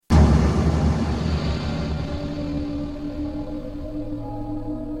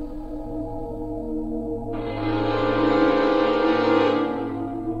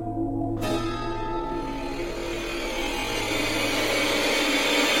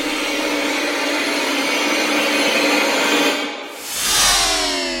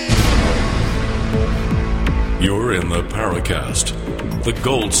the Paracast, the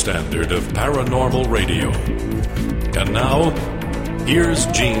gold standard of paranormal radio. And now, here's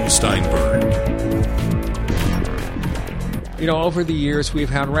Gene Steinberg. You know, over the years, we've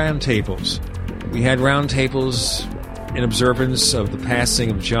had roundtables. We had roundtables in observance of the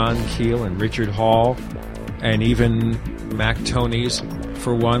passing of John Keel and Richard Hall, and even Mac Toney's,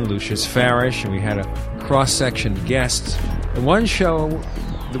 for one, Lucius Farish, and we had a cross-section of guests. And one show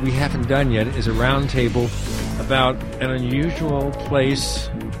that we haven't done yet is a roundtable about an unusual place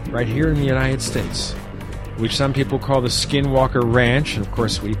right here in the United States, which some people call the Skinwalker Ranch. And of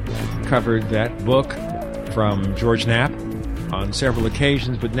course, we covered that book from George Knapp on several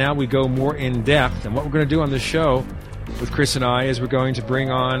occasions, but now we go more in depth. And what we're going to do on the show with Chris and I is we're going to bring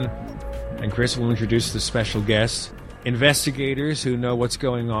on, and Chris will introduce the special guests, investigators who know what's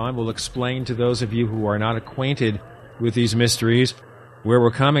going on. Will explain to those of you who are not acquainted with these mysteries where we're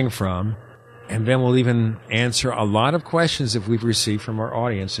coming from, and then we'll even answer a lot of questions that we've received from our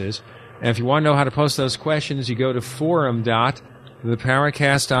audiences. And if you want to know how to post those questions, you go to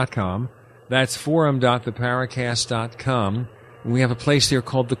forum.theparacast.com. That's forum.theparacast.com. And we have a place there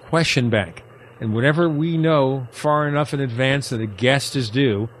called the Question Bank. And whatever we know far enough in advance that a guest is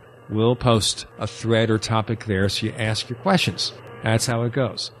due, we'll post a thread or topic there so you ask your questions. That's how it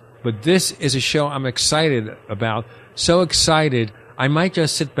goes. But this is a show I'm excited about. So excited, I might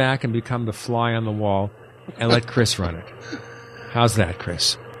just sit back and become the fly on the wall and let Chris run it. How's that,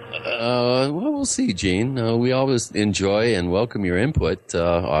 Chris? Well, we'll see, Gene. We always enjoy and welcome your input,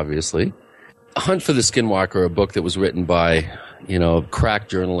 obviously. Hunt for the Skinwalker, a book that was written by, crack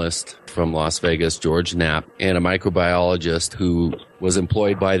journalist from Las Vegas, George Knapp, and a microbiologist who was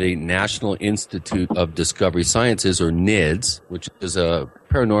employed by the National Institute of Discovery Sciences, or NIDS, which is a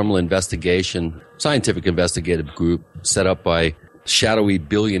paranormal investigation, scientific investigative group set up by shadowy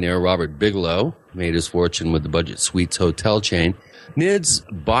billionaire Robert Bigelow, made his fortune with the Budget Suites hotel chain. NIDS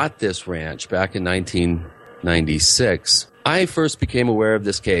bought this ranch back in 1996. I first became aware of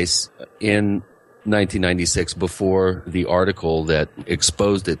this case in 1996 before the article that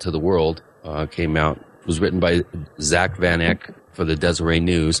exposed it to the world came out. It was written by Zach Van Eck for the Deseret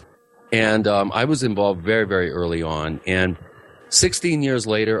News. And I was involved very, very early on. And 16 years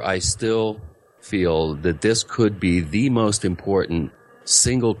later, I still feel that this could be the most important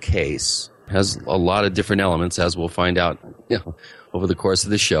single case. Has a lot of different elements, as we'll find out over the course of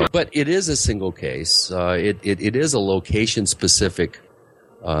the show. But it is a single case. It is a location-specific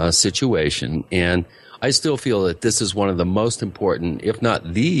situation. And I still feel that this is one of the most important, if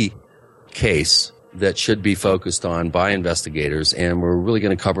not the case that should be focused on by investigators. And we're really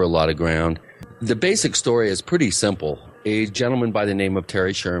going to cover a lot of ground. The basic story is pretty simple. A gentleman by the name of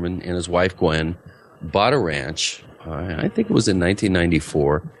Terry Sherman and his wife Gwen bought a ranch, I think it was in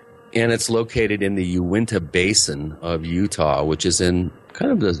 1994, and it's located in the Uintah Basin of Utah, which is in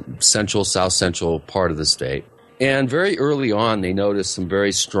kind of the central, south central part of the state. And very early on, they noticed some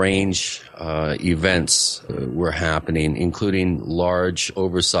very strange events were happening, including large,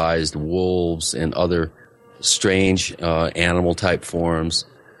 oversized wolves and other strange animal-type forms.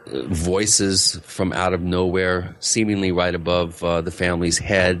 Voices from out of nowhere, seemingly right above the family's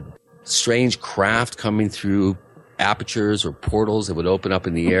head. Strange craft coming through apertures or portals that would open up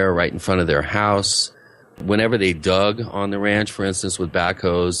in the air right in front of their house. Whenever they dug on the ranch, for instance, with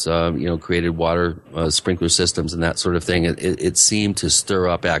backhoes, created water sprinkler systems and that sort of thing, it seemed to stir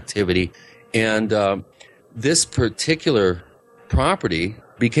up activity. And this particular property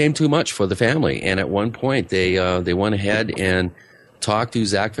became too much for the family. And at one point, they went ahead and talked to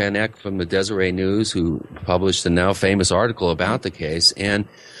Zach Van Eck from the Deseret News, who published a now famous article about the case, and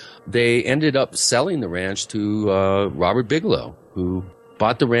they ended up selling the ranch to Robert Bigelow, who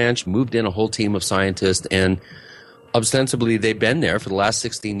bought the ranch, moved in a whole team of scientists, and ostensibly they've been there for the last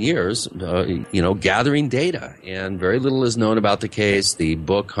 16 years, gathering data. And very little is known about the case. The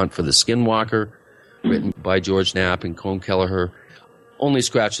book, Hunt for the Skinwalker, written by George Knapp and Colm Kelleher, only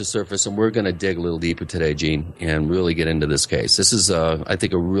scratched the surface, and we're going to dig a little deeper today, Gene, and really get into this case. This is, I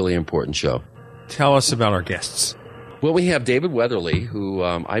think, a really important show. Tell us about our guests. Well, we have David Weatherly, who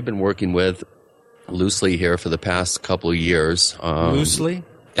I've been working with loosely here for the past couple of years. Loosely?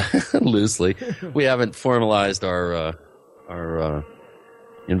 Loosely. We haven't formalized our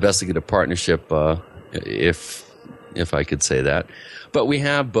investigative partnership, if I could say that. But we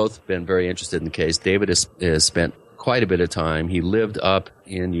have both been very interested in the case. David has spent quite a bit of time. He lived up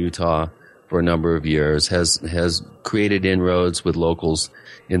in Utah for a number of years, has created inroads with locals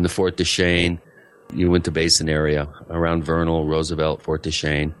in the Fort Duchesne, Uintah Basin area, around Vernal, Roosevelt, Fort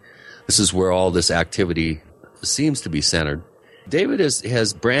Duchesne. This is where all this activity seems to be centered. David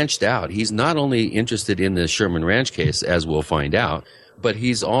has branched out. He's not only interested in the Sherman Ranch case, as we'll find out, but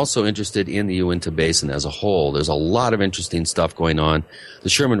he's also interested in the Uintah Basin as a whole. There's a lot of interesting stuff going on. The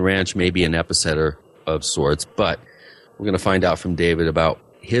Sherman Ranch may be an epicenter of sorts, but we're going to find out from David about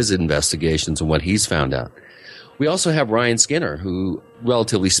his investigations and what he's found out. We also have Ryan Skinner, who,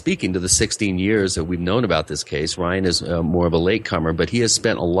 relatively speaking, to the 16 years that we've known about this case, Ryan is more of a latecomer, but he has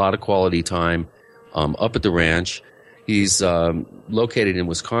spent a lot of quality time up at the ranch. He's located in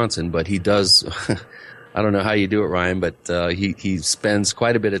Wisconsin, but he does, I don't know how you do it, Ryan, but he spends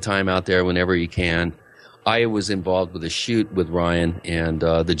quite a bit of time out there whenever he can. I was involved with a shoot with Ryan and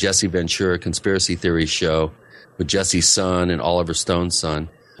the Jesse Ventura Conspiracy Theory show with Jesse's son and Oliver Stone's son.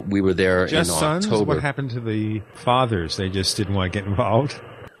 We were there in sons? October. What happened to the fathers? They just didn't want to get involved.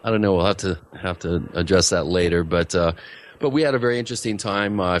 I don't know. We'll have to address that later. But we had a very interesting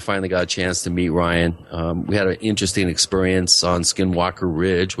time. I finally got a chance to meet Ryan. We had an interesting experience on Skinwalker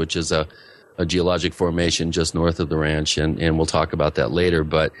Ridge, which is a geologic formation just north of the ranch, and we'll talk about that later.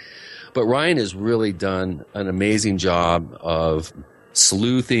 But Ryan has really done an amazing job of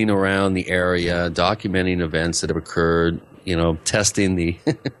sleuthing around the area, documenting events that have occurred, testing the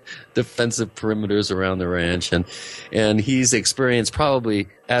defensive perimeters around the ranch. And he's experienced probably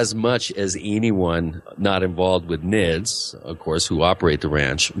as much as anyone not involved with NIDS, of course, who operate the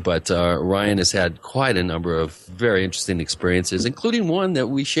ranch. But Ryan has had quite a number of very interesting experiences, including one that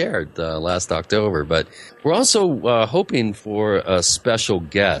we shared last October. But we're also hoping for a special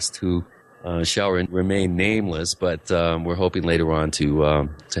guest who shall remain nameless, but we're hoping later on to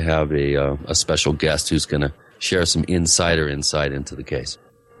have a special guest who's going to share some insider insight into the case.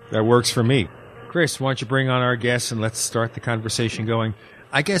 That works for me. Chris, why don't you bring on our guests and let's start the conversation going.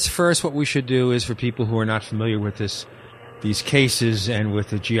 I guess first what we should do is, for people who are not familiar with these cases and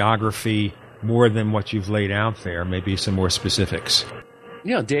with the geography more than what you've laid out there, maybe some more specifics.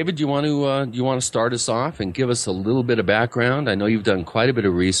 Yeah, David, do you want to start us off and give us a little bit of background? I know you've done quite a bit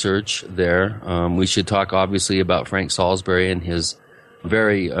of research there. We should talk obviously about Frank Salisbury and his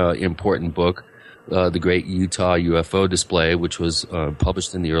very important book, The Great Utah UFO Display, which was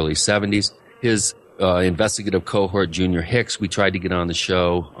published in the early 70s. His investigative cohort, Junior Hicks, we tried to get on the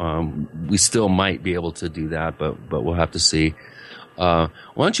show. We still might be able to do that, but we'll have to see. Why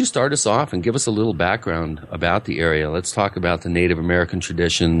don't you start us off and give us a little background about the area? Let's talk about the Native American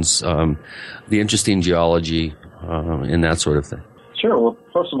traditions, the interesting geology, and that sort of thing. Sure. Well,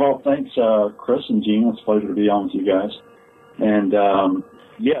 first of all, thanks, Chris and Gene. It's a pleasure to be on with you guys. And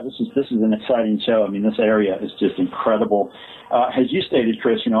this is an exciting show. I mean, this area is just incredible. As you stated,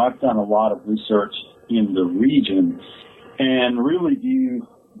 Chris, I've done a lot of research in the region and really view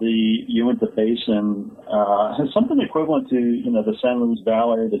the Uintah Basin has something equivalent to, the San Luis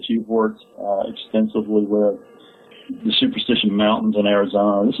Valley that you've worked extensively with, the Superstition Mountains in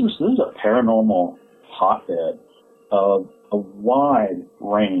Arizona. This is a paranormal hotbed of a wide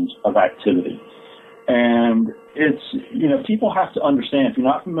range of activity. And it's, people have to understand, if you're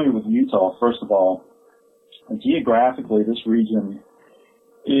not familiar with Utah, first of all, geographically, this region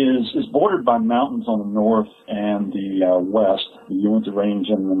is bordered by mountains on the north and the west, the Uintah Range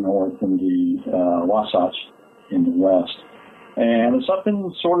in the north and the Wasatch in the west. And it's up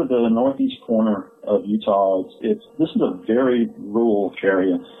in sort of the northeast corner of Utah. This is a very rural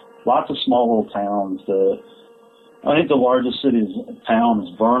area. Lots of small little towns. I think the largest town is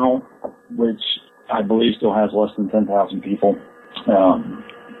Vernal, which I believe still has less than 10,000 people.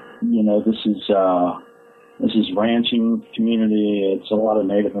 This is ranching community. It's a lot of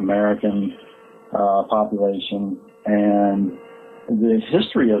Native American population, and the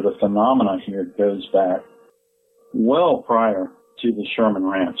history of the phenomena here goes back well prior to the Sherman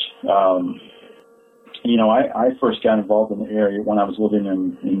Ranch. I first got involved in the area when I was living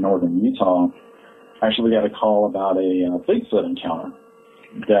in northern Utah. I actually got a call about a Bigfoot encounter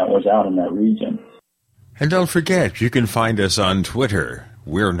that was out in that region. And don't forget, you can find us on Twitter.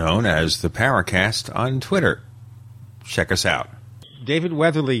 We're known as the Paracast on Twitter. Check us out. David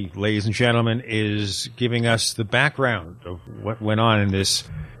Weatherly, ladies and gentlemen, is giving us the background of what went on in this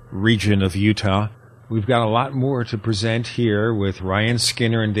region of Utah. We've got a lot more to present here with Ryan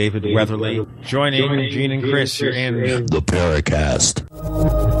Skinner and David Weatherly. Joining Gene and Chris, you're in the Paracast.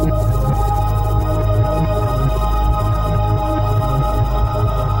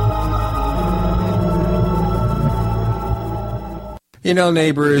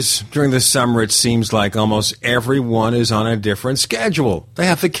 Neighbors, during the summer it seems like almost everyone is on a different schedule. They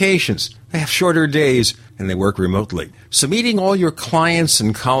have vacations, they have shorter days, and they work remotely. So meeting all your clients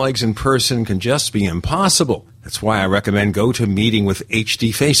and colleagues in person can just be impossible. That's why I recommend GoToMeeting with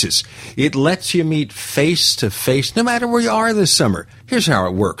HD Faces. It lets you meet face to face no matter where you are this summer. Here's how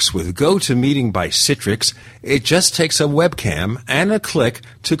it works with GoToMeeting by Citrix. It just takes a webcam and a click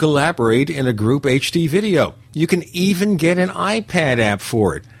to collaborate in a group HD video. You can even get an iPad app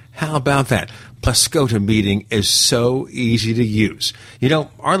for it. How about that? Plus, GoToMeeting is so easy to use. You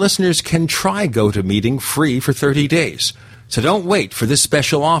know, our listeners can try GoToMeeting free for 30 days. So don't wait for this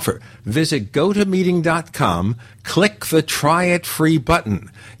special offer. Visit GoToMeeting.com, click the Try It Free button.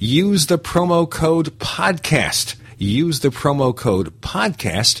 Use the promo code PODCAST. Use the promo code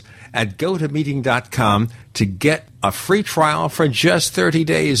PODCAST at GoToMeeting.com to get a free trial for just 30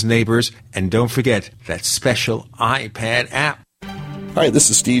 days, neighbors. And don't forget that special iPad app. Hi, this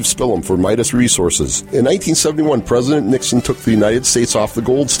is Steve Spillum for Midas Resources. In 1971, President Nixon took the United States off the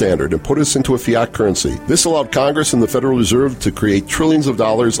gold standard and put us into a fiat currency. This allowed Congress and the Federal Reserve to create trillions of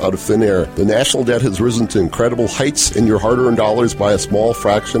dollars out of thin air. The national debt has risen to incredible heights, and your hard-earned dollars by a small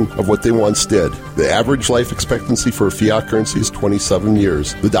fraction of what they once did. The average life expectancy for a fiat currency is 27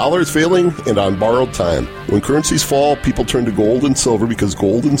 years. The dollar is failing and on borrowed time. When currencies fall, people turn to gold and silver because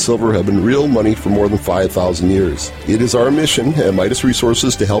gold and silver have been real money for more than 5,000 years. It is our mission at Midas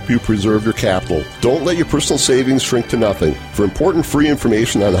Resources to help you preserve your capital. Don't let your personal savings shrink to nothing. For important free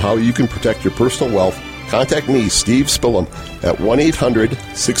information on how you can protect your personal wealth, contact me, Steve Spillum, at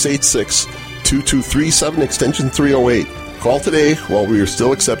 1-800-686-2237, extension 308. Call today while we are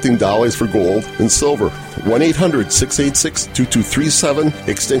still accepting dollars for gold and silver. 1-800-686-2237,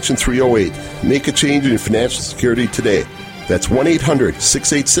 extension 308. Make a change in your financial security today. That's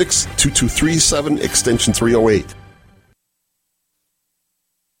 1-800-686-2237, extension 308.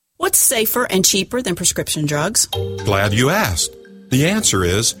 What's safer and cheaper than prescription drugs? Glad you asked. The answer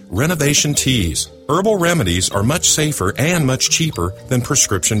is renovation teas. Herbal remedies are much safer and much cheaper than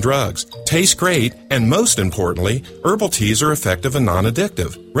prescription drugs. Taste great, and most importantly, herbal teas are effective and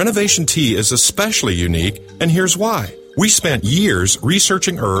non-addictive. Renovation tea is especially unique, and here's why. We spent years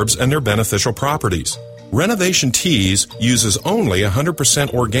researching herbs and their beneficial properties. Renovation Teas uses only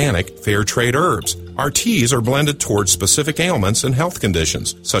 100% organic, fair trade herbs. Our teas are blended towards specific ailments and health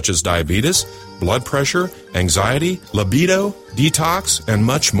conditions, such as diabetes, blood pressure, anxiety, libido, detox, and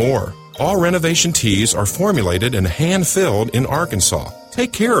much more. All Renovation Teas are formulated and hand-filled in Arkansas.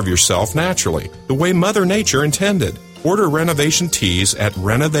 Take care of yourself naturally, the way Mother Nature intended. Order Renovation Teas at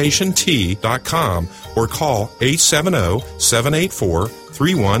renovationtea.com or call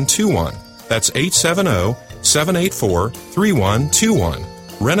 870-784-3121. That's 870-784-3121.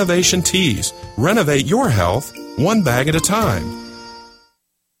 Renovation Teas. Renovate your health one bag at a time.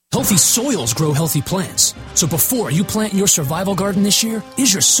 Healthy soils grow healthy plants. So before you plant your survival garden this year,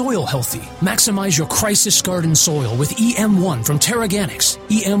 is your soil healthy? Maximize your crisis garden soil with EM1 from Terraganics.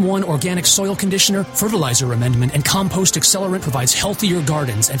 EM1 Organic Soil Conditioner, Fertilizer Amendment, and Compost Accelerant provides healthier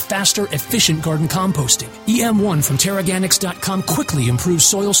gardens and faster, efficient garden composting. EM1 from Terraganics.com quickly improves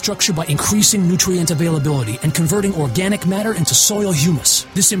soil structure by increasing nutrient availability and converting organic matter into soil humus.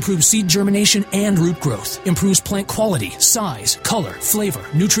 This improves seed germination and root growth, improves plant quality, size, color, flavor,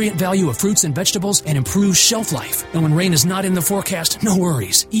 nutrient value of fruits and vegetables, and improves shelf life. And when rain is not in the forecast, no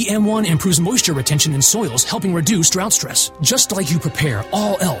worries. EM1 improves moisture retention in soils, helping reduce drought stress. Just like you prepare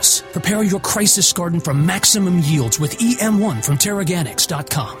all else, prepare your crisis garden for maximum yields with EM1 from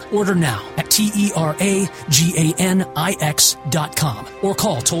Terraganics.com. Order now at TERAGANIX.com or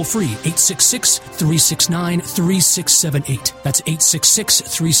call toll-free 866-369-3678. That's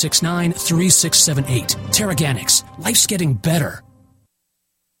 866-369-3678. Terraganics. Life's getting better.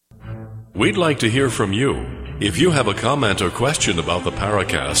 We'd like to hear from you. If you have a comment or question about the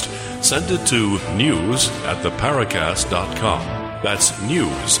Paracast, send it to news@theparacast.com. That's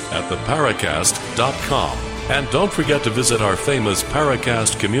news@theparacast.com. And don't forget to visit our famous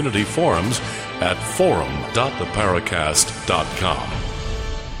Paracast community forums at forum.theparacast.com.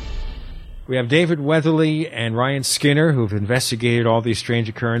 We have David Weatherly and Ryan Skinner who've investigated all these strange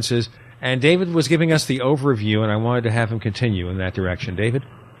occurrences. And David was giving us the overview, and I wanted to have him continue in that direction. David?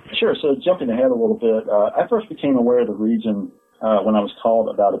 Sure. So jumping ahead a little bit, I first became aware of the region when I was called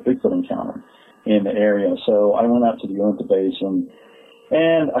about a Bigfoot encounter in the area. So I went out to the Uintah Basin,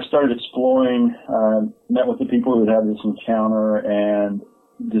 and I started exploring, met with the people who had this encounter, and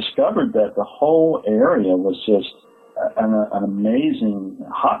discovered that the whole area was just an amazing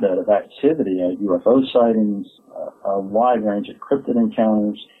hotbed of activity, UFO sightings, a wide range of cryptid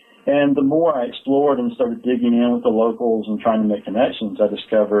encounters. And the more I explored and started digging in with the locals and trying to make connections, I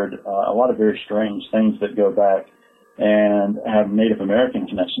discovered a lot of very strange things that go back and have Native American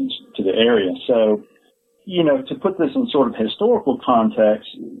connections to the area. So, you know, to put this in sort of historical context,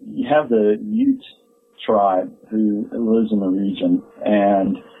 you have the Ute tribe who lives in the region.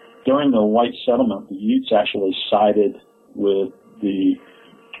 And during the white settlement, the Utes actually sided with the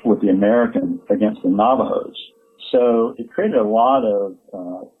Americans against the Navajos. So it created a lot of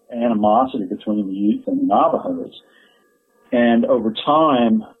animosity between the Utes and the Navajos. And over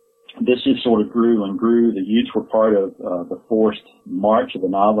time, this just sort of grew and grew. The Utes were part of the forced march of the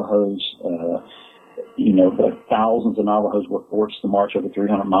Navajos. The thousands of Navajos were forced to march over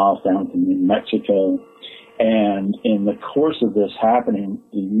 300 miles down to New Mexico. And in the course of this happening,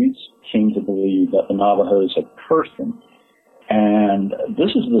 the Utes came to believe that the Navajos had cursed them. And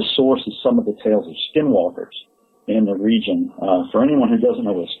this is the source of some of the tales of skinwalkers in the region. For anyone who doesn't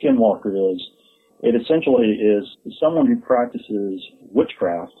know what a skinwalker is, it essentially is someone who practices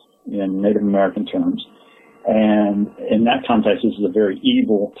witchcraft in Native American terms. And in that context, this is a very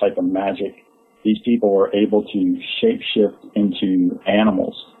evil type of magic. These people are able to shapeshift into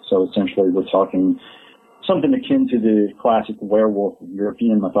animals. So essentially we're talking something akin to the classic werewolf of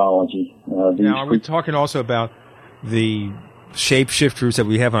European mythology. Now, are we talking also about the shapeshifters that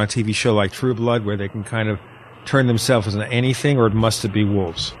we have on a TV show like True Blood, where they can kind of turn themselves into anything, or must it be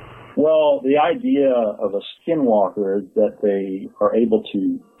wolves? Well, the idea of a skinwalker is that they are able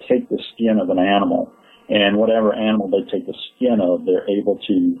to take the skin of an animal, and whatever animal they take the skin of, they're able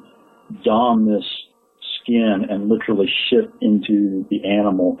to don this skin and literally shift into the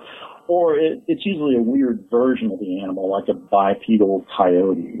animal. Or it's usually a weird version of the animal, like a bipedal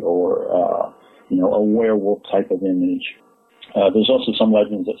coyote or, a werewolf type of image. There's also some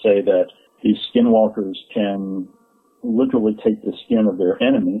legends that say that these skinwalkers can literally take the skin of their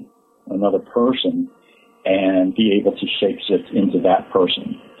enemy, another person, and be able to shapeshift into that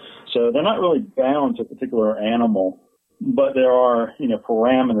person. So they're not really bound to a particular animal, but there are,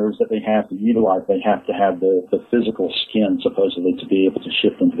 parameters that they have to utilize. They have to have the physical skin, supposedly, to be able to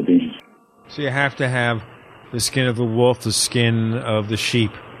shift into the being. So you have to have the skin of the wolf, the skin of the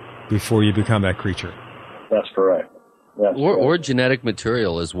sheep, before you become that creature. That's correct. Or genetic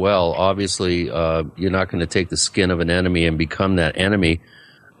material as well. Obviously, you're not going to take the skin of an enemy and become that enemy.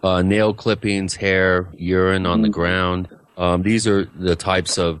 Nail clippings, hair, urine on the ground. These are the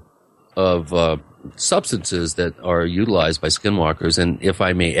types of substances that are utilized by skinwalkers. And if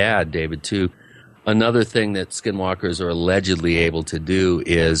I may add, David, too, another thing that skinwalkers are allegedly able to do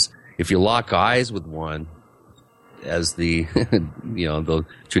is, if you lock eyes with one, as the the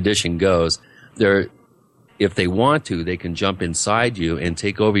tradition goes, if they want to, they can jump inside you and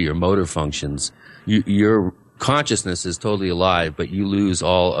take over your motor functions. Your consciousness is totally alive, but you lose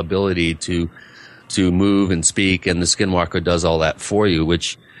all ability to move and speak, and the skinwalker does all that for you,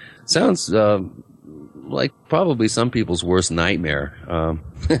 which sounds like probably some people's worst nightmare.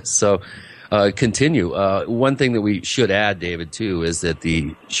 So continue. One thing that we should add, David, too, is that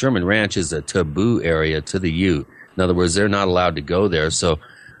the Sherman Ranch is a taboo area to the Ute. In other words, they're not allowed to go there. So,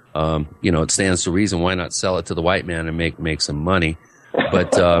 it stands to reason, why not sell it to the white man and make some money?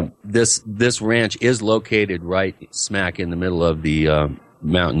 But this ranch is located right smack in the middle of the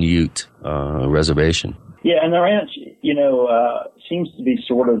Mountain Ute reservation. Yeah, and the ranch, seems to be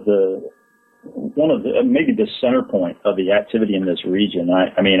sort of maybe the center point of the activity in this region.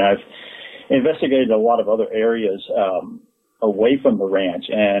 I mean, I've investigated a lot of other areas away from the ranch,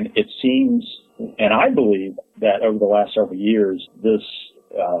 and it seems, and I believe that over the last several years, this,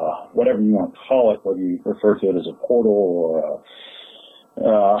 whatever you want to call it, whether you refer to it as a portal or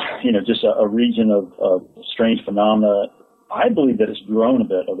just a region of strange phenomena, I believe that it's grown a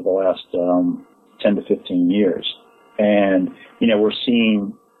bit over the last 10 to 15 years. And, we're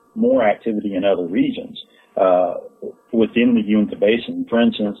seeing more activity in other regions within the Uintah Basin. For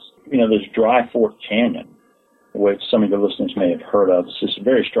instance, there's Dry Fork Canyon, which some of your listeners may have heard of. It's just a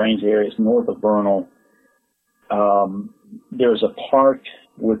very strange area. It's north of Vernal. There's a park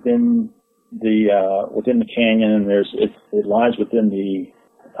within the canyon, and it lies within the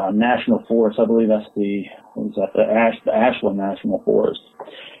national forest. I believe that's the Ashland National Forest.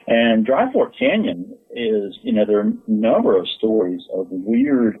 And Dry Fork Canyon is, there are a number of stories of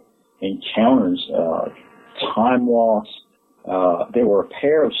weird encounters, time loss. There were a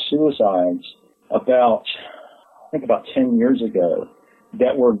pair of suicides about 10 years ago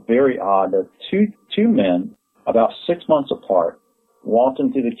that were very odd. Two men, about 6 months apart, walked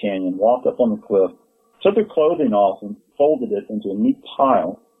into the canyon, walked up on the cliff, took their clothing off and folded it into a neat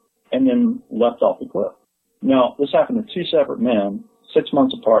pile, and then left off the cliff. Now, this happened to two separate men, 6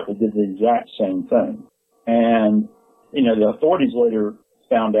 months apart. They did the exact same thing. And, the authorities later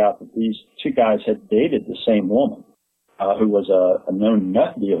found out that these two guys had dated the same woman, who was a known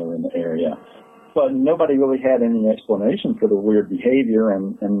meth dealer in the area. but nobody really had any explanation for the weird behavior,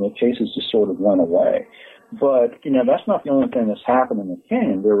 and the cases just sort of went away. But, that's not the only thing that's happened in the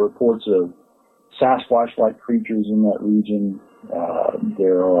canyon. There are reports of Sasquatch-like creatures in that region.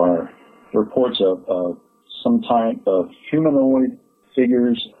 There are reports of some type of humanoid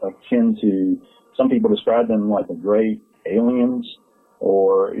figures akin to, some people describe them like the gray aliens,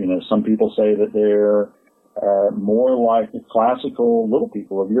 or, some people say that they're more like the classical little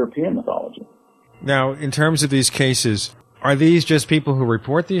people of European mythology. Now, in terms of these cases, are these just people who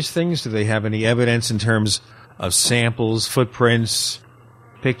report these things? Do they have any evidence in terms of samples, footprints,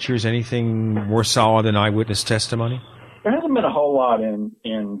 pictures, anything more solid than eyewitness testimony? There hasn't been a whole lot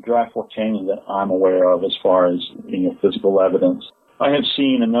in Dry Fork Canyon that I'm aware of as far as physical evidence. I have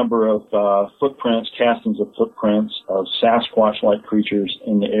seen a number of footprints, castings of footprints of Sasquatch-like creatures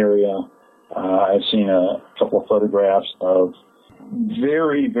in the area. I've seen a couple of photographs of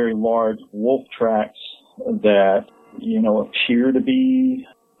very, very large wolf tracks that, appear to be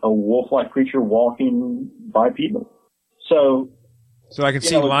a wolf-like creature walking bipedal. So I can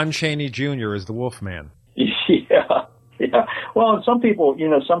see Lon Chaney Jr. as the wolf man. Yeah. Well, some people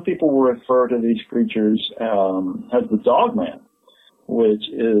will refer to these creatures as the dog man, which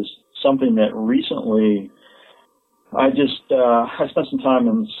is something that recently, I spent some time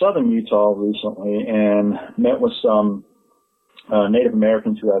in southern Utah recently and met with some Native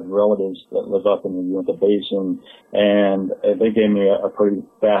Americans who have relatives that live up in the Uintah Basin, and they gave me a pretty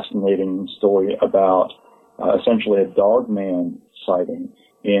fascinating story about essentially a dog man sighting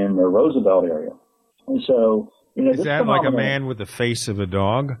in the Roosevelt area. And so, is that like a man with the face of a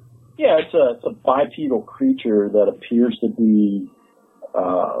dog? Yeah, it's a bipedal creature that appears to be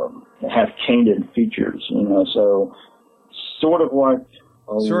have canid features. So sort of like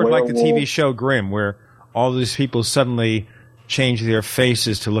the TV show Grimm, where all these people suddenly change their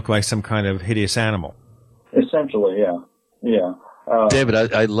faces to look like some kind of hideous animal. Essentially, yeah.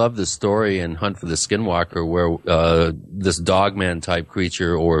 David, I love the story in Hunt for the Skinwalker where this dogman type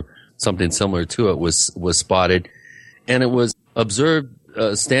creature or something similar to it was spotted, and it was observed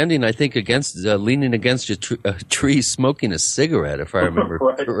standing, I think, leaning against a tree, smoking a cigarette, if I remember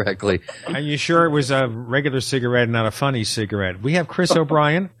correctly. Are you sure it was a regular cigarette, not a funny cigarette? We have Chris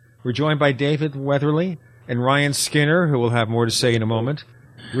O'Brien. We're joined by David Weatherly and Ryan Skinner, who will have more to say in a moment.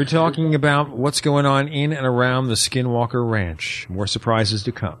 We're talking about what's going on in and around the Skinwalker Ranch. More surprises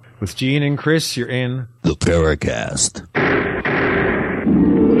to come. With Gene and Chris, you're in the Paracast.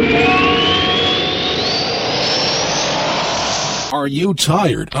 Are you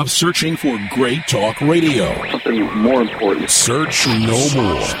tired of searching for great talk radio? Something more important. Search no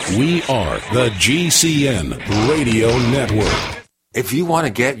more. We are the GCN Radio Network. If you want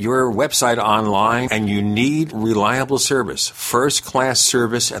to get your website online and you need reliable service, first-class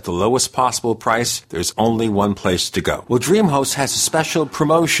service at the lowest possible price, there's only one place to go. Well, DreamHost has a special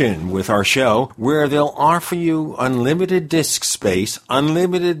promotion with our show where they'll offer you unlimited disk space,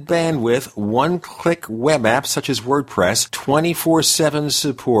 unlimited bandwidth, one-click web apps such as WordPress, 24/7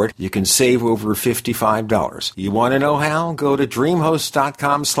 support. You can save over $55. You want to know how? Go to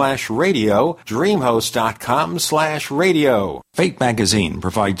dreamhost.com/radio, dreamhost.com/radio. Fate Magazine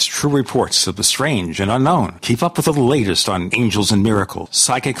provides true reports of the strange and unknown. Keep up with the latest on angels and miracles,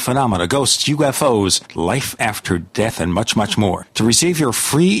 psychic phenomena, ghosts, UFOs, life after death, and much, much more. To receive your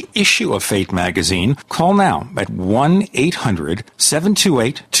free issue of Fate Magazine, call now at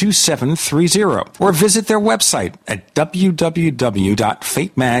 1-800-728-2730 or visit their website at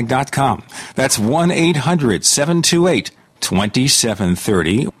www.fatemag.com. That's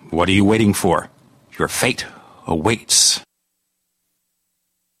 1-800-728-2730. What are you waiting for? Your fate awaits.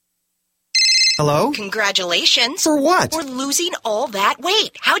 Hello? Congratulations. For what? For losing all that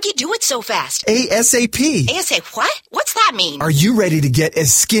weight. How'd you do it so fast? ASAP. ASAP what? What's that mean? Are you ready to get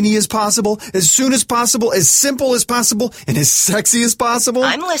as skinny as possible, as soon as possible, as simple as possible, and as sexy as possible?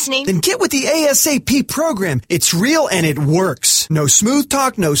 I'm listening. Then get with the ASAP program. It's real and it works. No smooth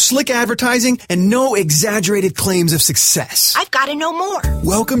talk, no slick advertising, and no exaggerated claims of success. I've got to know more.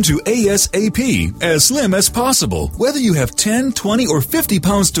 Welcome to ASAP, as slim as possible. Whether you have 10, 20, or 50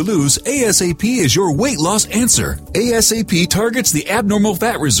 pounds to lose, ASAP is your weight loss answer. ASAP targets the abnormal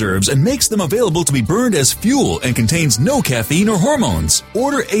fat reserves and makes them available to be burned as fuel and contains no caffeine or hormones.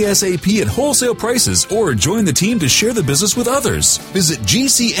 Order ASAP at wholesale prices or join the team to share the business with others. Visit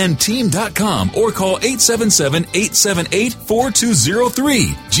GCNteam.com or call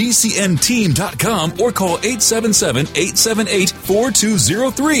 877-878-4203. GCNteam.com or call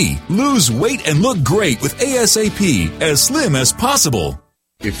 877-878-4203. Lose weight and look great with ASAP, as slim as possible.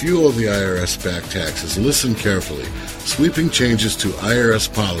 If you owe the IRS back taxes, listen carefully. Sweeping changes to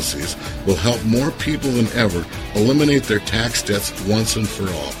IRS policies will help more people than ever eliminate their tax debts once and for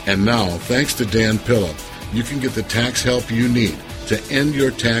all. And now, thanks to Dan Pilla, you can get the tax help you need to end your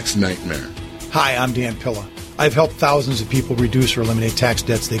tax nightmare. Hi, I'm Dan Pilla. I've helped thousands of people reduce or eliminate tax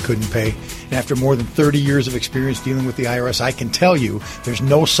debts they couldn't pay. And after more than 30 years of experience dealing with the IRS, I can tell you there's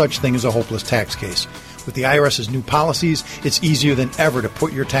no such thing as a hopeless tax case. With the IRS's new policies, it's easier than ever to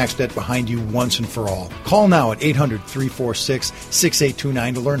put your tax debt behind you once and for all. Call now at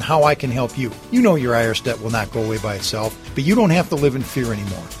 800-346-6829 to learn how I can help you. You know your IRS debt will not go away by itself, but you don't have to live in fear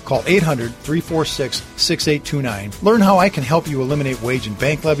anymore. Call 800-346-6829. Learn how I can help you eliminate wage and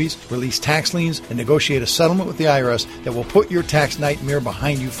bank levies, release tax liens, and negotiate a settlement with the IRS that will put your tax nightmare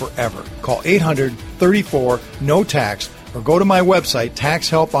behind you forever. Call 800-34-NO-TAX or go to my website,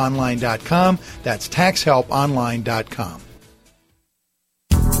 taxhelponline.com. That's taxhelponline.com.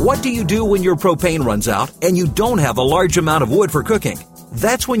 What do you do when your propane runs out and you don't have a large amount of wood for cooking?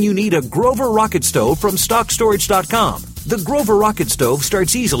 That's when you need a Grover rocket stove from StockStorage.com. The Grover rocket stove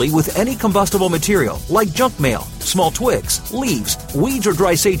starts easily with any combustible material like junk mail, small twigs, leaves, weeds, or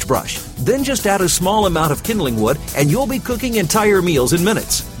dry sagebrush. Then just add a small amount of kindling wood and you'll be cooking entire meals in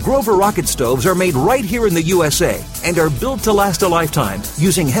minutes. Grover rocket stoves are made right here in the USA and are built to last a lifetime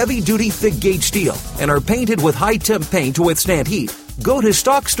using heavy-duty thick-gauge steel and are painted with high-temp paint to withstand heat. Go to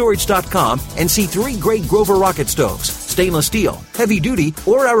StockStorage.com and see 3 great Grover rocket stoves, stainless steel, heavy-duty,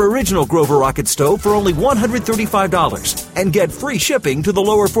 or our original Grover rocket stove for only $135 and get free shipping to the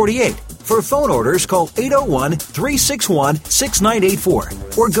lower 48. For phone orders, call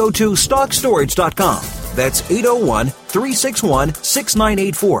 801-361-6984 or go to StockStorage.com. That's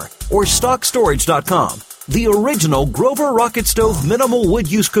 801-361-6984 or StockStorage.com. The original Grover Rocket Stove minimal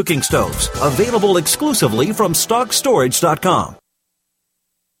wood use cooking stoves, available exclusively from StockStorage.com.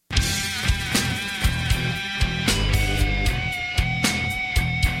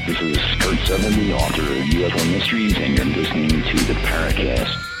 This is Kurt Sutherland, the author of UFO Mysteries, and you're listening to the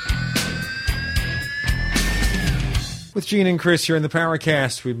Paracast. With Gene and Chris here in the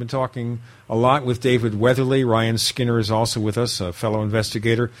Paracast, we've been talking a lot with David Weatherly. Ryan Skinner is also with us, a fellow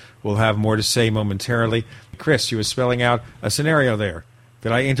investigator. We'll have more to say momentarily. Chris, you were spelling out a scenario there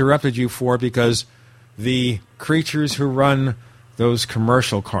that I interrupted you for because the creatures who run those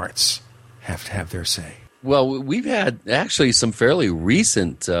commercial carts have to have their say. Well, we've had actually some fairly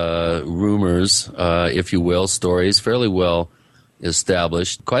recent rumors, if you will, stories, fairly well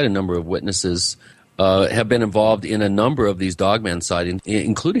established. Quite a number of witnesses have been involved in a number of these dogman sightings,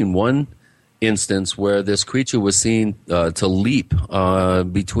 including one instance where this creature was seen to leap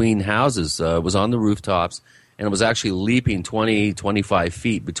between houses. It was on the rooftops, and it was actually leaping 20, 25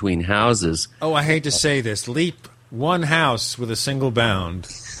 feet between houses. Oh, I hate to say this. Leap one house with a single bound.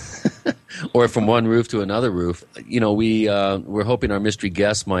 Or from one roof to another roof. You know, we're hoping our mystery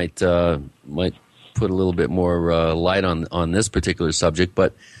guest might put a little bit more light on this particular subject.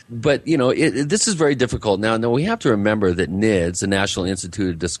 But you know, this is very difficult. Now, we have to remember that NIDS, the National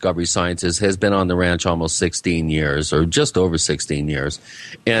Institute of Discovery Sciences, has been on the ranch almost 16 years, or just over 16 years.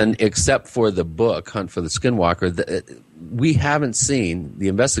 And except for the book, Hunt for the Skinwalker, we haven't seen, the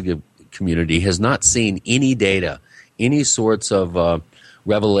investigative community has not seen any data, any sorts of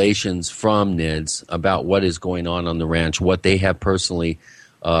revelations from NIDS about what is going on the ranch, what they have personally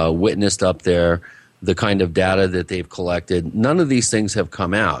witnessed up there, the kind of data that they've collected. None of these things have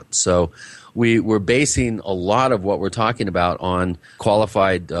come out. So we're basing a lot of what we're talking about on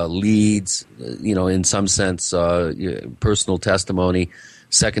qualified leads, you know, in some sense, personal testimony,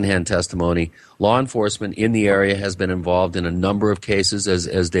 secondhand testimony. Law enforcement in the area has been involved in a number of cases,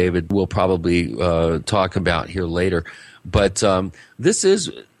 as David will probably talk about here later. But this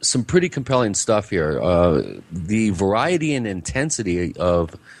is some pretty compelling stuff here. The variety and intensity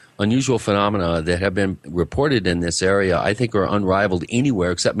of unusual phenomena that have been reported in this area, I think, are unrivaled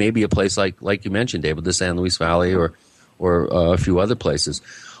anywhere except maybe a place like you mentioned, David, the San Luis Valley or a few other places.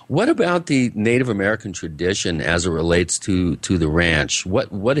 What about the Native American tradition as it relates to the ranch?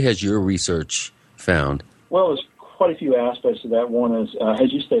 What has your research found? Well, there's quite a few aspects to that. One is,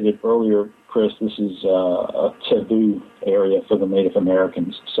 as you stated earlier, Chris, this is a taboo area for the Native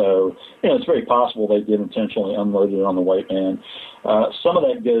Americans. So, you know, it's very possible they did intentionally unload it on the white man. Some of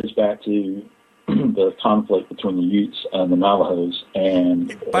that goes back to the conflict between the Utes and the Navajos.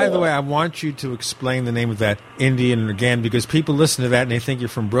 And by the way, I want you to explain the name of that Indian again, because people listen to that and they think you're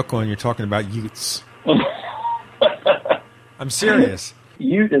from Brooklyn and you're talking about Utes. I'm serious.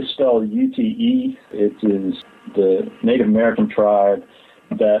 Ute is spelled U-T-E. It is the Native American tribe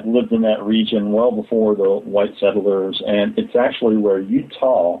that lived in that region well before the white settlers, and it's actually where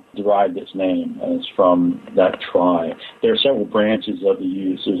Utah derived its name. It's from that tribe. There are several branches of the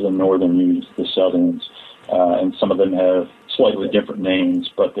Utes. There's the northern Utes, the southerns, and some of them have slightly different names,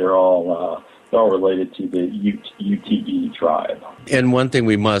 but they're all related to the UTE tribe. And one thing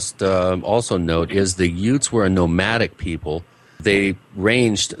we must also note is the Utes were a nomadic people. They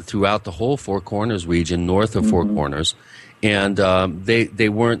ranged throughout the whole Four Corners region, north of Four Corners, and they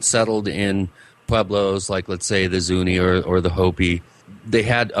weren't settled in pueblos like, let's say, the Zuni or the Hopi. They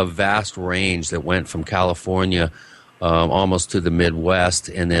had a vast range that went from California almost to the Midwest,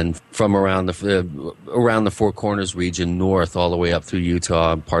 and then from around the Four Corners region north all the way up through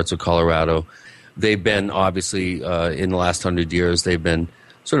Utah, parts of Colorado. They've been, obviously, in the last 100 years, they've been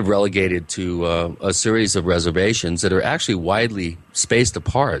sort of relegated to a series of reservations that are actually widely spaced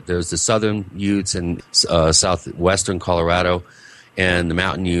apart. There's the southern Utes in southwestern Colorado, and the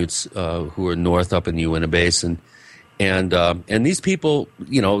mountain Utes who are north up in the Uintah Basin. And these people,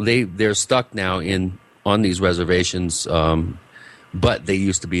 they're stuck now on these reservations, but they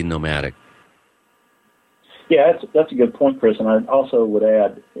used to be nomadic. Yeah, that's a good point, Chris. And I also would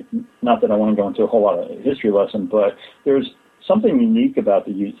add, not that I want to go into a whole lot of history lesson, but there's something unique about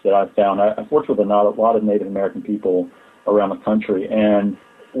the Utes that I've found. I've worked with a lot of Native American people around the country, and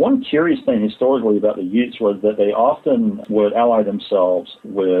one curious thing historically about the Utes was that they often would ally themselves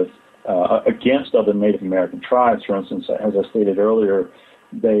with against other Native American tribes. For instance, as I stated earlier,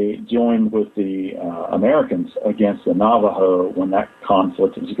 they joined with the Americans against the Navajo when that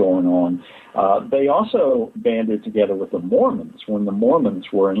conflict was going on. They also banded together with the Mormons when the Mormons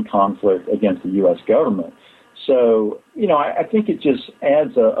were in conflict against the U.S. government. So, I think it just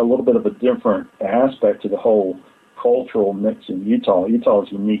adds a little bit of a different aspect to the whole cultural mix in Utah. Utah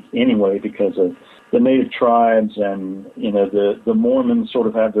is unique anyway because of the native tribes, and, the Mormons sort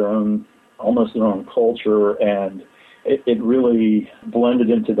of have almost their own culture, and it really blended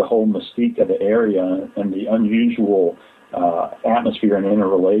into the whole mystique of the area and the unusual atmosphere and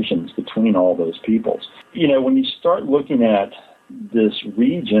interrelations between all those peoples. When you start looking at this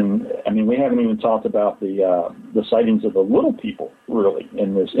region, we haven't even talked about the sightings of the little people, really,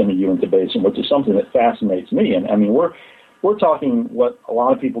 in the Uintah Basin, which is something that fascinates me. And we're talking what a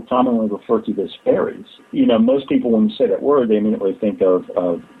lot of people commonly refer to as fairies. Most people, when you say that word, they immediately think of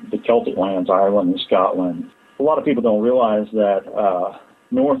the Celtic lands, Ireland and Scotland. A lot of people don't realize that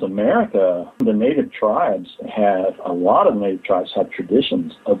North America, a lot of native tribes have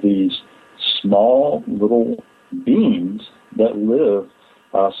traditions of these small little beings that live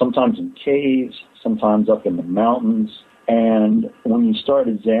sometimes in caves, sometimes up in the mountains. And when you start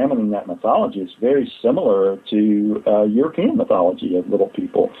examining that mythology, it's very similar to European mythology of little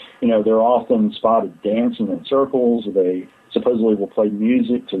people. They're often spotted dancing in circles. They supposedly will play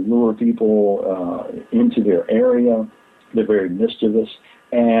music to lure people into their area. They're very mischievous.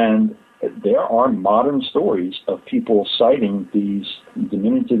 And there are modern stories of people sighting these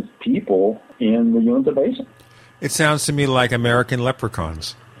diminutive people in the Uintah Basin. It sounds to me like American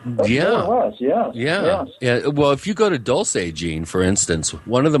leprechauns. Yeah. More or less, Yeah. Well, if you go to Dulce, Gene, for instance,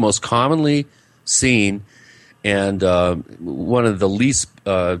 one of the most commonly seen and one of the least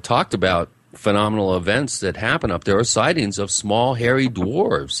talked about phenomenal events that happen up there are sightings of small, hairy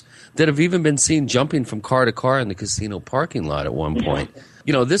dwarves that have even been seen jumping from car to car in the casino parking lot at one point.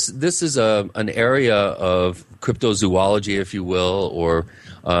 This is an area of cryptozoology, if you will, or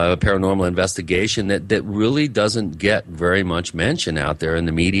paranormal investigation that really doesn't get very much mention out there in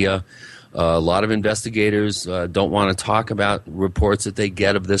the media. A lot of investigators don't want to talk about reports that they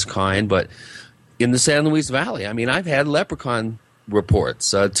get of this kind, but in the San Luis Valley, I've had leprechaun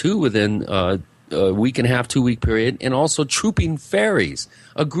reports, two within a week and a half, 2 week period, and also trooping fairies,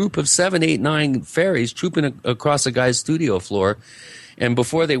 a group of 7, 8, 9 fairies trooping across a guy's studio floor. And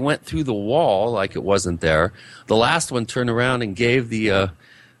before they went through the wall, like it wasn't there, the last one turned around and gave the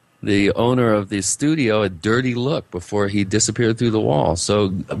owner of the studio a dirty look before he disappeared through the wall. So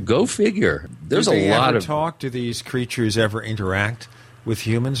go figure. There's a lot of talk. Do these creatures ever interact with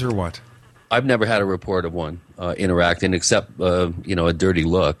humans, or what? I've never had a report of one interacting, except a dirty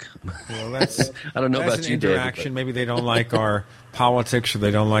look. Well, that's I don't know about you, David. Interaction. Maybe they don't like our politics, or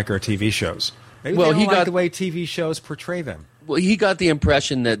they don't like our TV shows. Maybe well, they don't he like got the way TV shows portray them. Well, he got the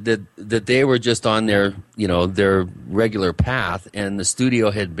impression that they were just on their their regular path, and the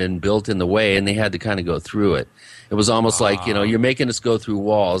studio had been built in the way, and they had to kind of go through it. It was almost like you're making us go through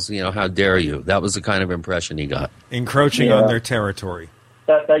walls. How dare you? That was the kind of impression he got. Encroaching on their territory.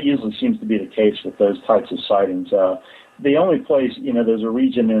 That usually seems to be the case with those types of sightings. The only place, there's a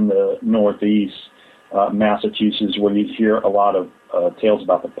region in the Northeast, Massachusetts, where you hear a lot of tales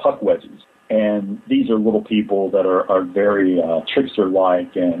about the puck wedgies. And these are little people that are very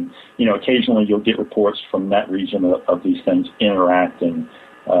trickster-like, and occasionally you'll get reports from that region of these things interacting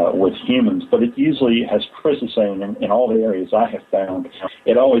with humans. But it usually, as Chris is saying, in all the areas I have found,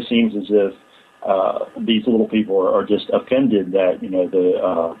 it always seems as if these little people are just offended that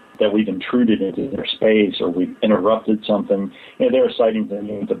that we've intruded into their space or we've interrupted something. There are sightings in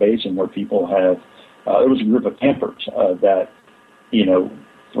Uintah Basin where people have. There was a group of campers that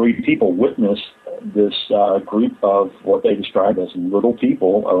 3 people witnessed this group of what they described as little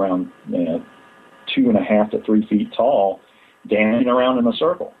people around 2.5 to 3 feet tall, dancing around in a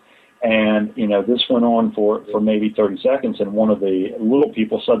circle. And, this went on for maybe 30 seconds, and one of the little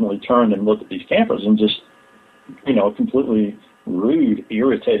people suddenly turned and looked at these campers and just, completely rude,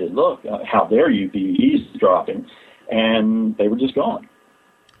 irritated look. How dare you be eavesdropping? And they were just gone.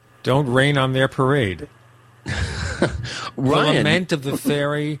 Don't rain on their parade. Ryan. The lament of the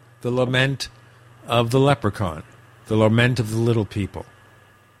fairy, the lament of the leprechaun, the lament of the little people.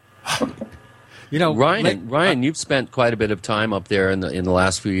 Ryan, you've spent quite a bit of time up there in the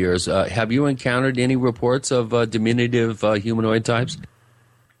last few years. Have you encountered any reports of diminutive humanoid types?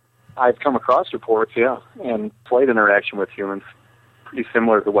 I've come across reports, yeah, and slight interaction with humans, pretty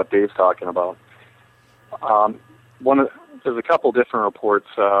similar to what Dave's talking about. There's a couple different reports.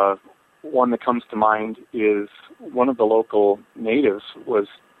 One that comes to mind is one of the local natives was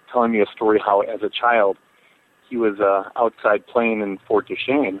telling me a story how, as a child, he was outside playing in Fort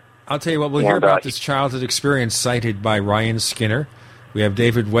Duchesne. I'll tell you what, we'll hear about this childhood experience cited by Ryan Skinner. We have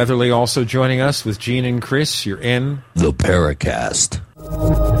David Weatherly also joining us with Gene and Chris. You're in the Paracast.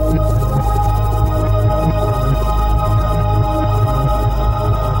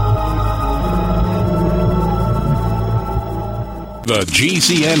 The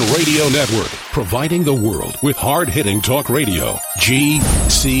GCN Radio Network, providing the world with hard-hitting talk radio.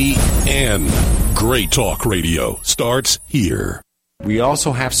 GCN. Great talk radio starts here. We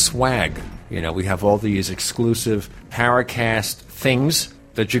also have swag. We have all these exclusive Paracast things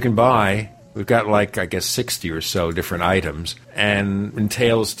that you can buy. We've got 60 or so different items, and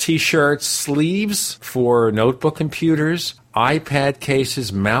entails T-shirts, sleeves for notebook computers, iPad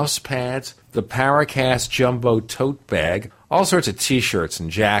cases, mouse pads, the Paracast Jumbo Tote Bag, all sorts of T-shirts and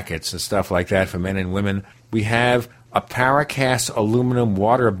jackets and stuff like that for men and women. We have a Paracast aluminum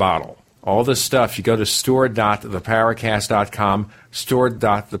water bottle. All this stuff, you go to store.theparacast.com,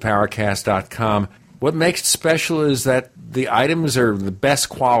 store.theparacast.com. What makes it special is that the items are the best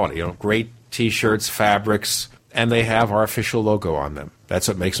quality, great T-shirts, fabrics, and they have our official logo on them. That's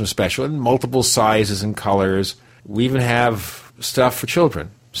what makes them special, in multiple sizes and colors. We even have stuff for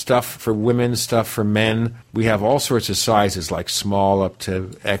children, stuff for women, stuff for men. We have all sorts of sizes, like small up to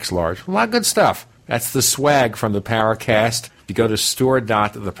X large. A lot of good stuff. That's the swag from the Paracast. You go to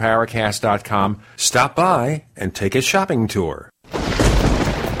store.theparacast.com, stop by, and take a shopping tour.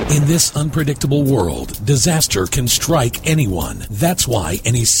 In this unpredictable world, disaster can strike anyone. That's why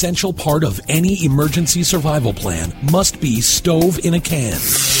an essential part of any emergency survival plan must be stove in a can.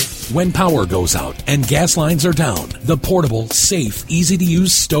 When power goes out and gas lines are down, the portable, safe,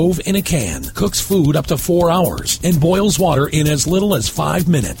 easy-to-use stove in a can cooks food up to 4 hours and boils water in as little as 5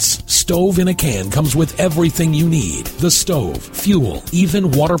 minutes. Stove in a can comes with everything you need. The stove, fuel,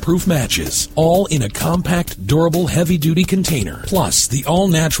 even waterproof matches, all in a compact, durable, heavy-duty container. Plus, the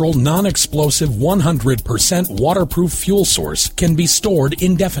all-natural, non-explosive, 100% waterproof fuel source can be stored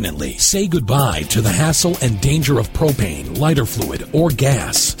indefinitely. Say goodbye to the hassle and danger of propane, lighter fluid, or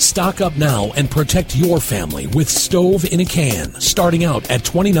gas. Stock up now and protect your family with stove in a can, starting out at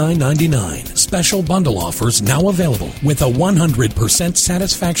 $29.99. Special bundle offers now available with a 100%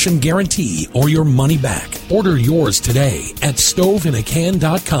 satisfaction guarantee or your money back. Order yours today at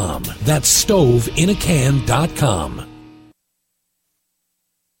stoveinacan.com. That's stoveinacan.com.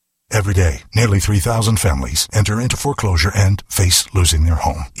 Every day, nearly 3,000 families enter into foreclosure and face losing their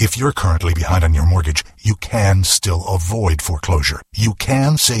home. If you're currently behind on your mortgage, you can still avoid foreclosure. You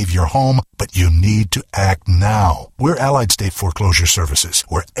can save your home, but you need to act now. We're Allied State Foreclosure Services.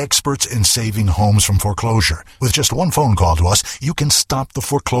 We're experts in saving homes from foreclosure. With just one phone call to us, you can stop the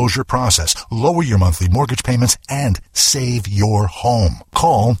foreclosure process, lower your monthly mortgage payments, and save your home.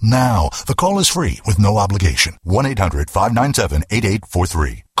 Call now. The call is free with no obligation.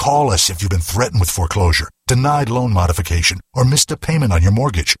 1-800-597-8843. Call us if you've been threatened with foreclosure, denied loan modification, or missed a payment on your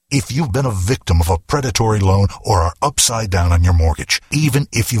mortgage. If you've been a victim of a predatory loan or are upside down on your mortgage, even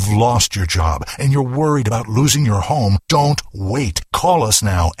if you've lost your job and you're worried about losing your home, don't wait. Call us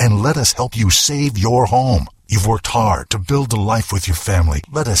now and let us help you save your home. You've worked hard to build a life with your family.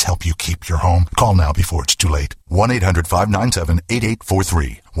 Let us help you keep your home. Call now before it's too late.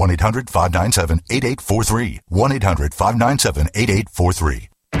 1-800-597-8843. 1-800-597-8843. 1-800-597-8843.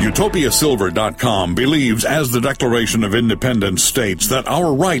 UtopiaSilver.com believes, as the Declaration of Independence states, that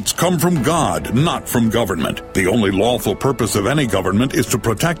our rights come from God, not from government. The only lawful purpose of any government is to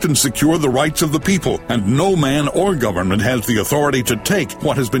protect and secure the rights of the people, and no man or government has the authority to take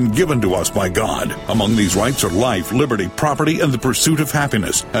what has been given to us by God. Among these rights are life, liberty, property, and the pursuit of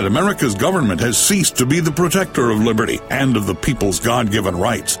happiness. And America's government has ceased to be the protector of liberty and of the people's God-given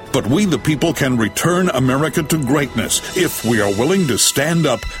rights. But we, the people, can return America to greatness if we are willing to stand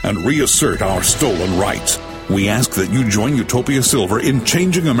up and reassert our stolen rights. We ask that you join Utopia Silver in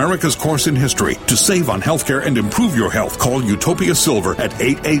changing America's course in history. To save on healthcare and improve your health, call Utopia Silver at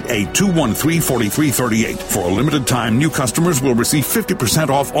 888-213-4338. For a limited time, new customers will receive 50%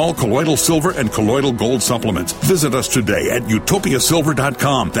 off all colloidal silver and colloidal gold supplements. Visit us today at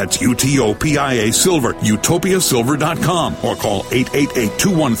utopiasilver.com. That's UTOPIA Silver, utopiasilver.com. Or call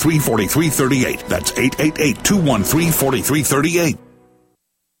 888-213-4338. That's 888-213-4338.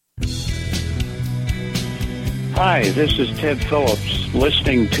 Hi, this is Ted Phillips,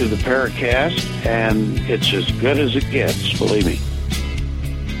 listening to the Paracast, and it's as good as it gets, believe me.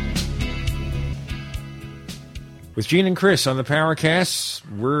 With Gene and Chris on the Paracast,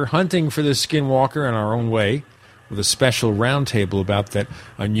 we're hunting for the Skinwalker in our own way with a special roundtable about that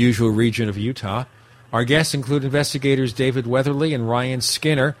unusual region of Utah. Our guests include investigators David Weatherly and Ryan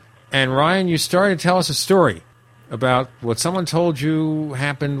Skinner. And Ryan, you started to tell us a story about what someone told you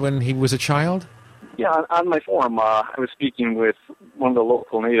happened when he was a child? Yeah, on my forum, I was speaking with one of the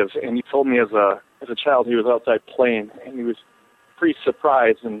local natives, and he told me as a child he was outside playing, and he was pretty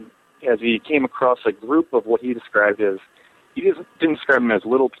surprised. And as he came across a group of what he described as, he didn't describe them as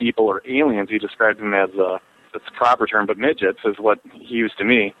little people or aliens. He described them as, it's a proper term, but midgets is what he used to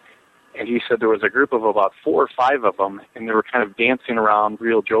me. And he said there was a group of about 4 or 5 of them, and they were kind of dancing around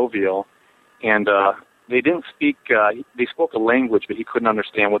real jovial, and they didn't speak, they spoke a language, but he couldn't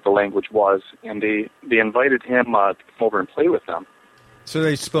understand what the language was, and they invited him to come over and play with them. So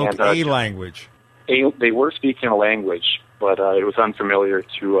they spoke a language? They were speaking a language, but it was unfamiliar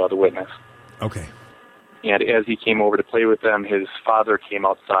to the witness. Okay. And as he came over to play with them, his father came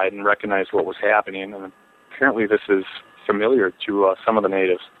outside and recognized what was happening, and apparently this is familiar to some of the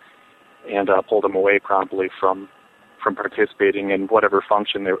natives, and pulled him away promptly from participating in whatever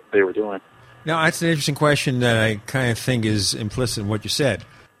function they were doing. Now, that's an interesting question that I kind of think is implicit in what you said.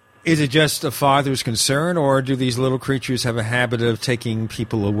 Is it just a father's concern, or do these little creatures have a habit of taking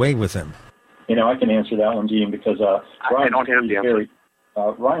people away with them? You know, I can answer that one, Gene, because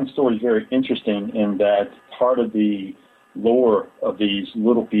Ryan's story is very interesting in that part of the lore of these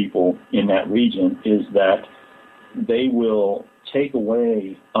little people in that region is that they will take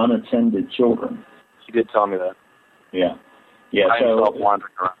away unattended children. He did tell me that. Yeah. Yeah. I himself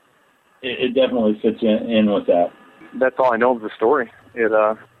wandering around. It definitely fits in with that. That's all I know of the story. It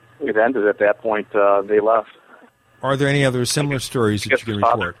ended at that point. They left. Are there any other similar stories that you can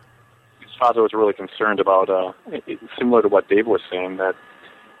report? His father was really concerned about, similar to what Dave was saying, that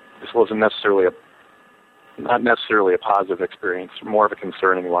this wasn't not necessarily a positive experience, more of a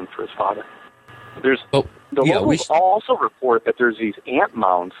concerning one for his father. Locals also report that there's these ant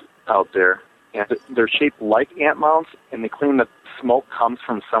mounds out there, and they're shaped like ant mounds, and they claim that smoke comes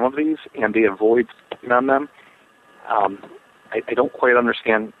from some of these, and they avoid stepping on them. I don't quite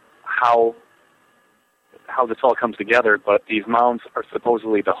understand how this all comes together, but these mounds are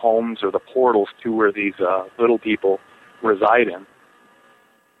supposedly the homes or the portals to where these little people reside in.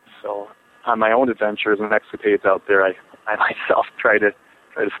 So on my own adventures and escapades out there, I myself try to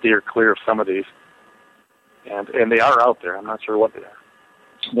steer clear of some of these. And they are out there. I'm not sure what they are.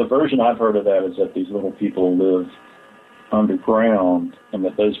 The version I've heard of that is that these little people live underground, and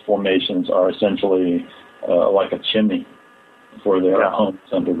that those formations are essentially like a chimney for their homes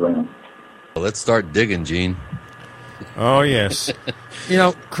underground. Well, let's start digging, Gene. Oh, yes. You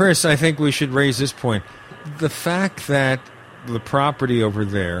know, Chris, I think we should raise this point. The fact that the property over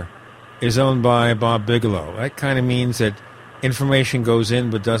there is owned by Bob Bigelow, that kind of means that information goes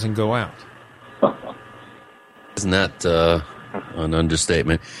in but doesn't go out. Isn't that an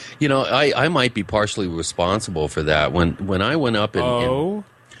understatement? You know, I might be partially responsible for that. When I went up and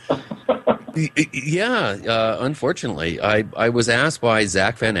unfortunately, I was asked by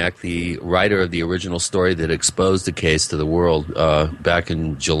Zach Van Eck, the writer of the original story that exposed the case to the world back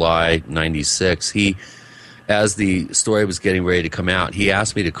in July '96. As the story was getting ready to come out, he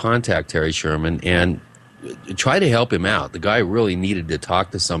asked me to contact Terry Sherman and try to help him out. The guy really needed to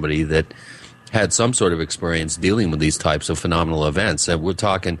talk to somebody that had some sort of experience dealing with these types of phenomenal events. And we're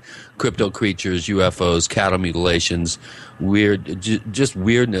talking crypto creatures, UFOs, cattle mutilations, just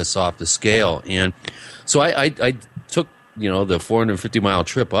weirdness off the scale. And so I took, the 450-mile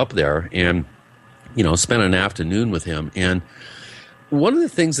trip up there and, spent an afternoon with him. And one of the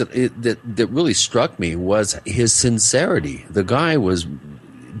things that really struck me was his sincerity. The guy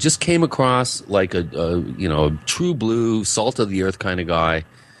just came across like a true blue, salt of the earth kind of guy.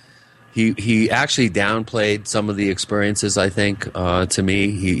 He actually downplayed some of the experiences, I think, to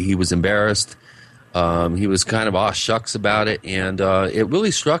me. He was embarrassed. He was kind of aw shucks about it, and it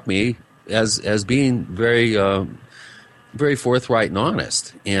really struck me as being very, very forthright and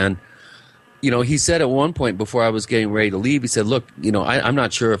honest. And he said at one point before I was getting ready to leave, he said, "Look, I'm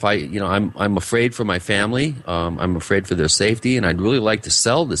not sure if I'm afraid for my family. I'm afraid for their safety, and I'd really like to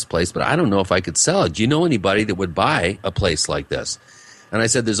sell this place, but I don't know if I could sell it. Do you know anybody that would buy a place like this?" And I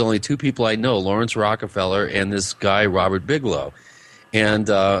said, "There's only two people I know, Lawrence Rockefeller and this guy, Robert Bigelow." And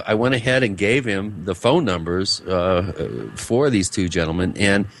I went ahead and gave him the phone numbers for these two gentlemen.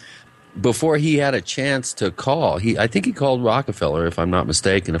 And before he had a chance to call, I think he called Rockefeller, if I'm not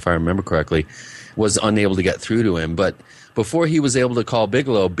mistaken, if I remember correctly, was unable to get through to him. But before he was able to call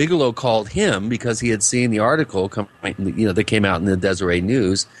Bigelow, Bigelow called him because he had seen the article that came out in the Deseret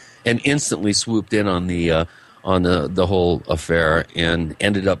News and instantly swooped in on the whole affair and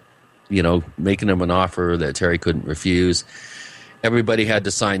ended up, making him an offer that Terry couldn't refuse. Everybody had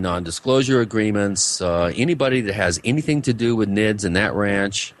to sign non-disclosure agreements. Anybody that has anything to do with NIDS and that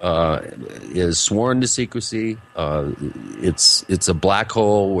ranch is sworn to secrecy. It's a black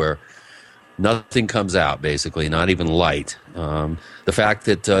hole where nothing comes out, basically, not even light. The fact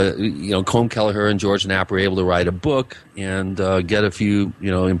that Colm Kelleher and George Knapp were able to write a book and get a few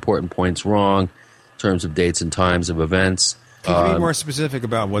important points wrong in terms of dates and times of events. Can you be more specific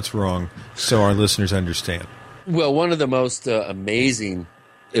about what's wrong so our listeners understand? Well, one of the most amazing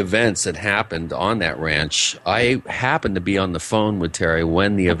events that happened on that ranch, I happened to be on the phone with Terry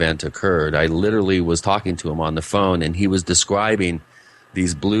when the event occurred. I literally was talking to him on the phone, and he was describing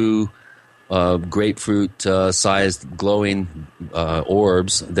these blue grapefruit-sized glowing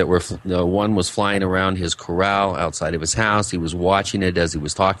orbs that were one was flying around his corral outside of his house. He was watching it as he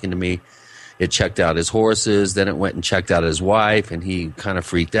was talking to me. It checked out his horses. Then it went and checked out his wife, and he kind of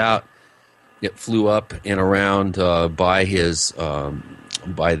freaked out. It flew up and around by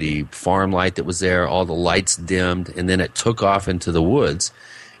the farm light that was there. All the lights dimmed, and then it took off into the woods.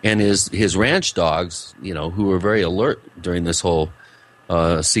 And his ranch dogs, who were very alert during this whole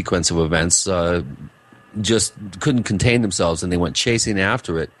sequence of events, just couldn't contain themselves, and they went chasing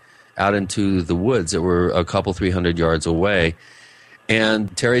after it out into the woods that were a couple 300 yards away.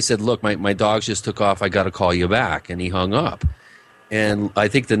 And Terry said, "Look, my dogs just took off. I got to call you back," and he hung up. And I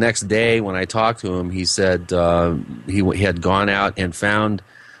think the next day when I talked to him, he said he had gone out and found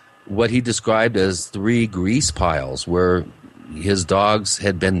what he described as 3 grease piles where his dogs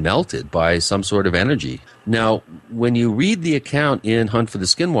had been melted by some sort of energy. Now, when you read the account in Hunt for the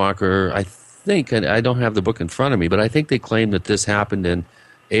Skinwalker, I think, and I don't have the book in front of me, but I think they claim that this happened in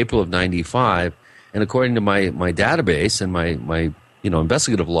April of 95. And according to my database and my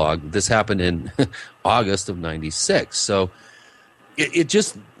investigative log, this happened in August of 96. So it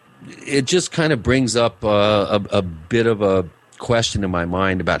just kind of brings up a bit of a question in my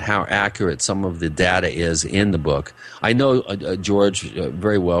mind about how accurate some of the data is in the book. I know George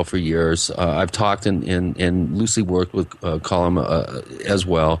very well for years. I've talked and loosely worked with Colm as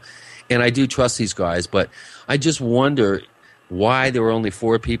well, and I do trust these guys. But I just wonder why there were only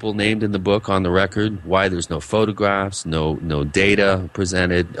 4 people named in the book on the record, why there's no photographs, no data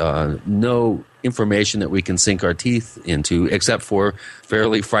presented, no information that we can sink our teeth into, except for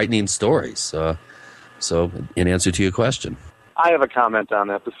fairly frightening stories. So, in answer to your question. I have a comment on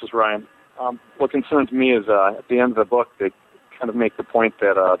that. This is Ryan. What concerns me is at the end of the book, they kind of make the point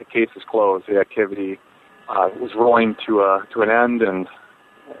that the case is closed. The activity was rolling to an end, and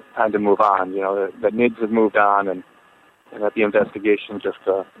time to move on. The NIDS have moved on, and that the investigation just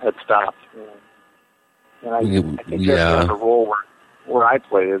had stopped. And I think that's kind of the role where I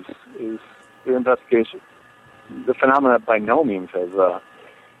play is the investigation. The phenomenon by no means has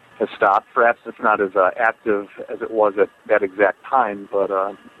stopped. Perhaps it's not as active as it was at that exact time, but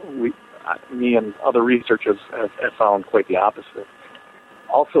me and other researchers have found quite the opposite.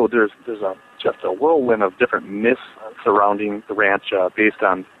 Also, there's just a whirlwind of different myths surrounding the ranch based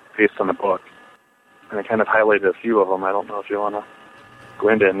on the book. And I kind of highlighted a few of them. I don't know if you want to go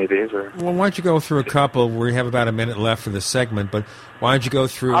into any of these. Well, why don't you go through a couple? We have about a minute left for this segment, but why don't you go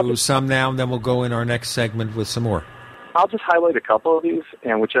through some now, and then we'll go in our next segment with some more. I'll just highlight a couple of these,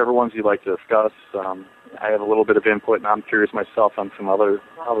 and whichever ones you'd like to discuss. I have a little bit of input, and I'm curious myself on some other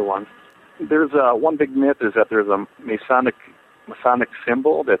ones. There's one big myth is that there's a Masonic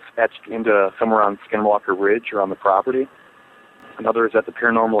symbol that's etched into somewhere on Skinwalker Ridge or on the property. Another is that the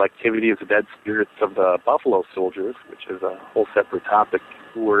paranormal activity is the dead spirits of the Buffalo Soldiers, which is a whole separate topic,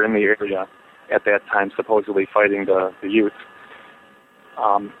 who were in the area at that time supposedly fighting the Utes.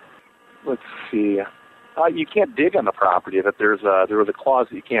 Let's see. You can't dig on the property. That there was a clause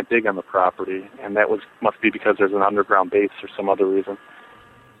that you can't dig on the property, and that must be because there's an underground base or some other reason.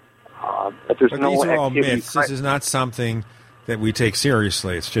 But these are all myths. This is not something that we take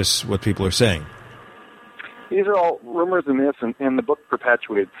seriously. It's just what people are saying. These are all rumors and myths, and the book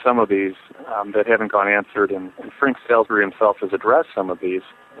perpetuates some of these that haven't gone answered, and Frank Salisbury himself has addressed some of these,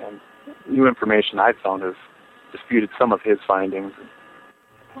 and new information I've found has disputed some of his findings.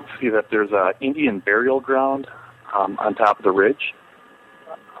 See that there's an Indian burial ground on top of the ridge.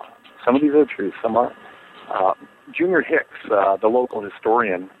 Some of these are true, some aren't. Junior Hicks, the local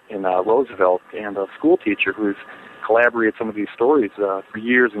historian in Roosevelt, and a school teacher who's collaborated some of these stories for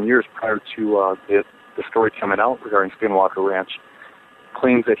years and years prior to the story coming out regarding Skinwalker Ranch,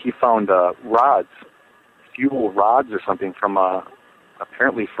 claims that he found rods, fuel rods or something from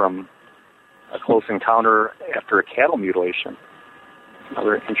apparently from a close encounter after a cattle mutilation.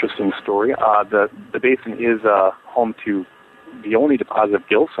 Another interesting story. The basin is home to the only deposit of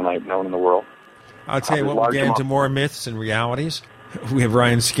gilsonite known in the world. I'll tell you what, we'll get into more myths and realities. We have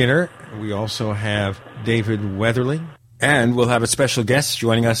Ryan Skinner. We also have David Weatherly. And we'll have a special guest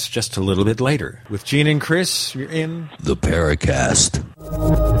joining us just a little bit later. With Gene and Chris, you're in the Paracast.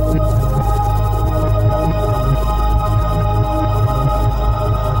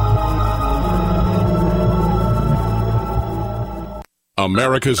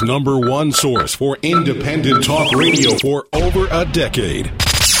 America's #1 source for independent talk radio for over a decade.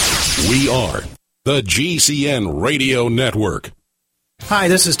 We are the GCN Radio Network. Hi,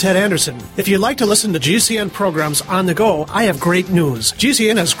 this is Ted Anderson. If you'd like to listen to GCN programs on the go, I have great news.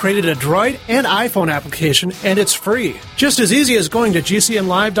 GCN has created a Droid and iPhone application, and it's free. Just as easy as going to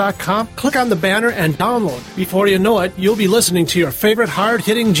GCNlive.com, click on the banner, and download. Before you know it, you'll be listening to your favorite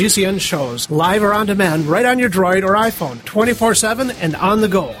hard-hitting GCN shows, live or on demand, right on your Droid or iPhone, 24/7 and on the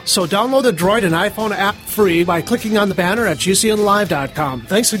go. So download the Droid and iPhone app free by clicking on the banner at GCNlive.com.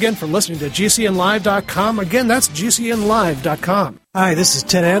 Thanks again for listening to GCNlive.com. Again, that's GCNlive.com. Hi, this is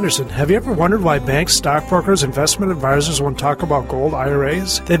Ted Anderson. Have you ever wondered why banks, stockbrokers, investment advisors won't talk about gold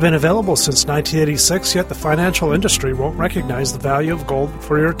IRAs? They've been available since 1986, yet the financial industry won't recognize the value of gold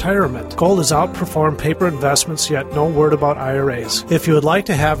for your retirement. Gold has outperformed paper investments, yet no word about IRAs. If you would like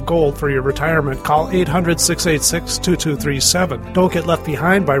to have gold for your retirement, call 800-686-2237. Don't get left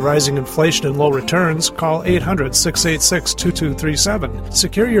behind by rising inflation and low returns. Call 800-686-2237.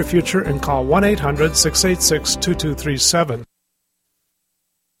 Secure your future and call 1-800-686-2237.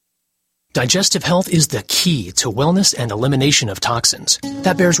 Digestive health is the key to wellness and elimination of toxins.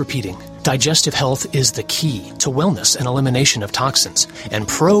 That bears repeating. Digestive health is the key to wellness and elimination of toxins. And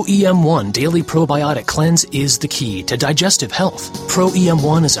Pro EM1 Daily Probiotic Cleanse is the key to digestive health. Pro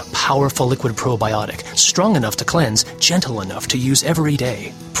EM1 is a powerful liquid probiotic, strong enough to cleanse, gentle enough to use every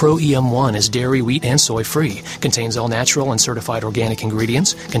day. Pro EM1 is dairy, wheat, and soy-free, contains all natural and certified organic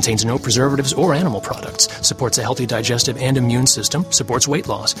ingredients, contains no preservatives or animal products, supports a healthy digestive and immune system, supports weight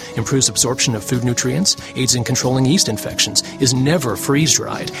loss, improves absorption of food nutrients, aids in controlling yeast infections, is never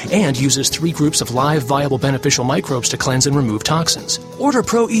freeze-dried, and uses 3 groups of live, viable, beneficial microbes to cleanse and remove toxins. Order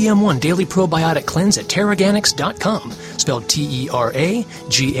Pro EM1 Daily Probiotic Cleanse at Terraganix.com, spelled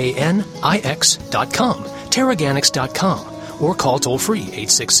TerraGanix.com, Terraganix.com, or call toll-free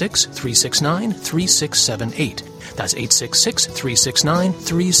 866-369-3678. That's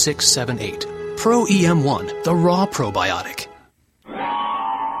 866-369-3678. Pro EM1, the raw probiotic.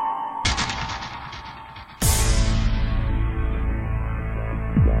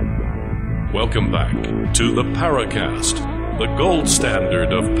 Welcome back to the Paracast, the gold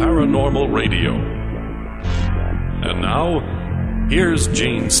standard of paranormal radio. And now, here's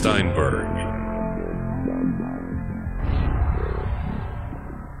Gene Steinberg.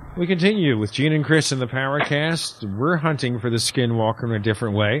 We continue with Gene and Chris in the Paracast. We're hunting for the Skinwalker in a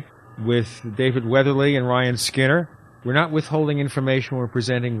different way with David Weatherly and Ryan Skinner. We're not withholding information. We're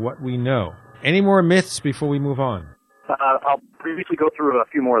presenting what we know. Any more myths before we move on? I'll briefly go through a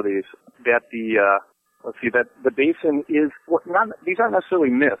few more of these. That the basin is these aren't necessarily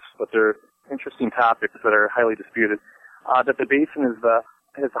myths, but they're interesting topics that are highly disputed. That the basin has the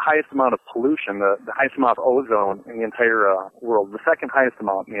highest amount of pollution, the highest amount of ozone in the entire world, the second highest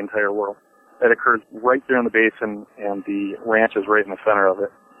amount in the entire world. that occurs right there in the basin, and the ranch is right in the center of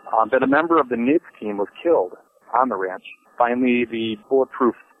it. That a member of the NIDS team was killed on the ranch. Finally, the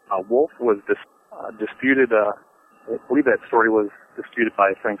bulletproof wolf was disputed. I believe that story was disputed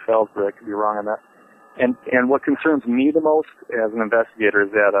by Frank Felsberg. I could be wrong on that. And what concerns me the most as an investigator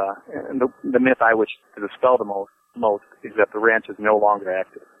is that, and the myth I wish to dispel the most is that the ranch is no longer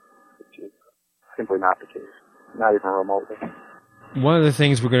active, which is simply not the case, not even remotely. One of the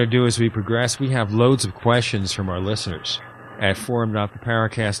things we're going to do as we progress, we have loads of questions from our listeners at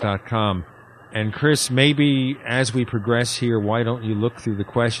forum.theparacast.com. And Chris, maybe as we progress here, why don't you look through the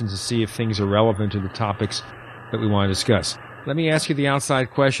questions to see if things are relevant to the topics that we want to discuss? Let me ask you the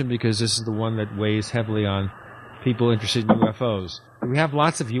outside question, because this is the one that weighs heavily on people interested in UFOs. Do we have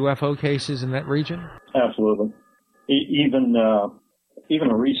lots of UFO cases in that region? Absolutely. Even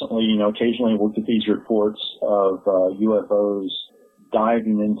recently, occasionally we get these reports of UFOs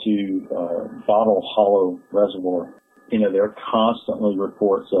diving into Bottle Hollow Reservoir. There are constantly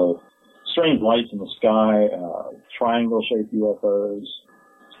reports of strange lights in the sky, triangle-shaped UFOs,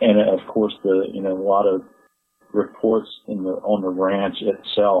 and of course a lot of reports on the ranch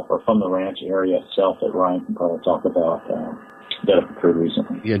itself, or from the ranch area itself, that Ryan can probably talk about that have occurred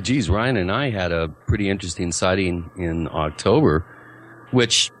recently. Yeah, geez, Ryan and I had a pretty interesting sighting in October,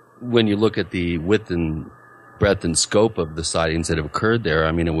 which, when you look at the width and breadth and scope of the sightings that have occurred there,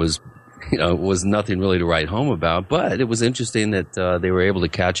 I mean, it was nothing really to write home about, but it was interesting that they were able to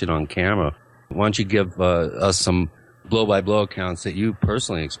catch it on camera. Why don't you give us some blow-by-blow accounts that you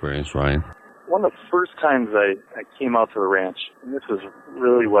personally experienced, Ryan? One of the first times I came out to the ranch, and this is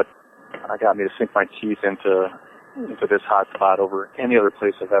really what got me to sink my teeth into this hot spot over any other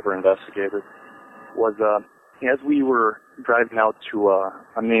place I've ever investigated, was as we were driving out to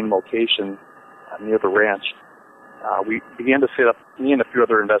a main location near the ranch, we began to set up, me and a few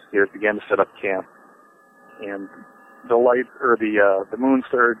other investigators began to set up camp. And the light, or the moon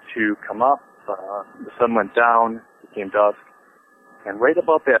started to come up, the sun went down, it became dusk. And right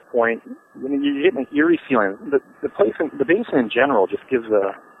about that point, you get an eerie feeling. The basin in general just gives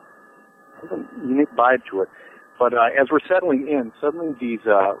a unique vibe to it. But as we're settling in, suddenly these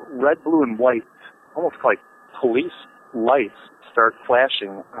red, blue, and white, almost like police lights, start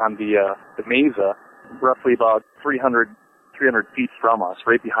flashing on the mesa, roughly about 300 feet from us,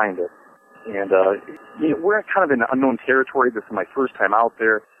 right behind it. And we're kind of in unknown territory. This is my first time out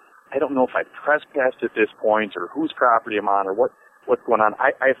there. I don't know if I trespassed at this point, or whose property I'm on, or what's going on.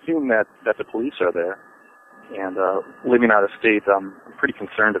 I assume that the police are there. And living out of state, I'm pretty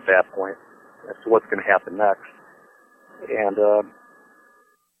concerned at that point as to what's going to happen next. And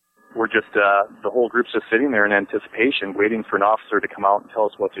we're just, the whole group's just sitting there in anticipation, waiting for an officer to come out and tell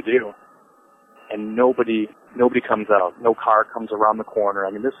us what to do. And nobody comes out. No car comes around the corner.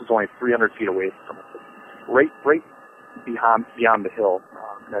 I mean, this is only 300 feet away from us, right beyond the hill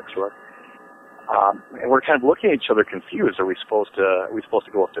next to us. And we're kind of looking at each other confused. Are we supposed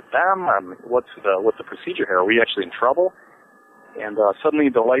to go up to them? What's the procedure here? Are we actually in trouble? And suddenly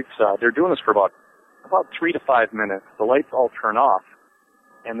the lights, they're doing this for about 3 to 5 minutes. The lights all turn off,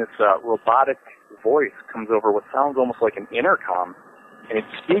 and this robotic voice comes over what sounds almost like an intercom, and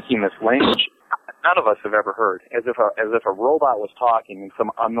it's speaking this language none of us have ever heard, as if a robot was talking in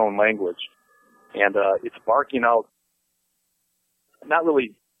some unknown language. And it's barking out, not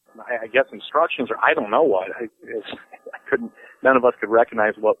really, I guess, instructions, or I don't know what. None of us could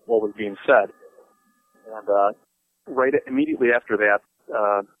recognize what was being said. And right immediately after that,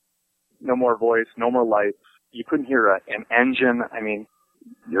 no more voice, no more lights. You couldn't hear an engine. I mean,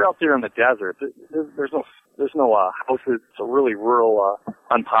 you're out there in the desert. There's no houses. It's a really rural,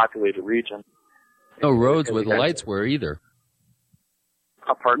 unpopulated region. No roads where the lights were either.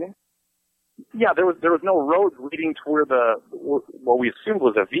 Pardon me? Yeah, there was no roads leading to where what we assumed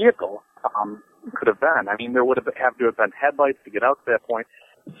was a vehicle could have been. I mean, there would have to have been headlights to get out to that point.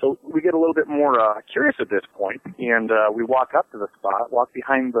 So we get a little bit more curious at this point, and we walk up to the spot, walk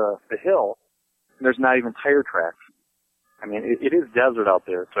behind the hill, and there's not even tire tracks. I mean, it is desert out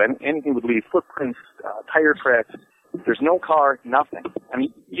there, so anything would leave footprints, tire tracks. There's no car, nothing. I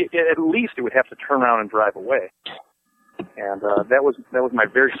mean, at least it would have to turn around and drive away. And that was my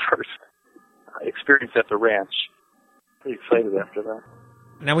very first experience at the ranch. Pretty excited after that.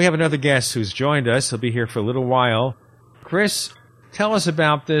 Now we have another guest who's joined us. He'll be here for a little while. Chris, tell us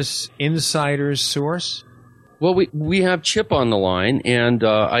about this insider's source. Well, we have Chip on the line, and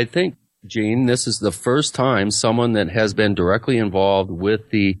I think, Gene, this is the first time someone that has been directly involved with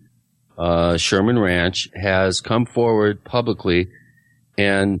the Sherman Ranch has come forward publicly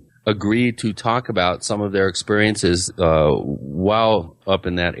and agreed to talk about some of their experiences while up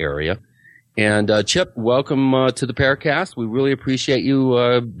in that area. And Chip, welcome to the Paracast. We really appreciate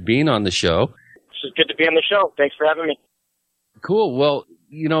you being on the show. It's good to be on the show. Thanks for having me. Cool. Well,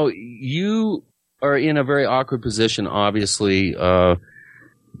 you are in a very awkward position, obviously,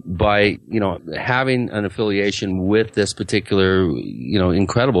 by, having an affiliation with this particular,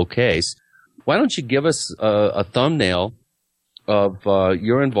 incredible case. Why don't you give us a thumbnail of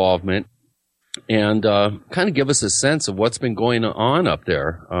your involvement and kind of give us a sense of what's been going on up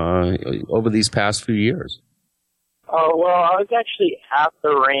there over these past few years? Oh, well, I was actually at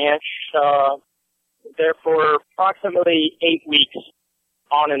the ranch there for approximately 8 weeks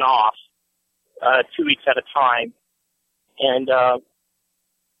on and off, 2 weeks at a time. And,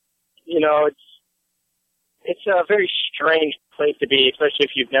 it's a very strange place to be, especially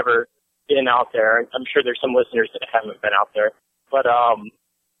if you've never been out there. I'm sure there's some listeners that haven't been out there. But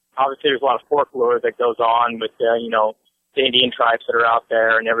obviously there's a lot of folklore that goes on with, the Indian tribes that are out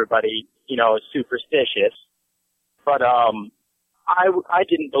there, and everybody, is superstitious. But I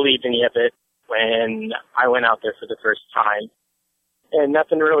didn't believe any of it when I went out there for the first time. And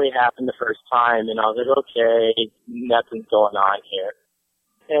nothing really happened the first time, and I was like, okay, nothing's going on here.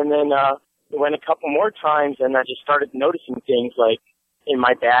 And then went a couple more times, and I just started noticing things like in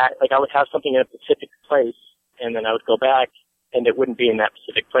my bag. Like I would have something in a specific place, and then I would go back, and it wouldn't be in that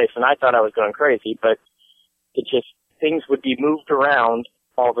specific place. And I thought I was going crazy, but it just, things would be moved around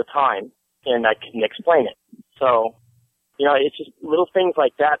all the time, and I couldn't explain it. So, it's just little things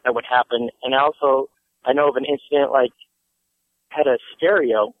like that would happen. And I know of an incident like had a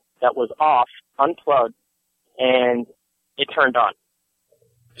stereo that was off, unplugged, and it turned on.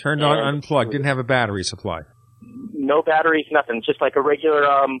 Turned on, unplugged, didn't have a battery supply. No batteries, nothing. Just like a regular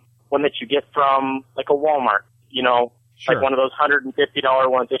one that you get from like a Walmart, Sure. Like one of those $150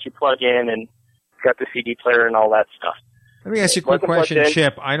 ones that you plug in and got the CD player and all that stuff. Let me ask you a quick question,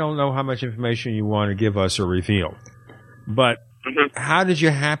 Chip. I don't know how much information you want to give us or reveal, but how did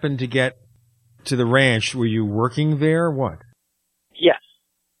you happen to get to the ranch? Were you working there or what? Yes.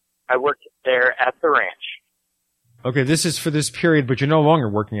 I worked there at the ranch. Okay, this is for this period, but you're no longer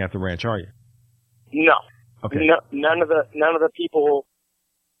working at the ranch, are you? No. Okay. No, none of the people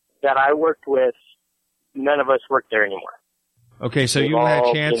that I worked with, none of us work there anymore. Okay, so you had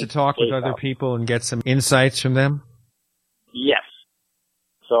a chance to talk with other people and get some insights from them? Yes.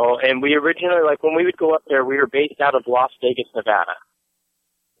 So, and we originally, when we would go up there, we were based out of Las Vegas, Nevada.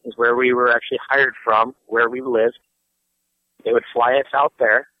 Is where we were actually hired from, where we lived. They would fly us out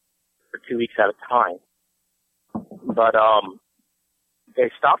there for 2 weeks at a time. But they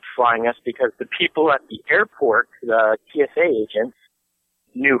stopped flying us because the people at the airport, the TSA agents,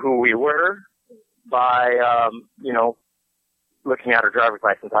 knew who we were by, looking at our driver's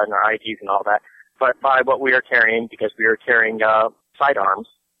license and our IDs and all that, but by what we were carrying, because we were carrying sidearms,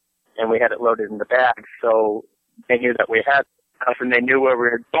 and we had it loaded in the bag. So they knew that we had stuff, and they knew where we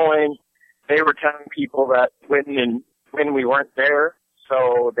were going. They were telling people that when we weren't there,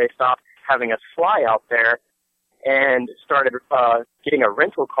 so they stopped having us fly out there and started getting a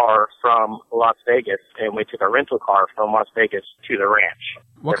rental car from Las Vegas, and we took a rental car from Las Vegas to the ranch.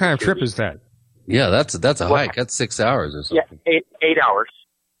 What kind of trip is that? Yeah, that's a hike. That's 6 hours or something. Yeah, 8 hours.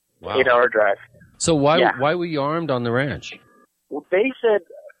 Wow. 8-hour drive. So why were you armed on the ranch? Well, they said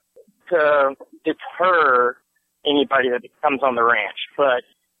to deter anybody that comes on the ranch, but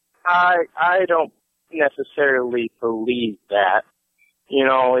I don't necessarily believe that.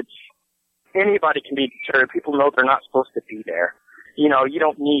 It's anybody can be deterred. People know they're not supposed to be there. You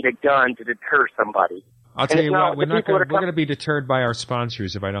don't need a gun to deter somebody. I'll tell you what, we're going to be deterred by our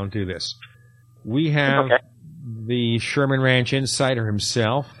sponsors if I don't do this. We have the Sherman Ranch insider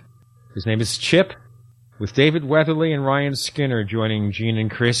himself. His name is Chip, with David Weatherly and Ryan Skinner joining Gene and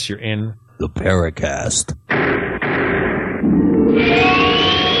Chris. You're in the Paracast.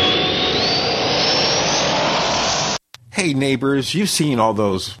 Hey neighbors, you've seen all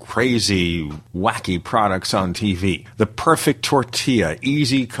those crazy, wacky products on TV. The perfect tortilla,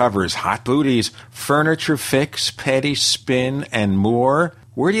 easy covers, hot booties, furniture fix, petty spin, and more.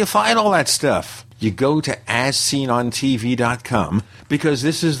 Where do you find all that stuff? You go to AsSeenOnTV.com because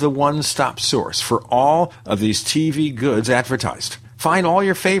this is the one-stop source for all of these TV goods advertised. Find all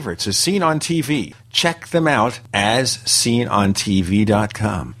your favorites as seen on TV. Check them out as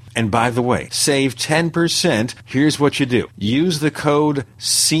SeenOnTV.com. And by the way, save 10%. Here's what you do. Use the code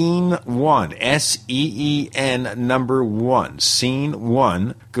SEEN1, S-E-E-N number 1,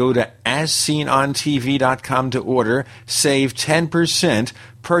 SEEN1. Go to AsSeenOnTV.com to order. Save 10%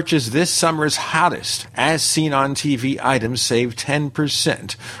 per purchase this summer's hottest as seen on TV items, save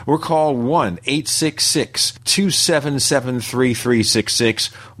 10%. Or call 1-866-277-3366,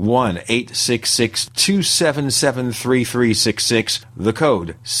 1-866-277-3366, the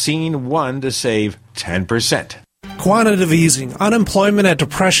code SCENE1 to save 10%. Quantitative easing, unemployment at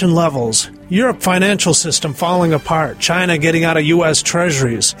depression levels, Europe financial system falling apart, China getting out of U.S.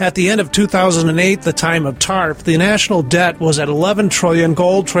 treasuries. At the end of 2008, the time of TARP, the national debt was at $11 trillion,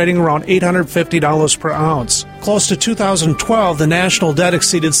 gold trading around $850 per ounce. Close to 2012, the national debt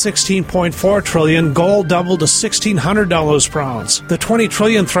exceeded $16.4 trillion, gold doubled to $1,600 per ounce. The $20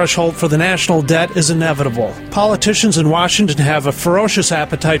 trillion threshold for the national debt is inevitable. Politicians in Washington have a ferocious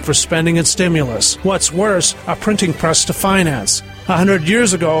appetite for spending and stimulus. What's worse, a printing press to finance. 100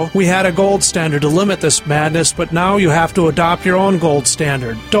 years ago, we had a gold standard to limit this madness, but now you have to adopt your own gold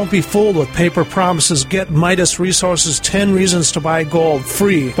standard. Don't be fooled with paper promises. Get Midas Resources 10 Reasons to Buy Gold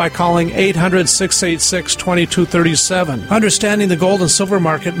free by calling 800-686-2237. Understanding the gold and silver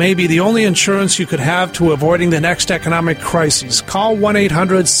market may be the only insurance you could have to avoiding the next economic crisis. Call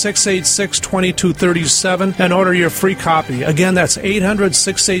 1-800-686-2237 and order your free copy. Again, that's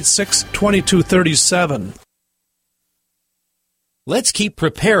 800-686-2237. Let's keep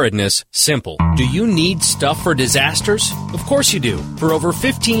preparedness simple. Do you need stuff for disasters? Of course you do. For over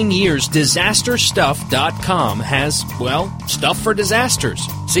 15 years, DisasterStuff.com has, well, stuff for disasters.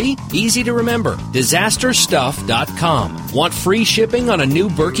 See? Easy to remember. DisasterStuff.com. Want free shipping on a new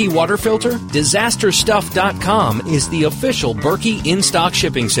Berkey water filter? DisasterStuff.com is the official Berkey in-stock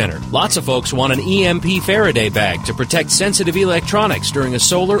shipping center. Lots of folks want an EMP Faraday bag to protect sensitive electronics during a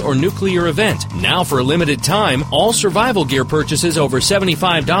solar or nuclear event. Now, for a limited time, all survival gear purchases over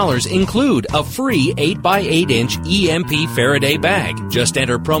 $75 include a free 8x8-inch EMP Faraday bag. Just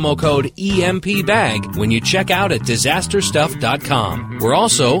enter promo code EMPBAG when you check out at DisasterStuff.com. We're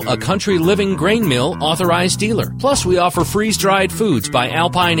also a Country Living Grain Mill authorized dealer. Plus, we offer freeze-dried foods by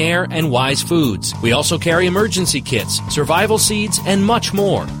Alpine Air and Wise Foods. We also carry emergency kits, survival seeds, and much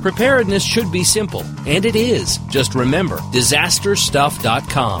more. Preparedness should be simple, and it is. Just remember,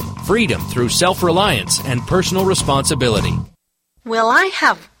 DisasterStuff.com. Freedom through self-reliance and personal responsibility. Will I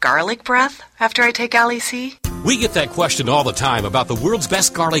have garlic breath after I take Ali-C? We get that question all the time about the world's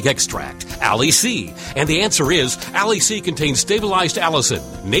best garlic extract, Ali-C. And the answer is, Ali-C contains stabilized allicin,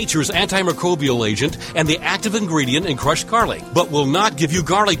 nature's antimicrobial agent, and the active ingredient in crushed garlic, but will not give you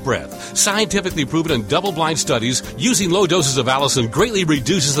garlic breath. Scientifically proven in double-blind studies, using low doses of allicin greatly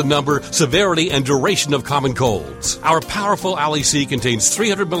reduces the number, severity, and duration of common colds. Our powerful Ali-C contains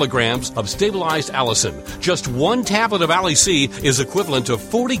 300 milligrams of stabilized allicin. Just one tablet of Ali-C is equivalent to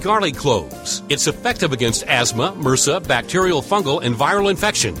 40 garlic cloves. It's effective against asthma, MRSA, bacterial, fungal, and viral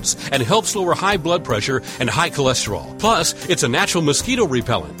infections, and helps lower high blood pressure and high cholesterol. Plus, it's a natural mosquito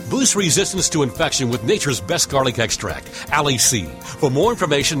repellent. Boosts resistance to infection with nature's best garlic extract, Ali-C. For more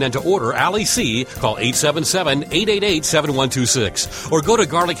information and to order Ali-C, call 877-888-7126 or go to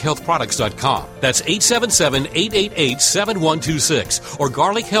garlichealthproducts.com. That's 877-888-7126 or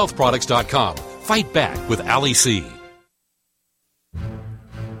garlichealthproducts.com. Fight back with Ali-C.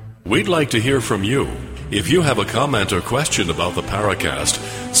 We'd like to hear from you. If you have a comment or question about the Paracast,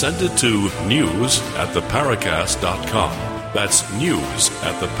 send it to news@theparacast.com. That's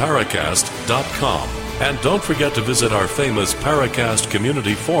news@theparacast.com. And don't forget to visit our famous Paracast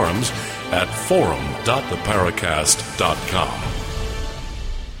community forums at forum.theparacast.com.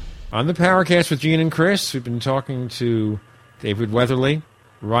 On the Paracast with Gene and Chris, we've been talking to David Weatherly,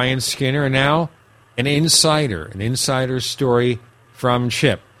 Ryan Skinner, and now an insider story from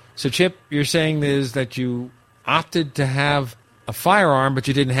Chip. So, Chip, you're saying is that you opted to have a firearm, but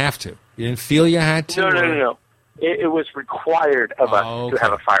you didn't have to. You didn't feel you had to? No. It was required of us to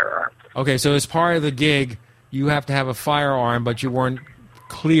have a firearm. Okay, so as part of the gig, you have to have a firearm, but you weren't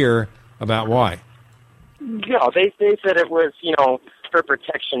clear about why. No, they said it was, for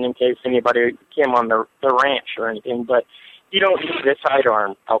protection in case anybody came on the ranch or anything, but you don't need a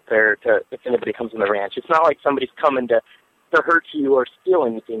sidearm out there if anybody comes on the ranch. It's not like somebody's coming to hurt you or steal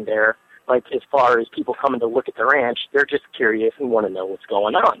anything there. Like, as far as people coming to look at the ranch, they're just curious and want to know what's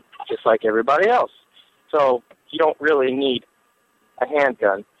going on, just like everybody else. So you don't really need a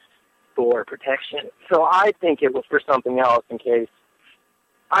handgun for protection. So I think it was for something else in case.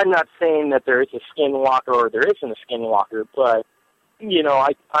 I'm not saying that there is a skinwalker or there isn't a skinwalker, but,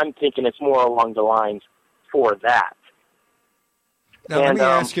 I'm thinking it's more along the lines for that. Now, let me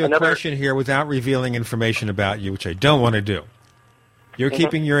ask you a question here without revealing information about you, which I don't want to do. You're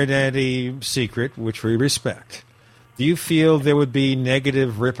keeping your identity secret, which we respect. Do you feel there would be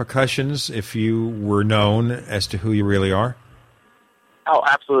negative repercussions if you were known as to who you really are? Oh,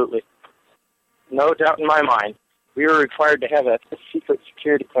 absolutely. No doubt in my mind. We were required to have a secret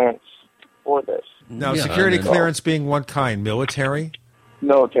security clearance for this. Now, security clearance being what kind? Military?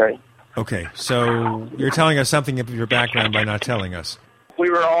 Military. Okay, so you're telling us something of your background by not telling us. We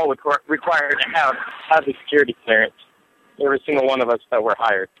were all required to have the security clearance. Every single one of us that were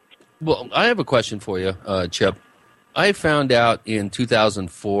hired. Well, I have a question for you, Chip. I found out in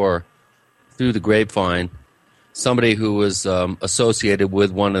 2004 through the grapevine somebody who was associated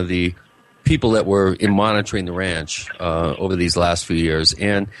with one of the people that were monitoring the ranch over these last few years,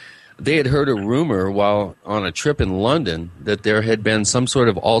 and they had heard a rumor while on a trip in London that there had been some sort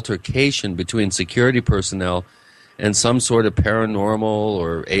of altercation between security personnel and some sort of paranormal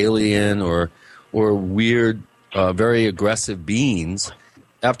or alien or weird, very aggressive beings.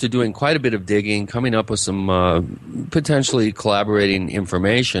 After doing quite a bit of digging, coming up with some potentially collaborating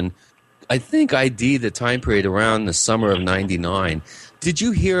information, I think ID the time period around the summer of '99. Did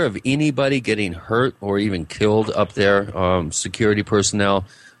you hear of anybody getting hurt or even killed up there, security personnel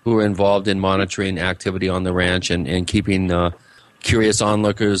who were involved in monitoring activity on the ranch and keeping curious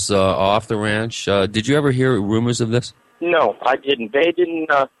onlookers off the ranch? Did you ever hear rumors of this? No, I didn't. They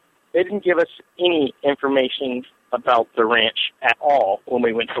didn't give us any information about the ranch at all when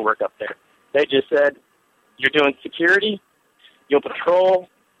we went to work up there. They just said, you're doing security, you'll patrol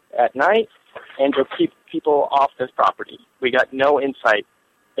at night, and you'll keep people off this property. We got no insight.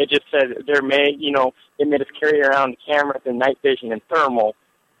 They just said they made us carry around cameras and night vision and thermal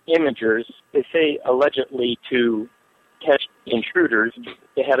imagers. They say allegedly to catch intruders.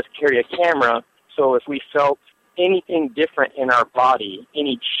 They had us carry a camera, so if we felt anything different in our body,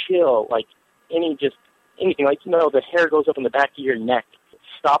 any chill, like anything, like, the hair goes up in the back of your neck,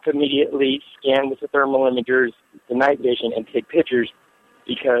 stop immediately, scan with the thermal imagers, the night vision, and take pictures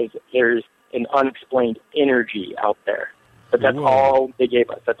because there's an unexplained energy out there. But that's all they gave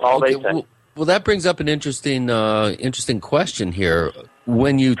us. That's all they said. Well, that brings up an interesting question here.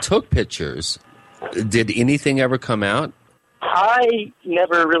 When you took pictures, did anything ever come out? I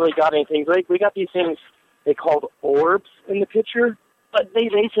never really got anything. Like, we got these things they called orbs in the picture, but they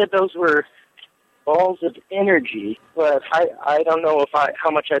said those were balls of energy. But I don't know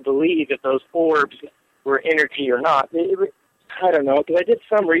how much I believe if those orbs were energy or not. I don't know, because I did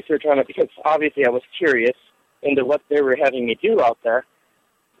some research on it because obviously I was curious into what they were having me do out there.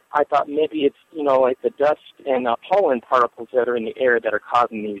 I thought maybe it's, like the dust and pollen particles that are in the air that are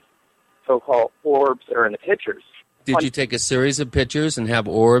causing these so-called orbs that are in the pictures. Did you take a series of pictures and have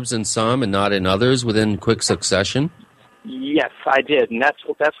orbs in some and not in others within quick succession? Yes, I did, and that's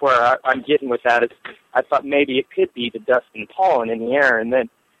where I'm getting with that. Is I thought maybe it could be the dust and pollen in the air, and then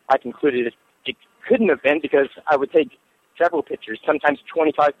I concluded it couldn't have been because I would take several pictures, sometimes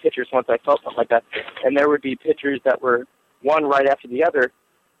 25 pictures once I felt something like that, and there would be pictures that were one right after the other.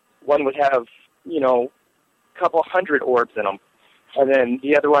 One would have, a couple hundred orbs in them, and then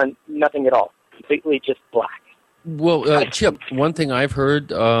the other one, nothing at all, completely just black. Well, Chip, one thing I've heard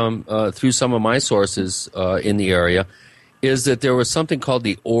through some of my sources in the area is that there was something called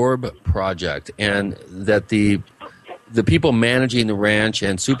the Orb Project, and that the people managing the ranch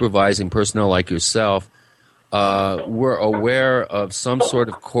and supervising personnel like yourself were aware of some sort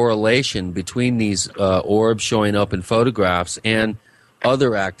of correlation between these orbs showing up in photographs and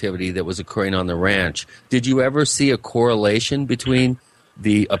other activity that was occurring on the ranch. Did you ever see a correlation between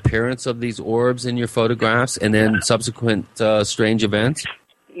the appearance of these orbs in your photographs and then subsequent strange events?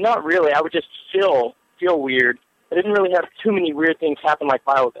 Not really. I would just feel weird. I didn't really have too many weird things happen like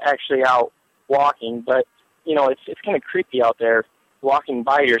while I was actually out walking, but, it's kind of creepy out there walking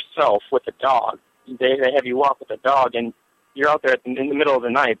by yourself with a dog. They have you walk with a dog, and you're out there in the middle of the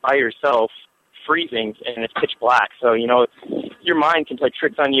night by yourself, freezing, and it's pitch black. So, your mind can play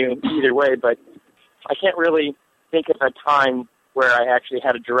tricks on you either way, but I can't really think of a time where I actually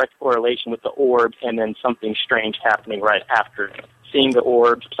had a direct correlation with the orbs and then something strange happening right after seeing the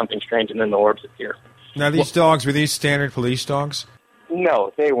orbs, something strange, and then the orbs appear. Now, these dogs, were these standard police dogs?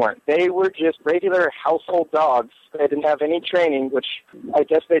 No, they weren't. They were just regular household dogs. They didn't have any training, which I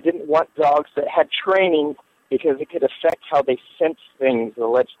guess they didn't want dogs that had training because it could affect how they sense things.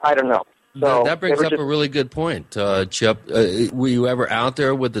 I don't know. So that brings up a really good point, Chip. Were you ever out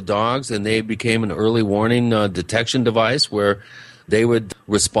there with the dogs and they became an early warning detection device where they would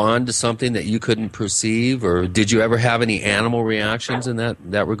respond to something that you couldn't perceive? Or did you ever have any animal reactions in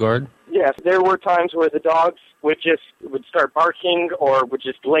that regard? Yes, there were times where the dogs would start barking or would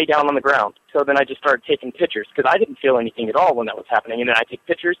just lay down on the ground. So then I just started taking pictures because I didn't feel anything at all when that was happening. And then I take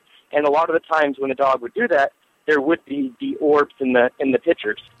pictures, and a lot of the times when the dog would do that, there would be the orbs in the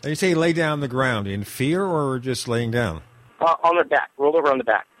pictures. You say lay down on the ground in fear or just laying down? On their back, rolled over on the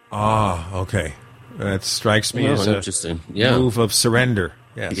back. Ah, okay. That strikes me as interesting. Move of surrender.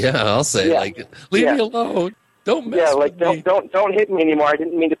 Yes. Yeah, I'll say leave me alone. Don't mess with me. Don't hit me anymore. I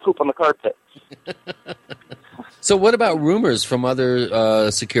didn't mean to poop on the carpet. So what about rumors from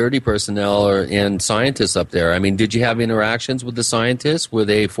other security personnel and scientists up there? I mean, did you have interactions with the scientists? Were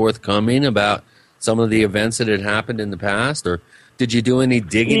they forthcoming about some of the events that had happened in the past? Or did you do any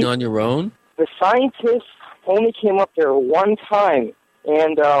digging on your own? The scientists only came up there one time.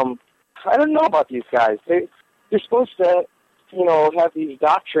 And I don't know about these guys. They're supposed to, have these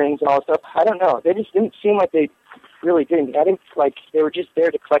doctrines and all that stuff. I don't know. They just didn't seem like they really did. I think like they were just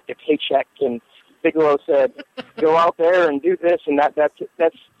there to collect a paycheck. And Bigelow said, "Go out there and do this and that."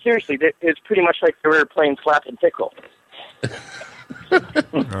 That's seriously. It's pretty much like they were playing slap and tickle.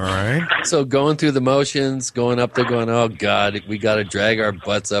 All right. So going through the motions, going up there, going, "Oh God, we got to drag our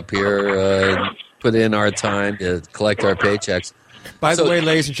butts up here, and put in our time to collect our paychecks." By the way,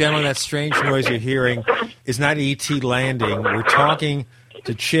 ladies and gentlemen, that strange noise you're hearing is not E.T. landing. We're talking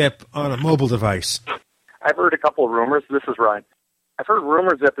to Chip on a mobile device. I've heard a couple of rumors. This is Ryan. I've heard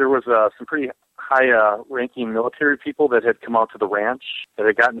rumors that there was some pretty high-ranking military people that had come out to the ranch that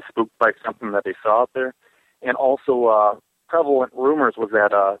had gotten spooked by something that they saw out there. And also prevalent rumors was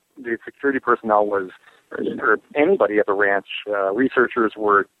that the security personnel or anybody at the ranch, researchers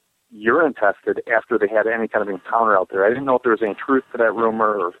were urine tested after they had any kind of encounter out there. I didn't know if there was any truth to that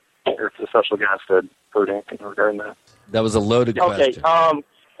rumor or if the special guest had heard anything regarding that. That was a loaded question. Okay.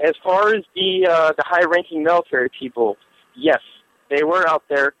 As far as the high-ranking military people, yes, they were out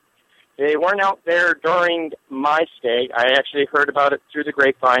there. They weren't out there during my stay. I actually heard about it through the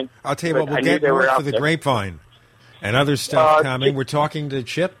grapevine. I'll tell you what, we'll get more for the grapevine and other stuff coming. We're talking to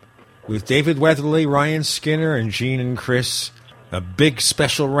Chip with David Weatherly, Ryan Skinner, and Gene and Chris. A big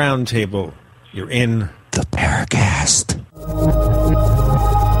special roundtable. You're in the Paracast.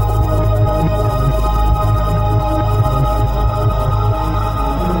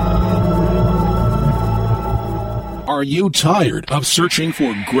 Are you tired of searching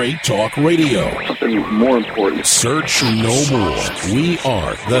for great talk radio? Something more important. Search no more. We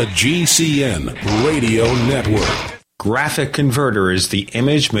are the GCN Radio Network. Graphic Converter is the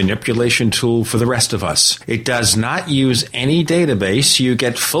image manipulation tool for the rest of us. It does not use any database. You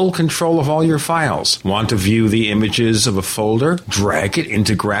get full control of all your files. Want to view the images of a folder? Drag it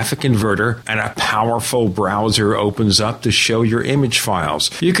into Graphic Converter and a powerful browser opens up to show your image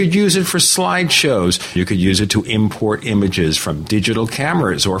files. You could use it for slideshows. You could use it to import images from digital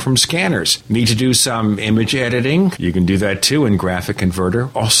cameras or from scanners. Need to do some image editing? You can do that too in Graphic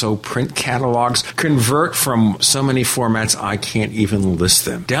Converter. Also print catalogs. Convert from so many formats I can't even list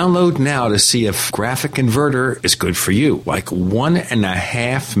them. Download now to see if Graphic Converter is good for you, like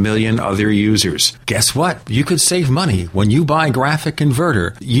 1.5 million other users. Guess what? You could save money when you buy Graphic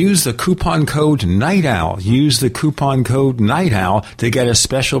Converter. Use the coupon code Night Owl. Use the coupon code Night Owl to get a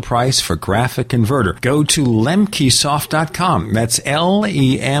special price for Graphic Converter. Go to lemkesoft.com. That's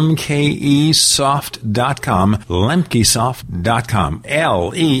LEMKE soft.com. lemkesoft.com.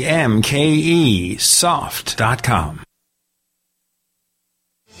 LEMKE soft.com.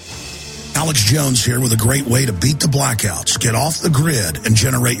 Alex Jones here with a great way to beat the blackouts, get off the grid, and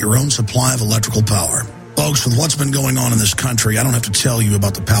generate your own supply of electrical power. Folks, with what's been going on in this country, I don't have to tell you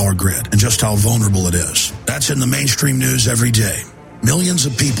about the power grid and just how vulnerable it is. That's in the mainstream news every day. Millions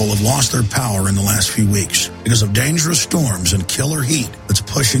of people have lost their power in the last few weeks because of dangerous storms and killer heat that's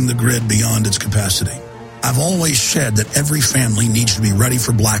pushing the grid beyond its capacity. I've always said that every family needs to be ready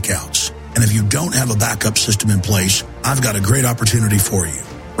for blackouts. And if you don't have a backup system in place, I've got a great opportunity for you.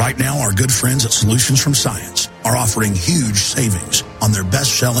 Right now, our good friends at Solutions from Science are offering huge savings on their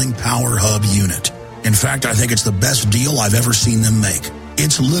best-selling Power Hub unit. In fact, I think it's the best deal I've ever seen them make.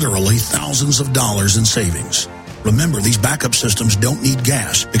 It's literally thousands of dollars in savings. Remember, these backup systems don't need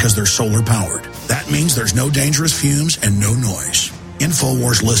gas because they're solar-powered. That means there's no dangerous fumes and no noise.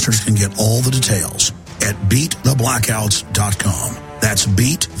 InfoWars listeners can get all the details at beattheblackouts.com. That's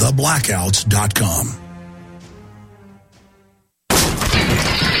beattheblackouts.com.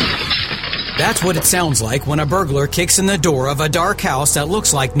 That's what it sounds like when a burglar kicks in the door of a dark house that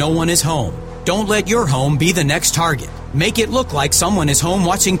looks like no one is home. Don't let your home be the next target. Make it look like someone is home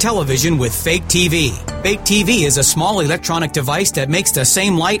watching television with Fake TV. Fake TV is a small electronic device that makes the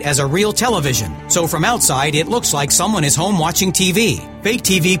same light as a real television. So from outside, it looks like someone is home watching TV. Fake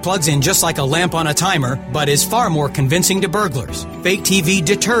TV plugs in just like a lamp on a timer, but is far more convincing to burglars. Fake TV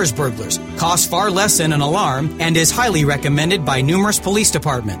deters burglars, costs far less than an alarm, and is highly recommended by numerous police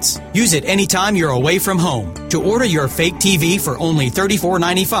departments. Use it anytime you're away from home. To order your fake TV for only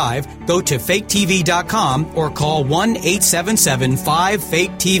 $34.95, go to faketv.com or call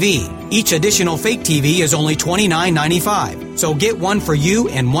 1-877-5-FAKE-TV. Each additional fake TV is only $29.95. So get one for you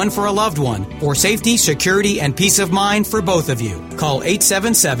and one for a loved one, for safety, security, and peace of mind for both of you. Call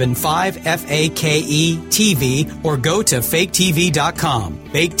 877-5-FAKE-TV or go to faketv.com.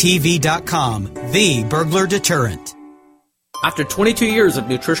 Faketv.com, the burglar deterrent. After 22 years of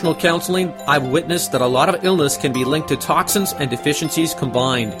nutritional counseling, I've witnessed that a lot of illness can be linked to toxins and deficiencies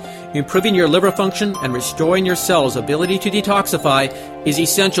combined. Improving your liver function and restoring your cells' ability to detoxify is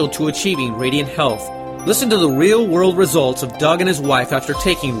essential to achieving radiant health. Listen to the real-world results of Doug and his wife after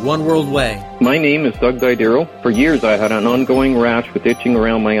taking One World Way. My name is Doug Didero. For years I had an ongoing rash with itching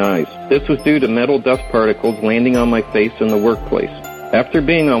around my eyes. This was due to metal dust particles landing on my face in the workplace. After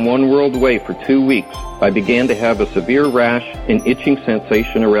being on One World Way for 2 weeks, I began to have a severe rash and itching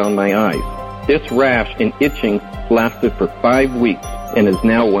sensation around my eyes. This rash and itching lasted for 5 weeks and is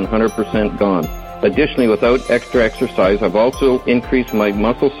now 100% gone. Additionally, without extra exercise, I've also increased my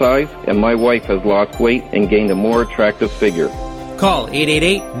muscle size, and my wife has lost weight and gained a more attractive figure. Call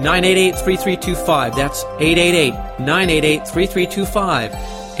 888-988-3325. That's 888-988-3325.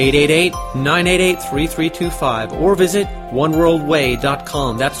 888-988-3325. Or visit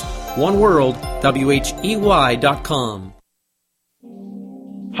oneworldway.com. That's oneworld.com.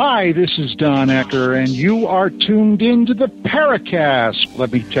 Hi, this is Don Ecker, and you are tuned in to the Paracast.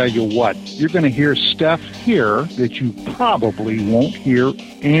 Let me tell you what, you're going to hear stuff here that you probably won't hear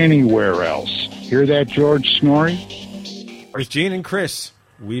anywhere else. Hear that, George Snorri? With Gene and Chris,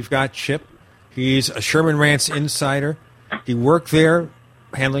 we've got Chip. He's a Sherman Ranch insider. He worked there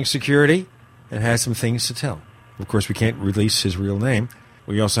handling security and has some things to tell. Of course, we can't release his real name.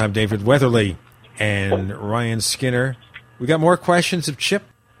 We also have David Weatherly and Ryan Skinner. We got more questions of Chip?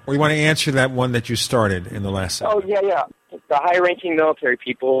 Or you want to answer that one that you started in the last segment? Oh, yeah. The high-ranking military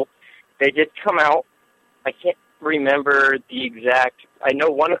people, they did come out. I can't remember the exact. I know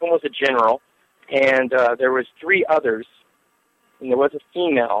one of them was a general, and there was 3 others, and there was a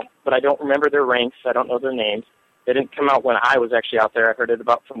female, but I don't remember their ranks. I don't know their names. They didn't come out when I was actually out there. I heard it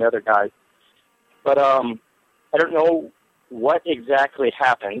about from the other guys. But I don't know what exactly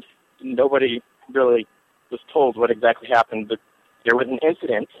happened. Nobody really was told what exactly happened, but there was an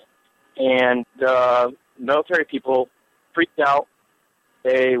incident, and the military people freaked out.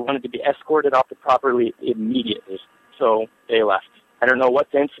 They wanted to be escorted off the property immediately, so they left. I don't know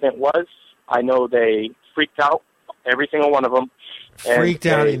what the incident was. I know they freaked out, every single one of them. Freaked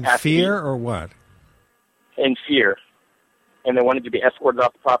out in fear or what? In fear. And they wanted to be escorted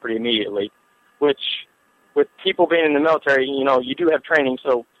off the property immediately, which, with people being in the military, you do have training,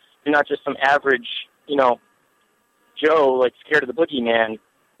 so you're not just some average, Joe, scared of the boogeyman, is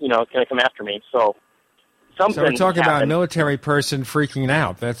going to come after me. So something we're talking happened. about a military person freaking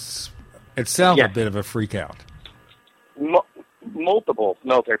out. That's itself a bit of a freak out. Multiple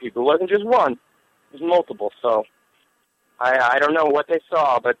military people. It wasn't just one. It was multiple. So I don't know what they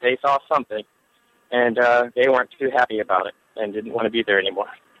saw, but they saw something. And they weren't too happy about it and didn't want to be there anymore.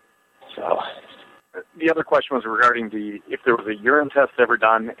 So the other question was regarding if there was a urine test ever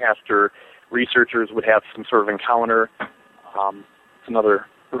done after researchers would have some sort of encounter. It's another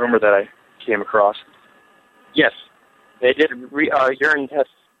rumor that I came across. Yes, they did urine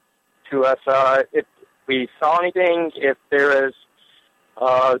tests to us. If we saw anything, if there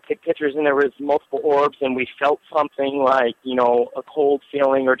was, take pictures and there was multiple orbs and we felt something like, a cold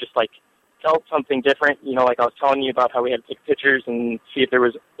feeling or just felt something different, like I was telling you about how we had to take pictures and see if there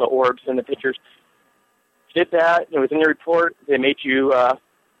was the orbs in the pictures. Did that. It was in the report. They made you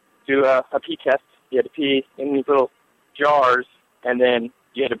do a pee test. You had to pee in these little jars, and then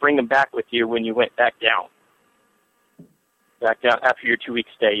you had to bring them back with you when you went back down. Back down after your 2-week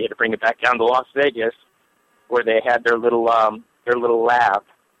stay, you had to bring it back down to Las Vegas, where they had their little lab,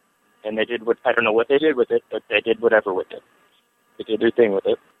 and they did I don't know what they did with it, but they did whatever with it. They did their thing with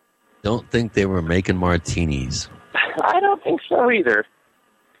it. Don't think they were making martinis. I don't think so either.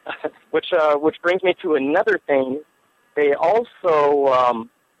 Which brings me to another thing. They also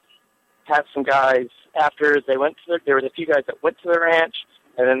had some guys after they went to there was a few guys that went to the ranch,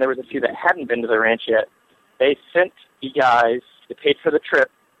 and then there was a few that hadn't been to the ranch yet. They sent the guys, they paid for the trip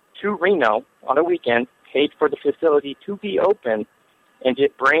to Reno on a weekend, paid for the facility to be open, and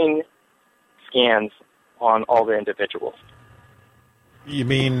did brain scans on all the individuals. You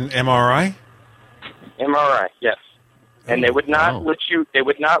mean MRI? MRI, yes. And they would not let you. They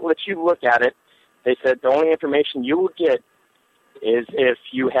would not let you look at it. They said the only information you will get is if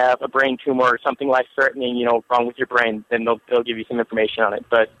you have a brain tumor or something life-threatening, wrong with your brain. Then they'll give you some information on it.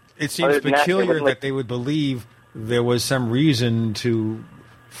 But it seems peculiar that they would believe there was some reason to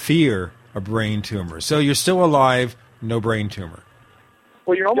fear a brain tumor. So you're still alive, no brain tumor.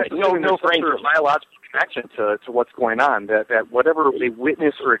 Well, you're almost no brain tumor. Biological connection to what's going on. That whatever they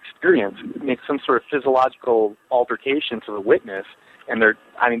witness or experience makes some sort of physiological altercation to the witness, and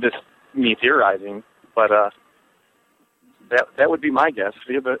this me theorizing, but that would be my guess.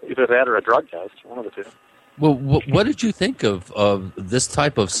 Either that or a drug test, one of the two. Well, what did you think of this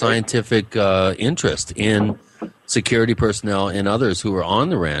type of scientific interest in security personnel and others who were on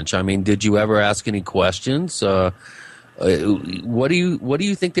the ranch? I mean, did you ever ask any questions? What do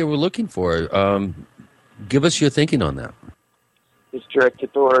you think they were looking for? Give us your thinking on that. It's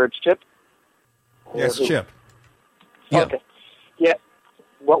directed towards Chip? Yes, Chip. Yeah. Okay. Yeah.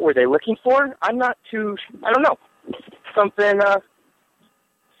 What were they looking for? I don't know. Something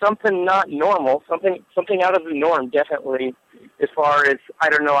not normal. Something out of the norm, definitely. As far as, I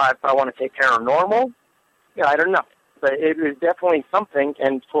don't know if I want to say paranormal. Yeah, I don't know. But it was definitely something,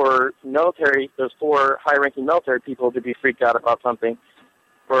 and for military, those 4 high-ranking military people to be freaked out about something,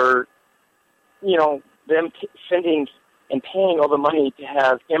 for, them sending and paying all the money to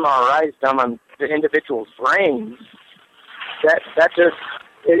have MRIs done on the individual's brains, that just,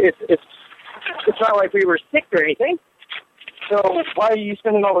 it's not like we were sick or anything. So why are you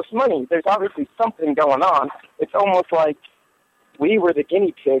spending all this money? There's obviously something going on. It's almost like we were the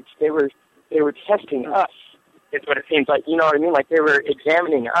guinea pigs. They were testing us. Is what it seems like. You know what I mean? Like they were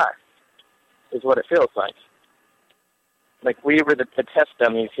examining us, is what it feels like. Like we were the test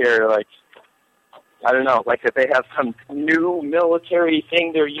dummies here. Like, I don't know, like if they have some new military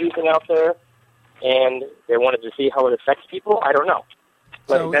thing they're using out there and they wanted to see how it affects people, I don't know.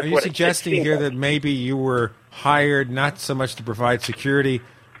 So are you suggesting here that maybe you were hired not so much to provide security,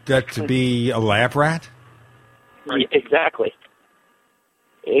 but to be a lab rat? Exactly.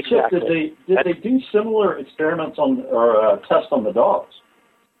 Exactly. Did they do similar experiments or tests on the dogs?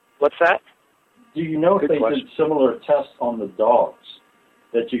 What's that? Do you know if they did similar tests on the dogs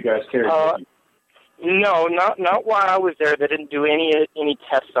that you guys carried with you? No, not while I was there. They didn't do any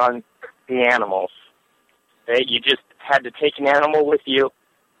tests on the animals. You just had to take an animal with you,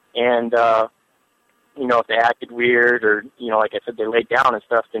 and if they acted weird or like I said, they laid down and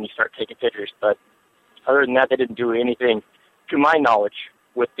stuff, then you start taking pictures. But other than that, they didn't do anything, to my knowledge,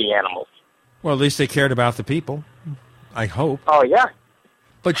 with the animals. Well, at least they cared about the people, I hope. Oh, yeah.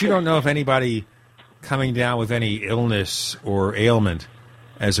 But you don't know if anybody coming down with any illness or ailment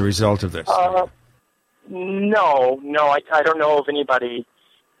as a result of this? No, I don't know of anybody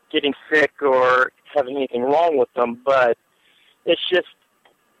getting sick or having anything wrong with them, but it's just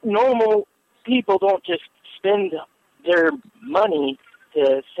normal people don't just spend their money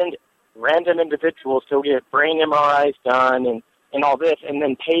to send random individuals to get brain MRIs done and all this, and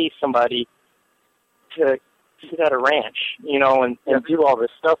then pay somebody to sit at a ranch, and do all this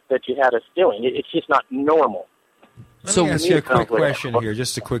stuff that you had us doing. It's just not normal. Let me ask you a quick question here,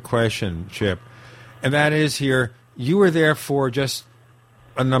 just a quick question, Chip. And that is here, you were there for just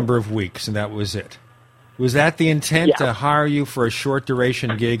a number of weeks, and that was it. Was that the intent to hire you for a short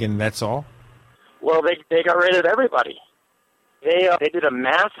duration gig, and that's all? Well, they got rid of everybody. They did a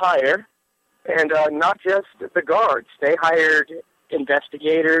mass hire, and not just the guards. They hired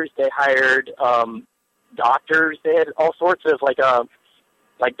investigators. They hired doctors. They had all sorts of like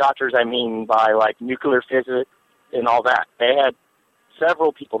doctors. I mean, by like nuclear physics and all that. They had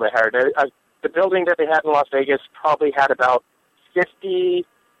several people they hired. The building that they had in Las Vegas probably had about 50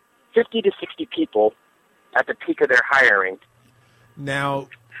 to 60 people at the peak of their hiring. Now,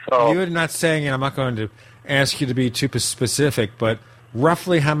 you're not saying, and I'm not going to ask you to be too specific, but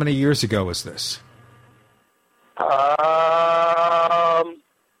roughly how many years ago was this?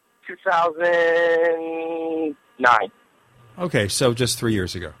 2009. Okay, so just 3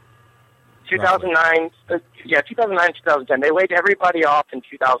 years ago. 2009, 2009, 2010. They laid everybody off in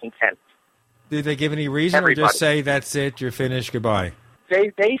 2010. Did they give any reason or just say, that's it, you're finished, goodbye?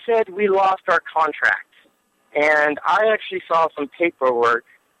 They said we lost our contract. And I actually saw some paperwork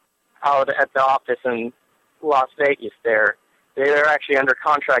out at the office in Las Vegas there. They were actually under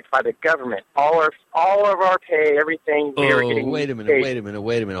contract by the government. All of our pay, everything we were getting wait a paid.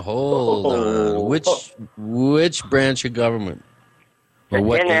 minute. Hold on. Which branch of government? Or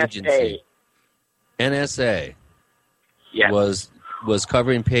what NSA. agency? NSA. Yes. Was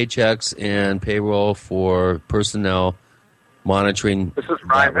covering paychecks and payroll for personnel monitoring. This is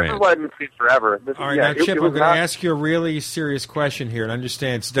Brian. This is what I've been seeing forever. All right, now, Chip, I'm going to ask you a really serious question here, and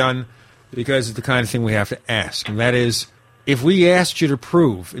understand it's done because it's the kind of thing we have to ask, and that is, if we asked you to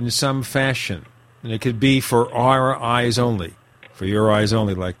prove in some fashion, and it could be for our eyes only, for your eyes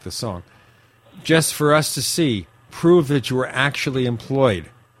only, like the song, just for us to see, prove that you were actually employed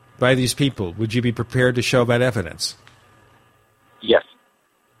by these people, would you be prepared to show that evidence? Yes.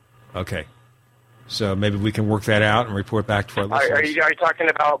 Okay. So maybe we can work that out and report back to our listeners. Are you talking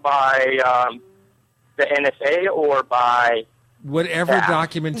about by the NSA or by... Whatever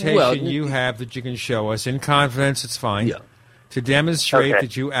documentation you have that you can show us, in confidence, it's fine, to demonstrate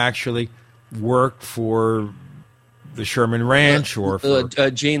that you actually worked for the Sherman Ranch or for...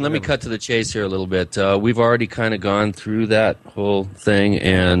 Gene, let me cut to the chase here a little bit. We've already kind of gone through that whole thing,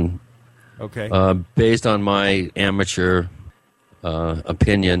 and based on my amateur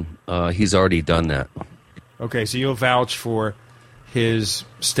opinion, he's already done that. Okay, so you'll vouch for his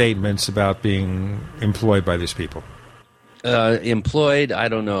statements about being employed by these people? Employed, I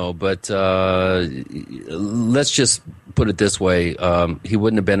don't know, but let's just put it this way. He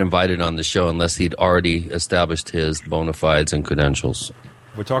wouldn't have been invited on the show unless he'd already established his bona fides and credentials.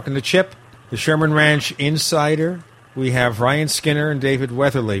 We're talking to Chip, the Sherman Ranch insider. We have Ryan Skinner and David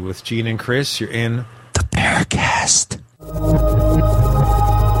Weatherly with Gene and Chris. You're in the Paracast.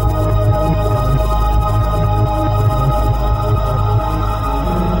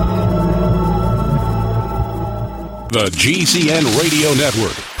 The GCN Radio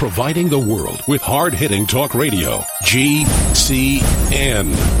Network, providing the world with hard-hitting talk radio. GCN.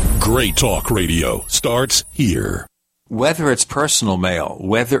 Great talk radio starts here. Whether it's personal mail,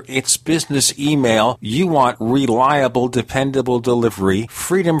 whether it's business email, you want reliable, dependable delivery,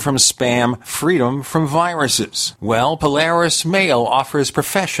 freedom from spam, freedom from viruses. Well, Polaris Mail offers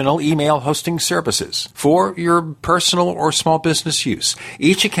professional email hosting services for your personal or small business use.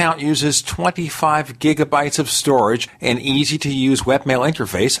 Each account uses 25 gigabytes of storage, an easy-to-use webmail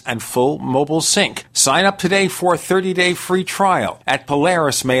interface, and full mobile sync. Sign up today for a 30-day free trial at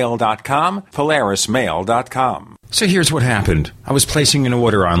polarismail.com, polarismail.com. So here's what happened. I was placing an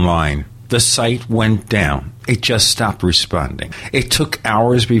order online. The site went down. It just stopped responding. It took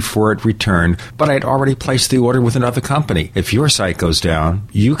hours before it returned, but I'd already placed the order with another company. If your site goes down,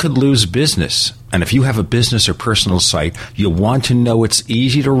 you could lose business. And if you have a business or personal site, you'll want to know it's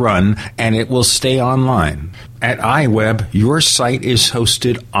easy to run and it will stay online. At iWeb, your site is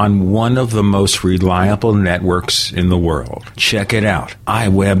hosted on one of the most reliable networks in the world. Check it out.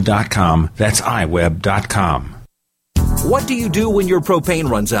 iWeb.com. That's iWeb.com. What do you do when your propane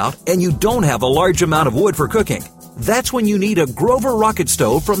runs out and you don't have a large amount of wood for cooking? That's when you need a Grover rocket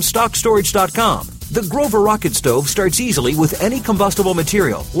stove from StockStorage.com. The Grover rocket stove starts easily with any combustible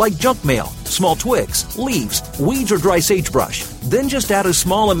material like junk mail, small twigs, leaves, weeds, or dry sagebrush. Then just add a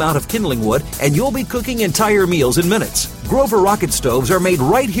small amount of kindling wood and you'll be cooking entire meals in minutes. Grover rocket stoves are made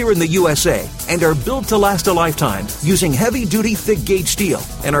right here in the USA and are built to last a lifetime using heavy-duty thick-gauge steel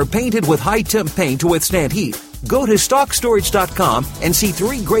and are painted with high-temp paint to withstand heat. Go to StockStorage.com and see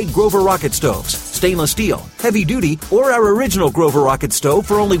 3 great Grover rocket stoves, stainless steel, heavy duty, or our original Grover rocket stove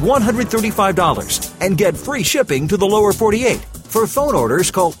for only $135 and get free shipping to the lower 48. For phone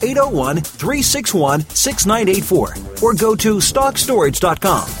orders, call 801-361-6984 or go to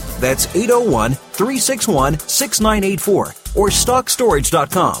StockStorage.com. That's 801-361-6984 or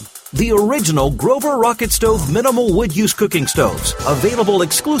StockStorage.com. The original Grover rocket stove minimal wood use cooking stoves, available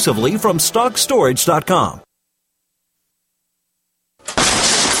exclusively from StockStorage.com.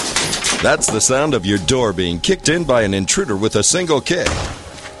 That's the sound of your door being kicked in by an intruder with a single kick.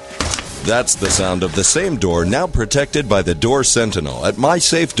 That's the sound of the same door now protected by the Door Sentinel at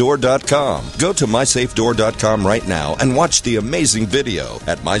MySafeDoor.com. Go to MySafeDoor.com right now and watch the amazing video.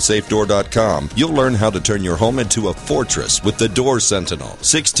 At MySafeDoor.com, you'll learn how to turn your home into a fortress with the Door Sentinel.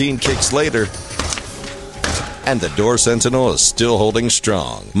 16 kicks later, and the Door Sentinel is still holding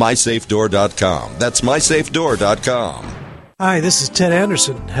strong. MySafeDoor.com. That's MySafeDoor.com. Hi, this is Ted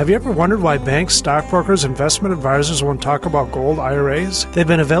Anderson. Have you ever wondered why banks, stockbrokers, investment advisors won't talk about gold IRAs? They've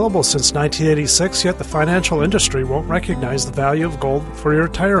been available since 1986, yet the financial industry won't recognize the value of gold for your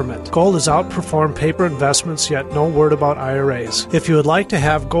retirement. Gold has outperformed paper investments, yet no word about IRAs. If you would like to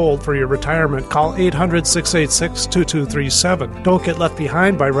have gold for your retirement, call 800-686-2237. Don't get left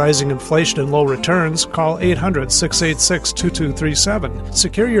behind by rising inflation and low returns. Call 800-686-2237.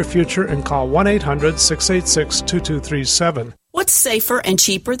 Secure your future and call 1-800-686-2237. What's safer and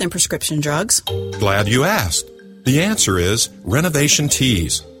cheaper than prescription drugs? Glad you asked. The answer is Renovation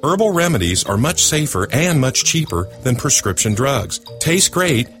Teas. Herbal remedies are much safer and much cheaper than prescription drugs, taste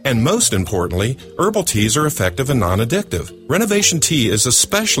great, and most importantly, herbal teas are effective and non-addictive. Renovation Tea is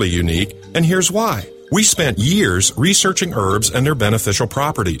especially unique, and here's why. We spent years researching herbs and their beneficial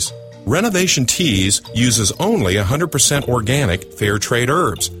properties. Renovation Teas uses only 100% organic, fair trade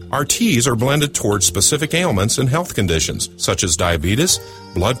herbs. Our teas are blended towards specific ailments and health conditions, such as diabetes,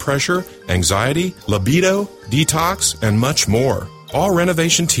 blood pressure, anxiety, libido, detox, and much more. All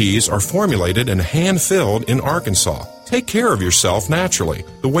Renovation Teas are formulated and hand-filled in Arkansas. Take care of yourself naturally,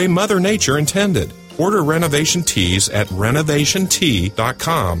 the way Mother Nature intended. Order Renovation Teas at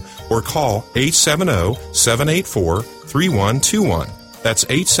renovationtea.com or call 870-784-3121. That's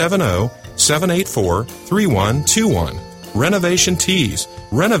 870-784-3121. Renovation Teas.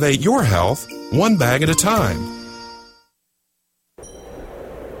 Renovate your health, one bag at a time.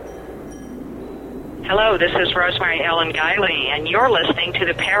 Hello, this is Rosemary Ellen Guiley, and you're listening to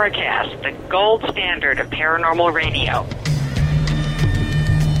the Paracast, the gold standard of paranormal radio.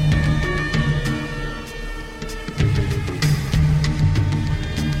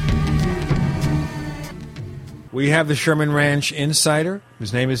 We have the Sherman Ranch insider,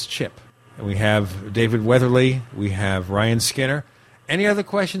 whose name is Chip. And we have David Weatherly. We have Ryan Skinner. Any other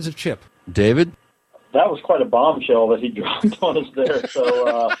questions of Chip? David? That was quite a bombshell that he dropped on us there.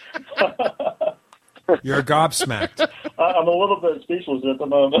 So you're gobsmacked. I'm a little bit speechless at the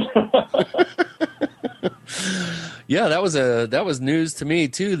moment. Yeah, that was news to me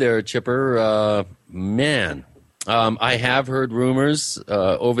too there, Chipper. Man. I have heard rumors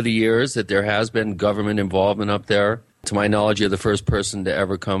over the years that there has been government involvement up there. To my knowledge, you're the first person to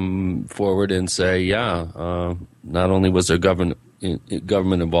ever come forward and say, not only was there government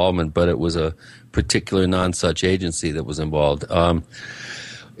involvement, but it was a particular non-such agency that was involved. Well,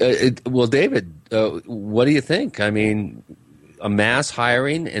 David, what do you think? I mean, a mass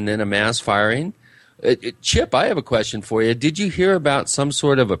hiring and then a mass firing? Chip, I have a question for you. Did you hear about some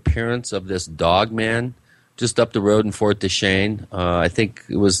sort of appearance of this dog man just up the road in Fort Duchesne? I think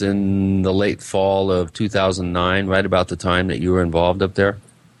it was in the late fall of 2009, right about the time that you were involved up there.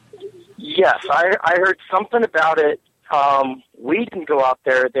 Yes, I heard something about it. We didn't go out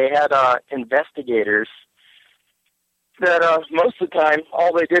there. They had investigators that most of the time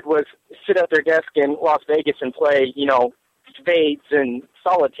all they did was sit at their desk in Las Vegas and play, spades and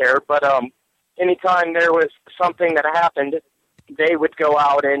solitaire. But anytime there was something that happened, they would go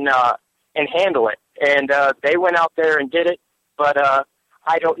out and handle it. And they went out there and did it, but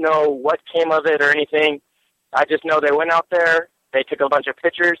I don't know what came of it or anything. I just know they went out there, they took a bunch of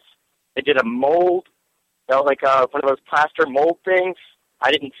pictures, they did a mold, like one of those plaster mold things. I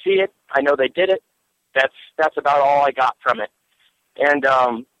didn't see it. I know they did it. That's about all I got from it. And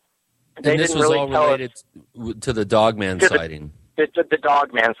they this didn't was really all tell related to the dogman sighting. The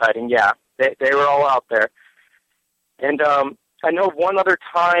dogman sighting, yeah. They were all out there. And I know one other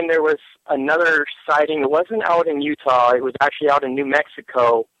time there was another sighting. It wasn't out in Utah. It was actually out in New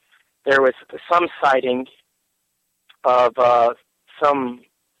Mexico. There was some sighting of some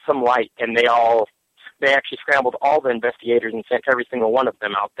light, and they actually scrambled all the investigators and sent every single one of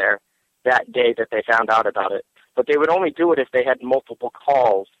them out there that day that they found out about it. But they would only do it if they had multiple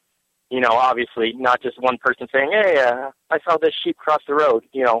calls. Obviously, not just one person saying, hey, I saw this sheep cross the road.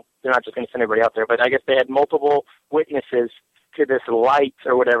 They're not just going to send everybody out there. But I guess they had multiple witnesses to this light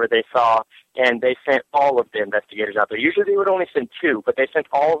or whatever they saw, and they sent all of the investigators out there. Usually they would only send two, but they sent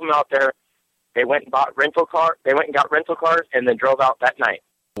all of them out there. They went and got rental cars, and then drove out that night.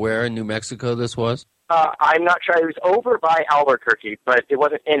 Where in New Mexico this was? I'm not sure. It was over by Albuquerque, but it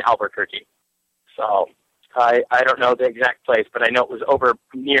wasn't in Albuquerque. So I don't know the exact place, but I know it was over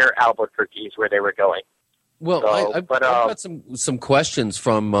near Albuquerque is where they were going. Well, so, I've got some questions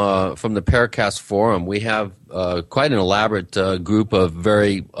from the Paracast forum. We have quite an elaborate group of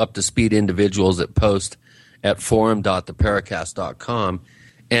very up-to-speed individuals that post at forum.theparacast.com.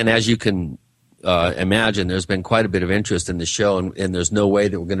 And as you can imagine, there's been quite a bit of interest in the show, and there's no way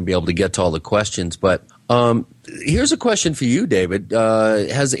that we're going to be able to get to all the questions. But here's a question for you, David.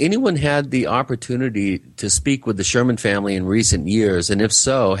 Has anyone had the opportunity to speak with the Sherman family in recent years? And if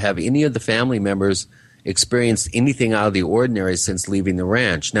so, have any of the family members experienced anything out of the ordinary since leaving the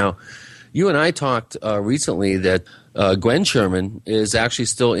ranch? Now, you and I talked recently that Gwen Sherman is actually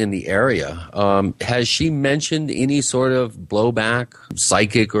still in the area. Has she mentioned any sort of blowback,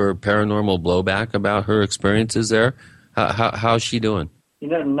 psychic or paranormal blowback about her experiences there? How's she doing?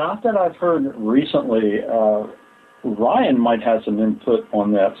 Not that I've heard recently. Ryan might have some input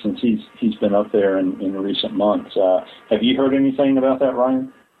on that since he's been up there in recent months. Have you heard anything about that,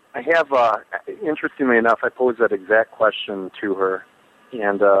 Ryan? I have, interestingly enough, I posed that exact question to her,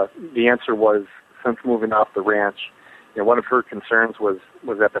 And the answer was, since moving off the ranch, one of her concerns was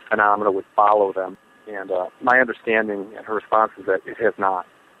that the phenomena would follow them. And my understanding and her response is that it has not.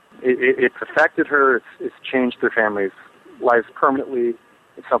 It's affected her. It's changed their family's lives permanently.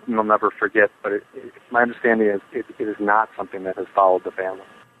 It's something they'll never forget. But my understanding is it is not something that has followed the family.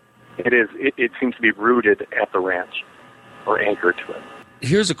 It seems to be rooted at the ranch or anchored to it.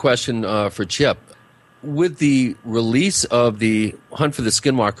 Here's a question for Chip. With the release of the Hunt for the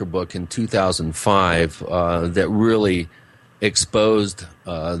Skinwalker book in 2005, that really exposed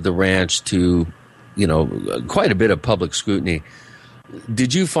the ranch to, quite a bit of public scrutiny,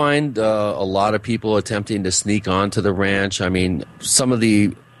 did you find a lot of people attempting to sneak onto the ranch? I mean, some of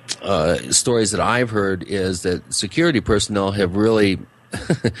the stories that I've heard is that security personnel have really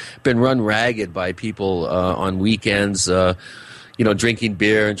been run ragged by people on weekends, drinking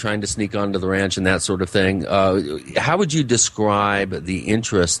beer and trying to sneak onto the ranch and that sort of thing. How would you describe the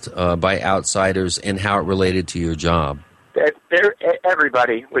interest by outsiders and how it related to your job?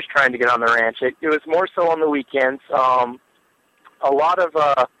 Everybody was trying to get on the ranch. It was more so on the weekends. A lot of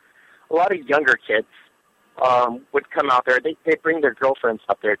younger kids would come out there. They bring their girlfriends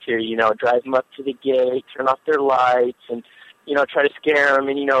up there too. Drive them up to the gate, turn off their lights, and try to scare them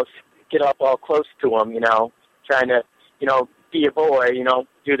and get up all close to them. Trying to be a boy,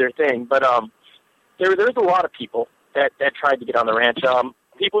 do their thing. But there's a lot of people that tried to get on the ranch.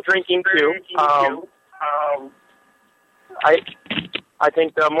 People drinking too. I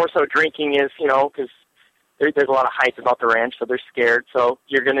think more so drinking is, because there's a lot of hype about the ranch, so they're scared. So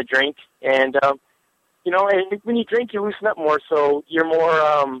you're going to drink, and and when you drink, you loosen up more. So you're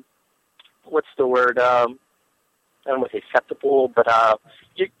more, what's the word? I don't want to say acceptable, but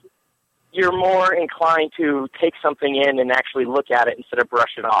you're more inclined to take something in and actually look at it instead of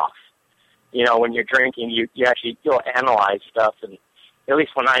brush it off. When you're drinking, you'll analyze stuff, and at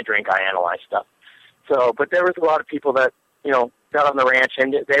least when I drink, I analyze stuff. So, but there was a lot of people that got on the ranch,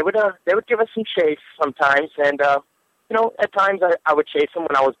 and they would give us some chase sometimes, and at times I would chase them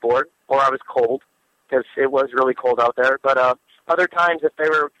when I was bored or I was cold, because it was really cold out there. But other times, if they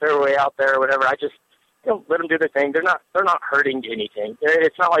were way out there or whatever, I just let them do their thing. They're not hurting anything.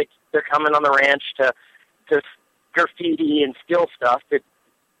 It's not like they're coming on the ranch to graffiti and steal stuff. They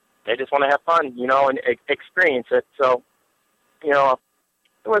just want to have fun, and experience it. So, it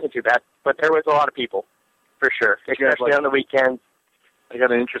wasn't too bad. But there was a lot of people, for sure, especially on the weekends. I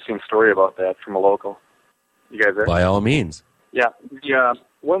got an interesting story about that from a local. You guys there? By all means. Yeah.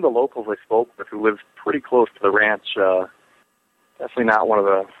 One of the locals I spoke with, who lives pretty close to the ranch, definitely not one of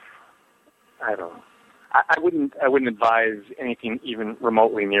the, I don't know. I wouldn't advise anything even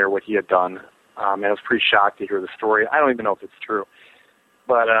remotely near what he had done. And I was pretty shocked to hear the story. I don't even know if it's true.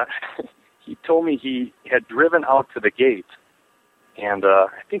 But he told me he had driven out to the gate, and I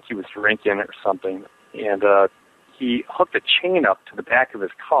think he was drinking or something, and he hooked a chain up to the back of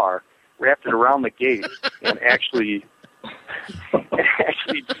his car, wrapped it around the gate, and actually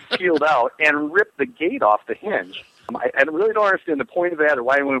peeled out and ripped the gate off the hinge. I really don't understand the point of that or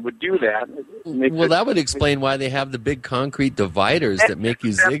why anyone would do that. Well, that would explain why they have the big concrete dividers that make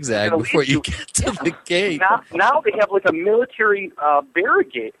you zigzag before you get to the gate. Now they have like a military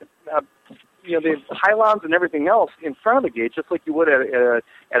barricade. They have pylons and everything else in front of the gate, just like you would at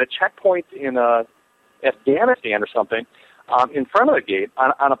a checkpoint in Afghanistan or something, in front of the gate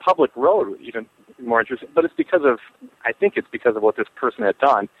on a public road, even more interesting. But I think it's because of what this person had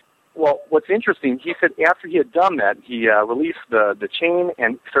done. Well, what's interesting, he said after he had done that, he released the chain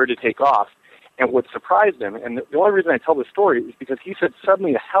and started to take off. And what surprised him, and the only reason I tell this story is because he said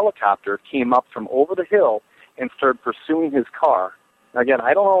suddenly a helicopter came up from over the hill and started pursuing his car. Now, again,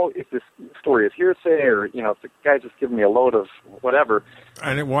 I don't know if this story is hearsay or, if the guy's just giving me a load of whatever.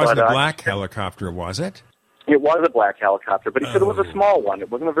 And it wasn't a black helicopter, was it? It was a black helicopter, but he said it was a small one.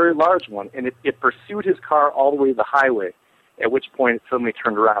 It wasn't a very large one. And it pursued his car all the way to the highway, at which point it suddenly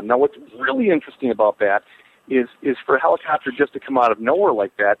turned around. Now, what's really interesting about that is for a helicopter just to come out of nowhere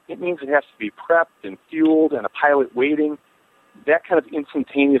like that, it means it has to be prepped and fueled and a pilot waiting. That kind of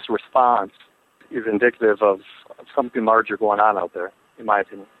instantaneous response is indicative of something larger going on out there, in my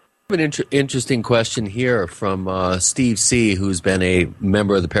opinion. I have an interesting question here from Steve C., who's been a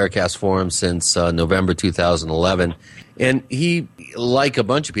member of the Paracast Forum since November 2011. And he, like a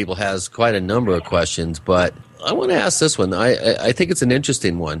bunch of people, has quite a number of questions, but I want to ask this one. I think it's an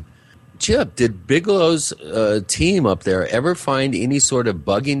interesting one. Chip, did Bigelow's team up there ever find any sort of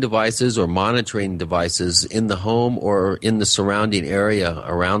bugging devices or monitoring devices in the home or in the surrounding area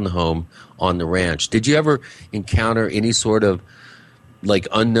around the home on the ranch? Did you ever encounter any sort of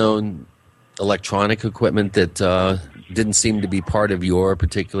unknown electronic equipment that didn't seem to be part of your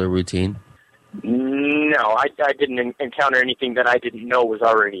particular routine? No, I didn't encounter anything that I didn't know was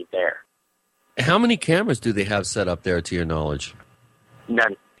already there. How many cameras do they have set up there, to your knowledge?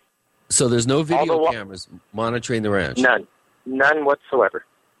 None. So there's no video cameras monitoring the ranch? None whatsoever.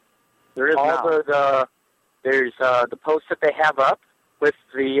 There is there's the posts that they have up with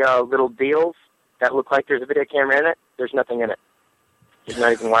the little deals that look like there's a video camera in it. There's nothing in it. There's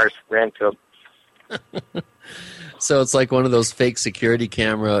not even wires ran to them. So it's like one of those fake security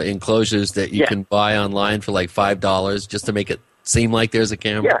camera enclosures that you can buy online for like $5 just to make it seem like there's a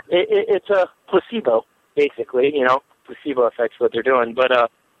camera? Yeah, it's a placebo, basically. Placebo effect's what they're doing. But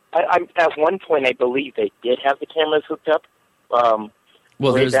I at one point, I believe they did have the cameras hooked up.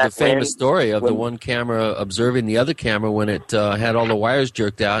 Well, there's the famous story of the one camera observing the other camera when it had all the wires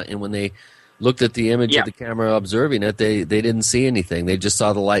jerked out, and when they looked at the image of the camera observing it, they didn't see anything. They just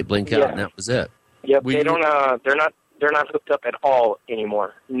saw the light blink out, and that was it. Yep, they don't. They're not hooked up at all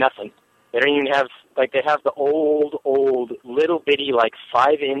anymore. Nothing. They don't even have they have the old little bitty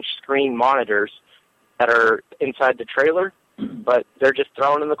 5-inch screen monitors that are inside the trailer, but they're just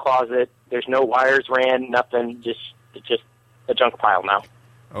thrown in the closet. There's no wires ran, nothing. Just a junk pile now.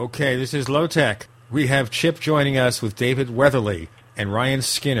 Okay, this is Low Tech. We have Chip joining us with David Weatherly and Ryan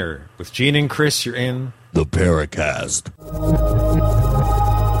Skinner. With Gene and Chris, you're in the Paracast.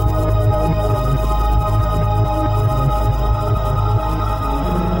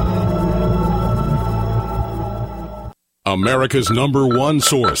 America's #1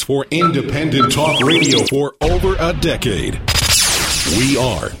 source for independent talk radio for over a decade. We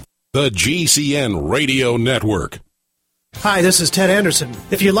are the GCN Radio Network. Hi, this is Ted Anderson.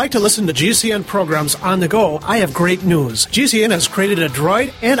 If you'd like to listen to GCN programs on the go, I have great news. GCN has created a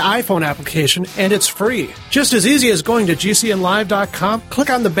Droid and iPhone application, and it's free. Just as easy as going to GCNlive.com, click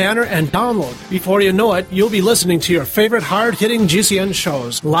on the banner, and download. Before you know it, you'll be listening to your favorite hard-hitting GCN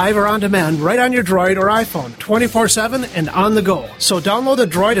shows, live or on demand, right on your Droid or iPhone, 24/7 and on the go. So download the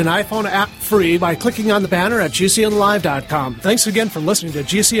Droid and iPhone app free by clicking on the banner at GCNlive.com. Thanks again for listening to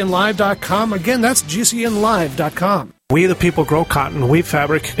GCNlive.com. Again, that's GCNlive.com. We the people grow cotton, weave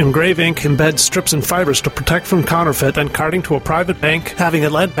fabric, engrave ink, embed strips and fibers to protect from counterfeit, then carting to a private bank, having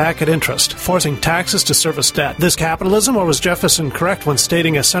it lent back at interest, forcing taxes to service debt. This capitalism, or was Jefferson correct when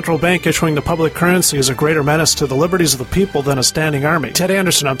stating a central bank issuing the public currency is a greater menace to the liberties of the people than a standing army? Ted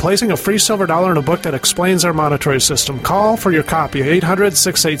Anderson, I'm placing a free silver dollar in a book that explains our monetary system. Call for your copy,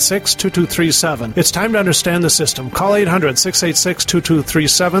 800-686-2237. It's time to understand the system. Call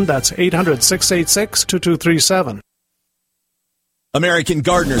 800-686-2237. That's 800-686-2237. American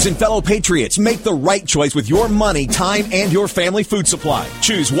gardeners and fellow patriots, make the right choice with your money, time, and your family food supply.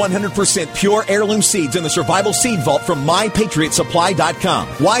 Choose 100% pure heirloom seeds in the Survival Seed Vault from MyPatriotSupply.com.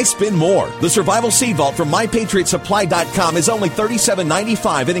 Why spend more? The Survival Seed Vault from MyPatriotSupply.com is only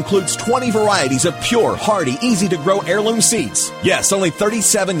 $37.95 and includes 20 varieties of pure, hardy, easy-to-grow heirloom seeds. Yes, only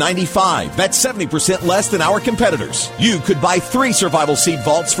 $37.95. That's 70% less than our competitors. You could buy 3 Survival Seed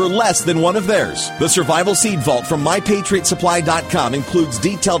Vaults for less than one of theirs. The Survival Seed Vault from MyPatriotSupply.com includes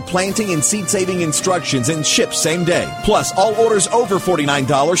detailed planting and seed-saving instructions and ships same day. Plus, all orders over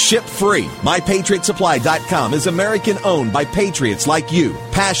 $49 ship free. MyPatriotSupply.com is American-owned by patriots like you,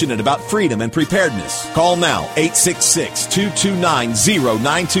 passionate about freedom and preparedness. Call now,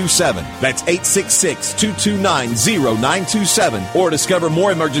 866-229-0927. That's 866-229-0927. Or discover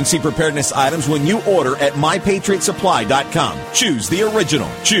more emergency preparedness items when you order at MyPatriotSupply.com. Choose the original.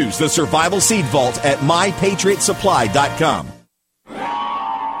 Choose the Survival Seed Vault at MyPatriotSupply.com.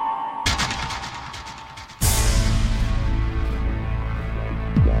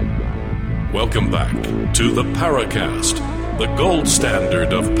 Welcome back to the Paracast, the gold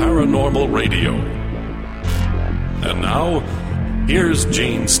standard of paranormal radio. And now, here's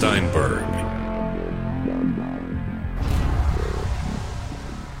Gene Steinberg.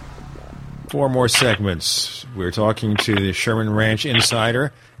 Four more segments. We're talking to the Sherman Ranch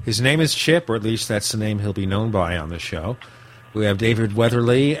insider. His name is Chip, or at least that's the name he'll be known by on the show. We have David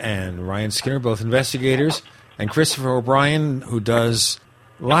Weatherly and Ryan Skinner, both investigators, and Christopher O'Brien, who does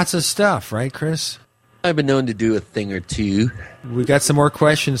lots of stuff, right, Chris? I've been known to do a thing or two. We've got some more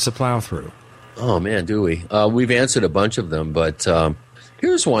questions to plow through. Oh, man, do we? We've answered a bunch of them, but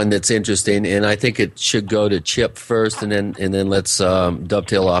here's one that's interesting, and I think it should go to Chip first, and then let's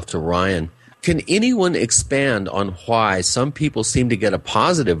dovetail off to Ryan. Can anyone expand on why some people seem to get a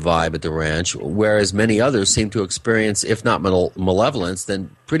positive vibe at the ranch, whereas many others seem to experience, if not malevolence, then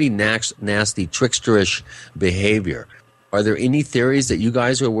pretty nasty, tricksterish behavior? Are there any theories that you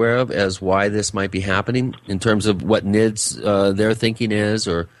guys are aware of as why this might be happening in terms of what NIDS their thinking is,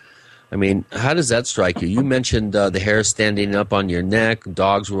 or I mean, how does that strike you? You mentioned the hair standing up on your neck,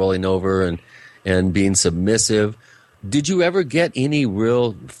 dogs rolling over and being submissive. Did you ever get any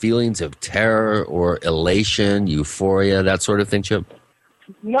real feelings of terror or elation, euphoria, that sort of thing, Chip?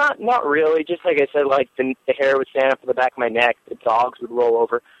 Not really. Just like I said, like the hair would stand up to the back of my neck, the dogs would roll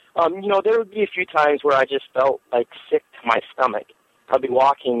over. There would be a few times where I just felt like sick to my stomach. I'd be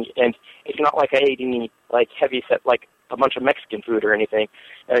walking, and it's not like I ate any like heavy set, like a bunch of Mexican food or anything.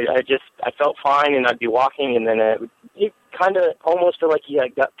 I felt fine, and I'd be walking, and then it kind of almost felt like you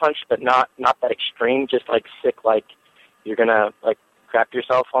got punched, but not that extreme. Just like sick, like you're gonna like crap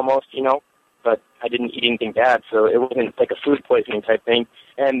yourself almost, But I didn't eat anything bad, so it wasn't like a food poisoning type thing.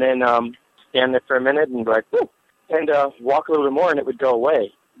 And then stand there for a minute and be like, whoo, and walk a little bit more, and it would go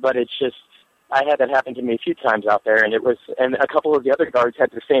away. But it's just, I had that happen to me a few times out there, and and a couple of the other guards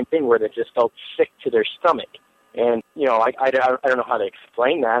had the same thing where they just felt sick to their stomach. And I don't know how to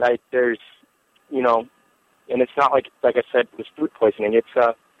explain that. And it's not like I said, it was food poisoning. It's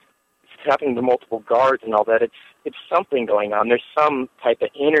happening to multiple guards and all that. It's something going on. There's some type of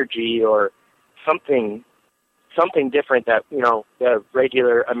energy or something different that, the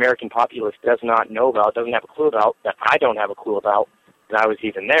regular American populace does not know about, doesn't have a clue about, that I don't have a clue about, that I was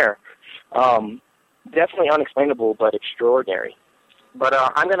even there. Definitely unexplainable, but extraordinary. But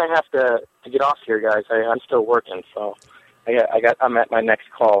I'm going to have to get off here, guys. I'm still working, so I'm at my next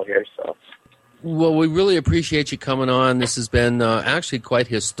call here, so. Well, we really appreciate you coming on. This has been actually quite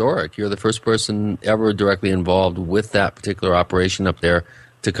historic. You're the first person ever directly involved with that particular operation up there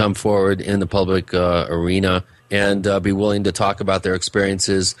to come forward in the public arena and be willing to talk about their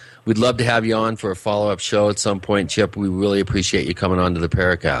experiences. We'd love to have you on for a follow-up show at some point, Chip. We really appreciate you coming on to the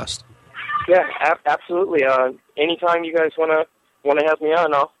Paracast. Yeah, absolutely. Anytime you guys want to have me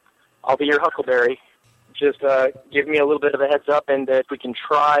on, I'll be your huckleberry. Just give me a little bit of a heads up, and if we can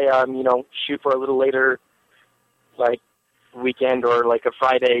try, shoot for a little later, like weekend or like a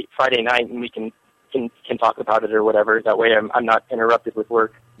Friday night, and we can talk about it or whatever. That way, I'm not interrupted with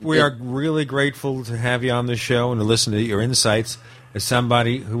work. We are really grateful to have you on the show and to listen to your insights. As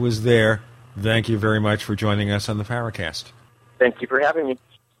somebody who was there, thank you very much for joining us on the Paracast. Thank you for having me.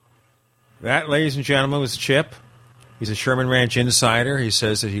 That, ladies and gentlemen, was Chip. He's a Sherman Ranch insider. He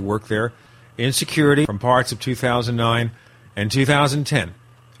says that he worked there in security from parts of 2009 and 2010.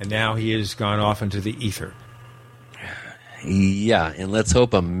 And now he has gone off into the ether. Yeah, and let's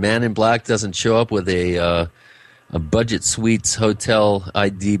hope a man in black doesn't show up with a Budget Suites hotel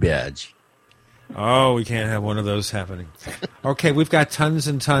ID badge. Oh, we can't have one of those happening. Okay, we've got tons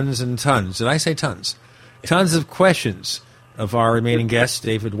and tons and tons. Did I say tons? Tons of questions of our remaining guests,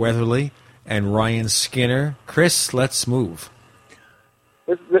 David Weatherly and Ryan Skinner. Chris, let's move.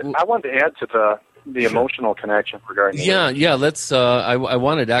 I wanted to add to the emotional connection regarding. Yeah. Let's. I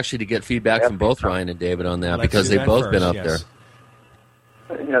wanted actually to get feedback from both Ryan and David on that because they've both been up there.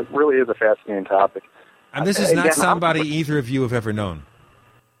 Yeah, it really is a fascinating topic. And this is not somebody either of you have ever known.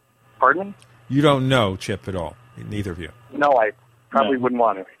 Pardon? You don't know Chip at all, neither of you. No, I probably wouldn't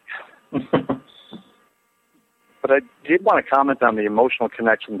want to. But I did want to comment on the emotional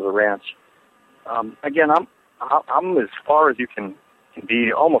connection to the ranch. Again, I'm as far as you can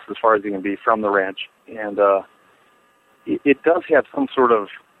be, almost as far as you can be from the ranch, and it does have some sort of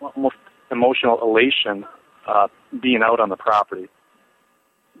almost emotional elation being out on the property.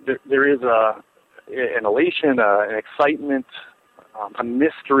 There is an elation, an excitement, a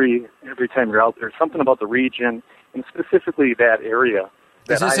mystery every time you're out there. Something about the region, and specifically that area.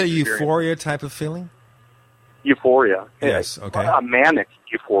 Is this a euphoria type of feeling? Euphoria. Yes, okay. A manic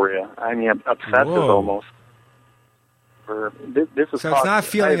euphoria. I mean, obsessive almost. This is so it's not a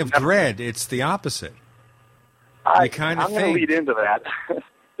feeling of dread, it's the opposite. I'm going to lead into that.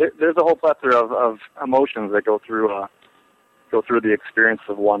 There's a whole plethora of emotions that go through the experience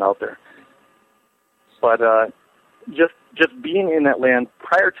of one out there. But just being in that land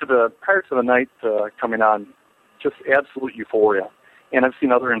prior to the night coming on, just absolute euphoria. And I've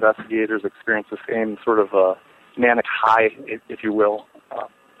seen other investigators experience the same sort of manic high, if you will,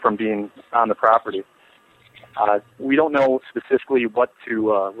 from being on the property. We don't know specifically what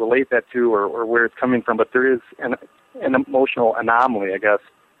to relate that to or where it's coming from, but there is an emotional anomaly, I guess,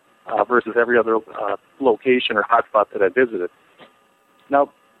 versus every other location or hotspot that I visited.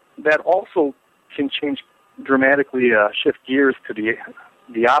 Now, that also can change dramatically, shift gears to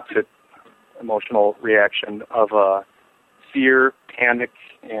the opposite emotional reaction of fear, panic,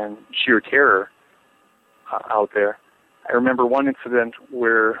 and sheer terror out there. I remember one incident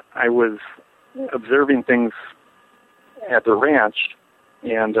where I was observing things at the ranch,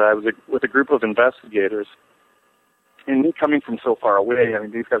 and I was with a group of investigators, And me coming from so far away, I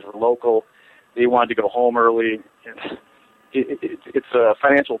mean, these guys were local. They wanted to go home early. It's a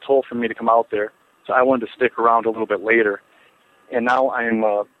financial toll for me to come out there, so I wanted to stick around a little bit later. And now I'm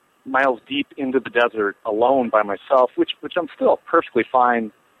miles deep into the desert alone by myself, which I'm still perfectly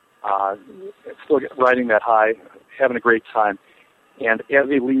fine, still riding that high, having a great time. And as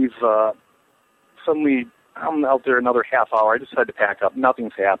they leave, suddenly I'm out there another half hour. I decide to pack up.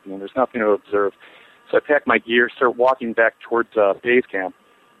 Nothing's happening. There's nothing to observe. So I pack my gear, start walking back towards base camp.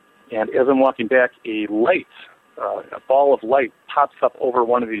 And as I'm walking back, a ball of light pops up over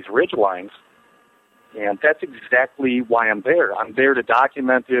one of these ridge lines. And that's exactly why I'm there. I'm there to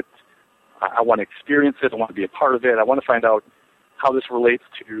document it. I want to experience it. I want to be a part of it. I want to find out how this relates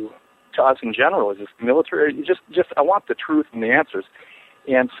to us in general. Is this military? I want the truth and the answers.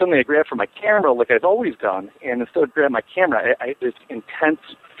 And suddenly I grab for my camera like I've always done. And instead of grabbing my camera, this intense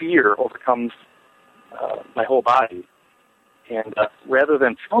fear overcomes my whole body. And rather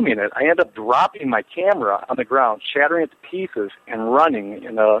than filming it, I end up dropping my camera on the ground, shattering it to pieces, and running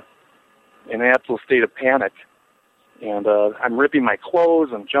in an absolute state of panic. And I'm ripping my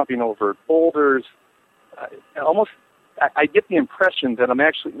clothes, I'm jumping over boulders. I get the impression that I'm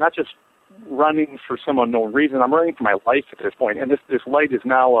actually not just running for some unknown reason, I'm running for my life at this point. And this light is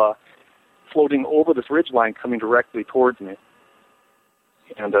now floating over this ridgeline coming directly towards me.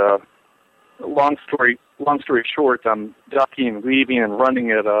 And long story short, I'm ducking, weaving, and running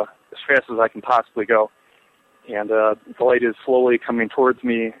it as fast as I can possibly go. And the light is slowly coming towards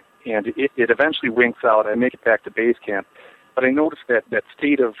me, and it eventually winks out. I make it back to base camp. But I noticed that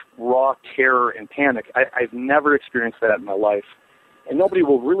state of raw terror and panic. I've never experienced that in my life. And nobody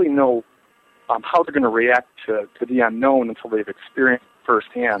will really know how they're going to react to the unknown until they've experienced it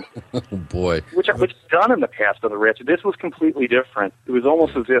firsthand. Oh, boy. Which I've done in the past on the ranch. This was completely different. It was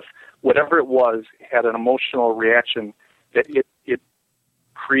almost as if whatever it was had an emotional reaction that it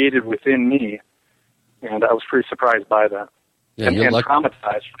created within me. And I was pretty surprised by that. Yeah, and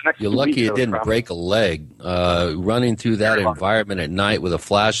traumatized. You're lucky you didn't break a leg. Running through that environment at night with a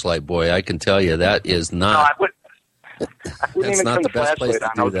flashlight, boy, I can tell you that is not. No, I wouldn't even turn the flashlight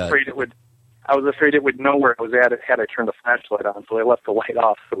on. I was afraid it would know where I was at had I turned the flashlight on, so I left the light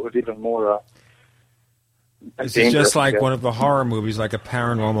off, so it was even more This is just like one of the horror movies, like a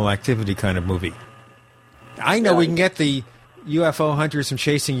Paranormal Activity kind of movie. I know we can get the UFO hunters from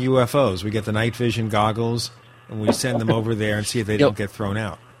Chasing UFOs. We get the night vision goggles, and we send them over there and see if they don't get thrown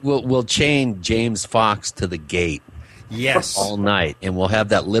out. We'll chain James Fox to the gate. Yes. All night, and we'll have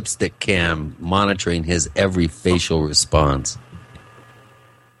that lipstick cam monitoring his every facial response.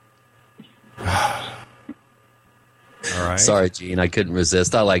 All right. Sorry, Gene, I couldn't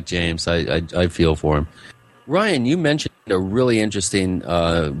resist. I like James. I feel for him. Ryan, you mentioned a really interesting,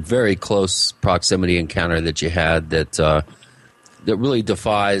 very close proximity encounter that you had that really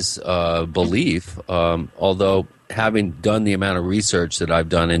defies belief. Although, having done the amount of research that I've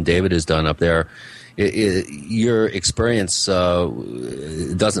done and David has done up there, your experience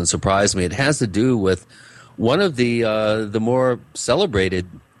doesn't surprise me. It has to do with one of the more celebrated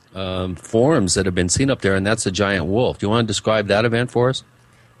forms that have been seen up there, and that's a giant wolf. Do you want to describe that event for us?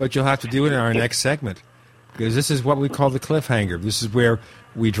 But you'll have to do it in our next segment, because this is what we call the cliffhanger. This is where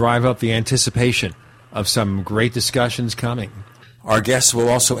we drive up the anticipation of some great discussions coming. Our guests will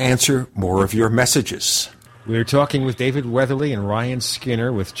also answer more of your messages. We're talking with David Weatherly and Ryan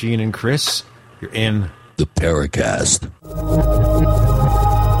Skinner with Gene and Chris. You're in the Paracast.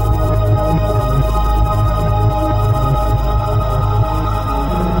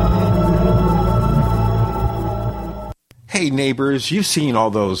 Hey neighbors, you've seen all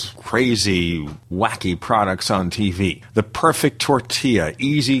those crazy, wacky products on TV. The perfect tortilla,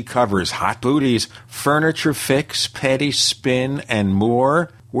 easy covers, hot booties, furniture fix, petty spin, and more.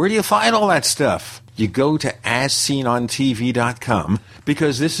 Where do you find all that stuff? You go to AsSeenOnTV.com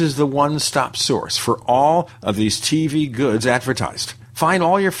because this is the one-stop source for all of these TV goods advertised. Find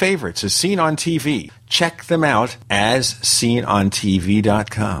all your favorites as seen on TV. Check them out as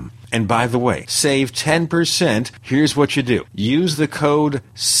SeenOnTV.com. And by the way, save 10%. Here's what you do. Use the code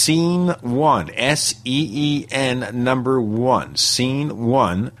SEEN1, S-E-E-N number 1,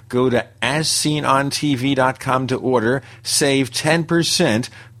 SEEN1. Go to AsSeenOnTV.com to order. Save 10%.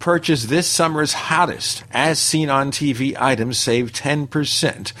 Purchase this summer's hottest As Seen on TV items. Save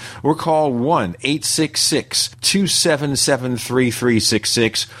 10%. Or call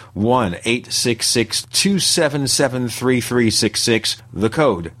 1-866-277-3366. 1-866-277-3366. The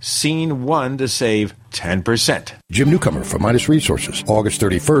code SEEN1 to save 10%. Jim Newcomer from Midas Resources, August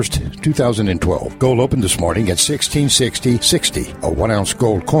 31st, 2012. Gold opened this morning at $16.60.60. A 1-ounce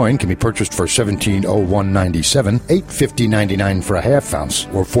gold coin can be purchased for $17.0197, $8.50.99 for a half ounce,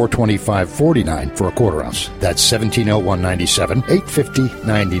 or $425.49 for a quarter ounce. That's $17.0197,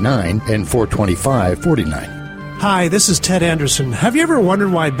 $8.50.99, and $425.49. Hi, this is Ted Anderson. Have you ever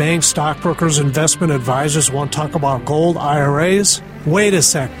wondered why banks, stockbrokers, investment advisors won't talk about gold IRAs? Wait a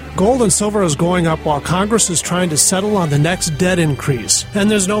sec. Gold and silver is going up while Congress is trying to settle on the next debt increase. And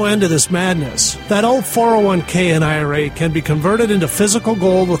there's no end to this madness. That old 401k and IRA can be converted into physical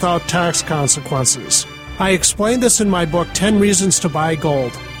gold without tax consequences. I explained this in my book, 10 Reasons to Buy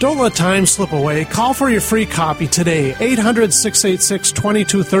Gold. Don't let time slip away. Call for your free copy today,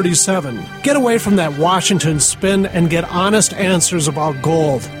 800-686-2237. Get away from that Washington spin and get honest answers about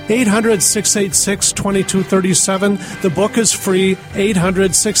gold. 800-686-2237. The book is free,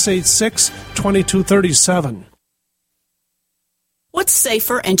 800-686-2237. What's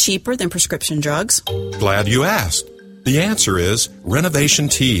safer and cheaper than prescription drugs? Glad you asked. The answer is renovation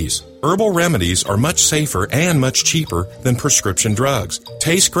teas. Herbal remedies are much safer and much cheaper than prescription drugs.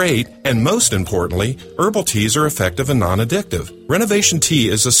 Taste great, and most importantly, herbal teas are effective and non-addictive. Renovation tea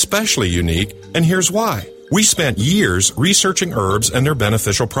is especially unique, and here's why. We spent years researching herbs and their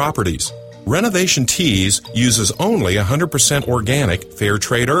beneficial properties. Renovation Teas uses only 100% organic, fair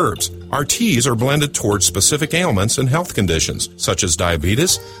trade herbs. Our teas are blended towards specific ailments and health conditions, such as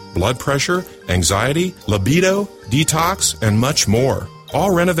diabetes, blood pressure, anxiety, libido, detox, and much more.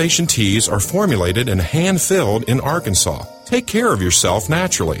 All Renovation Teas are formulated and hand-filled in Arkansas. Take care of yourself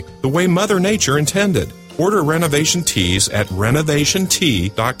naturally, the way Mother Nature intended. Order Renovation Teas at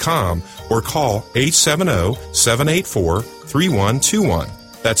renovationtea.com or call 870-784-3121.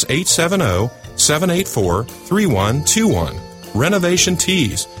 That's 870-784-3121. Renovation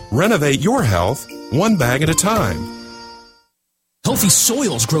Teas. Renovate your health one bag at a time. Healthy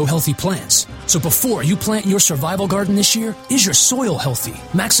soils grow healthy plants. So before you plant your survival garden this year, is your soil healthy?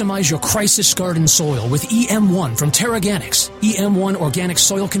 Maximize your crisis garden soil with EM1 from Terraganics. EM1 organic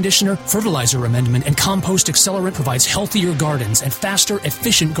soil conditioner, fertilizer amendment, and compost accelerant provides healthier gardens and faster,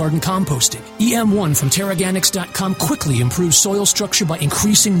 efficient garden composting. EM1 from Terraganics.com quickly improves soil structure by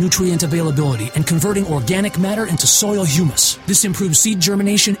increasing nutrient availability and converting organic matter into soil humus. This improves seed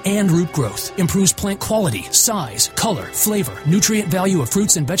germination and root growth, improves plant quality, size, color, flavor, nutrient value of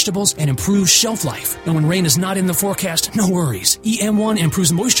fruits and vegetables, and improves shelf life. And when rain is not in the forecast, no worries. EM1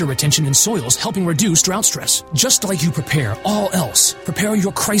 improves moisture retention in soils, helping reduce drought stress. Just like you prepare all else, prepare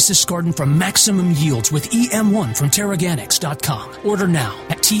your crisis garden for maximum yields with EM1 from Terraganics.com. Order now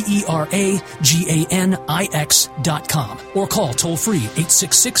at Terraganix.com or call toll-free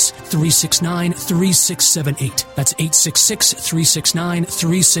 866-369-3678. That's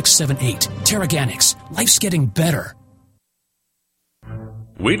 866-369-3678. Terraganics. Life's getting better.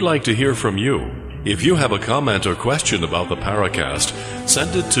 We'd like to hear from you. If you have a comment or question about the Paracast,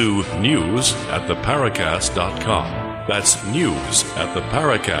 send it to news@theparacast.com. That's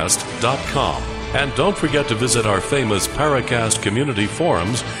news@theparacast.com. And don't forget to visit our famous Paracast community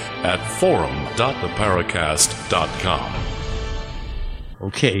forums at forum.theparacast.com.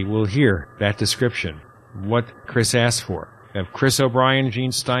 Okay, we'll hear that description. What Chris asked for. We have Chris O'Brien,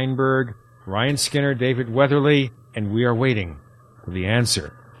 Gene Steinberg, Ryan Skinner, David Weatherly, and we are waiting for the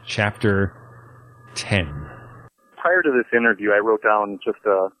answer. Chapter 10. Prior to this interview, I wrote down just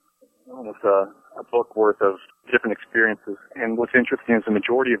almost a book worth of different experiences. And what's interesting is the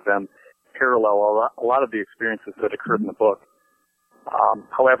majority of them parallel a lot of the experiences that occurred in the book.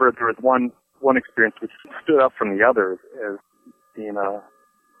 However, there was one experience which stood up from the others as being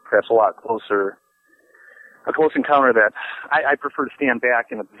perhaps a close encounter that I prefer to stand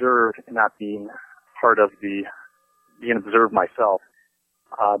back and observe and not being part of being observed myself.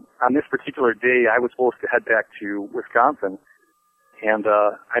 On this particular day, I was supposed to head back to Wisconsin, and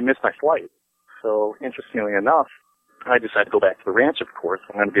I missed my flight. So, interestingly enough, I decided to go back to the ranch, of course.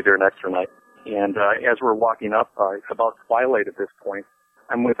 I'm going to be there an extra night. And as we're walking up, it's about twilight at this point,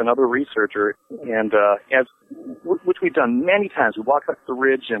 I'm with another researcher, and which we've done many times. We walk up the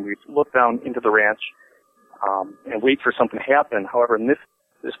ridge, and we look down into the ranch and wait for something to happen. However, in this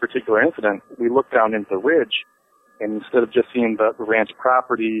particular incident, we look down into the ridge, and instead of just seeing the ranch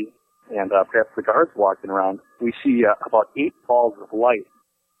property and perhaps the guards walking around, we see about 8 balls of light.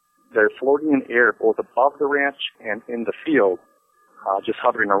 They're floating in air both above the ranch and in the field, just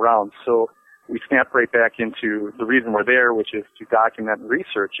hovering around. So we snap right back into the reason we're there, which is to document and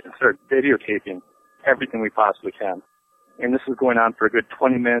research and start videotaping everything we possibly can. And this is going on for a good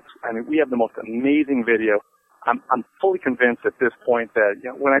 20 minutes. I mean, we have the most amazing video I'm fully convinced at this point that, you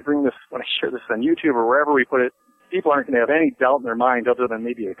know, when I share this on YouTube or wherever we put it, people aren't going to have any doubt in their mind other than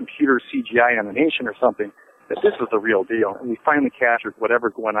maybe a computer CGI animation or something that this is the real deal. And we finally captured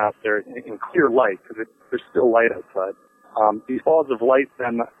whatever's going on out there in clear light, because there's still light outside. These balls of light,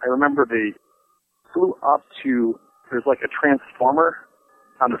 then I remember they flew up to, there's like a transformer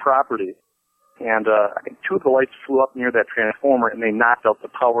on the property. And I think two of the lights flew up near that transformer, and they knocked out the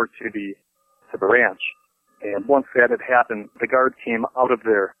power to the ranch. And once that had happened, the guard came out of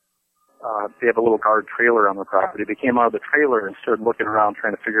their, they have a little guard trailer on the property. They came out of the trailer and started looking around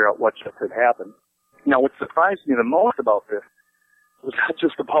trying to figure out what just had happened. Now, what surprised me the most about this was not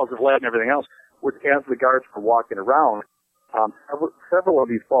just the balls of light and everything else, was as the guards were walking around, several of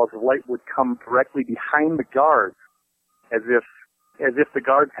these balls of light would come directly behind the guards as if the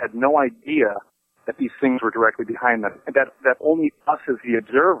guards had no idea that these things were directly behind them, and that only us as the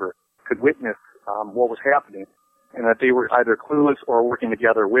observer could witness what was happening, and that they were either clueless or working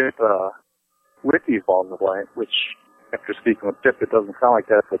together with these balls of light, which, after speaking with Pip, it doesn't sound like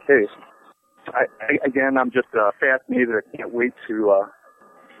that's the case. I'm just fascinated. I can't wait to,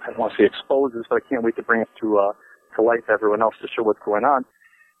 I don't want to say expose this, but I can't wait to bring it to light to everyone else to show what's going on.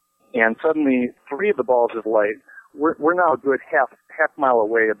 And suddenly, three of the balls of light, we're now a good half mile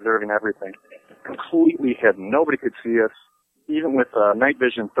away observing everything, completely hidden. Nobody could see us. Even with night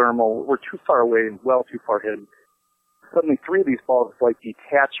vision thermal, we're too far away and well too far hidden. Suddenly, three of these balls of light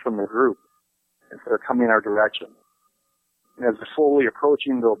detach from the group and start coming our direction. And as they're slowly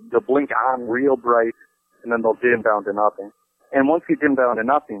approaching, they'll blink on real bright, and then they'll dim down to nothing. And once they dim down to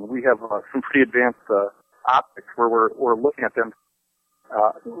nothing, we have some pretty advanced optics where we're looking at them,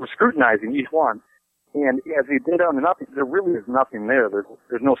 we're scrutinizing each one. And as they dim down to nothing, there really is nothing there.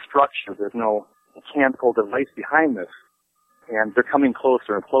 There's no structure. There's no mechanical device behind this. And they're coming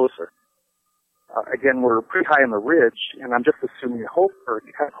closer and closer. Again, we're pretty high on the ridge, and I'm just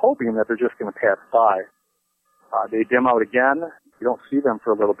hoping that they're just going to pass by. They dim out again. You don't see them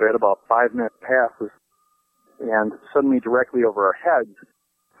for a little bit. About 5 minutes passes, and suddenly, directly over our heads,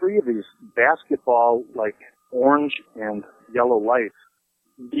 three of these basketball-like orange and yellow lights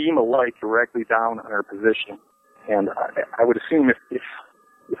beam a light directly down on our position. And I would assume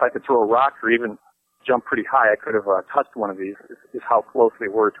if I could throw a rock or even jump pretty high, I could have touched one of these, is how close they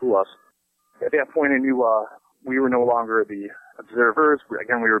were to us. At that point, I knew we were no longer the observers.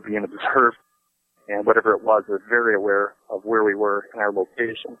 Again, we were being observed, and whatever it was very aware of where we were in our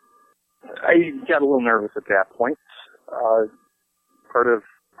location. I got a little nervous at that point. Part of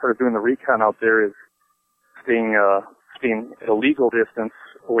doing the recon out there is staying at a legal distance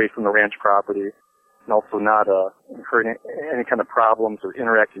away from the ranch property, and also not incurring any kind of problems or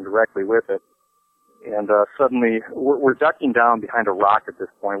interacting directly with it. And suddenly, we're ducking down behind a rock at this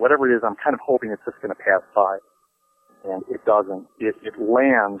point. Whatever it is, I'm kind of hoping it's just going to pass by. And it doesn't. It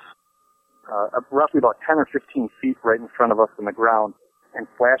lands roughly about 10 or 15 feet right in front of us on the ground and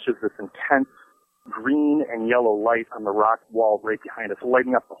flashes this intense green and yellow light on the rock wall right behind us,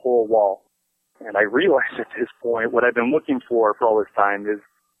 lighting up the whole wall. And I realize at this point what I've been looking for all this time is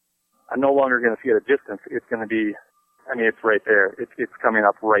I'm no longer going to see it at a distance. It's going to be, it's right there. It's coming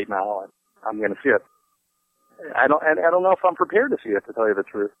up right now. And I'm going to see it. I don't know if I'm prepared to see it, to tell you the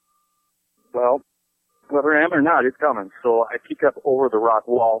truth. Well, whether I am or not, it's coming. So I peek up over the rock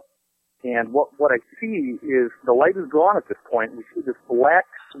wall, and what I see is the light is gone at this point. We see this black,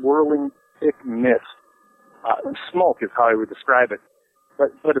 swirling, thick mist. Smoke is how I would describe it.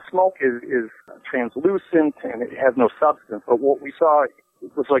 But the smoke is translucent and it has no substance. But what we saw,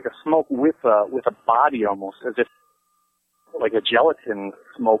 it was like a smoke with a body almost, as if like a gelatin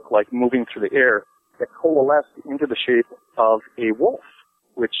smoke, like moving through the air, that coalesced into the shape of a wolf,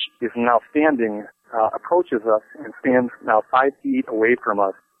 which is now approaches us and stands now 5 feet away from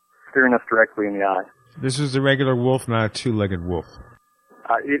us, staring us directly in the eye. This is the regular wolf, not a two-legged wolf.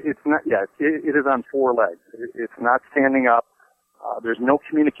 It's not. Yeah, it is on 4 legs. It's not standing up. There's no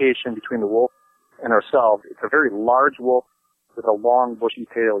communication between the wolf and ourselves. It's a very large wolf with a long, bushy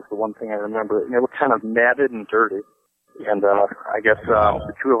tail is the one thing I remember. And it looked kind of matted and dirty. And I guess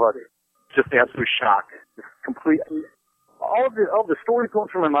the two of us, just absolute shock. Just complete. All of the stories going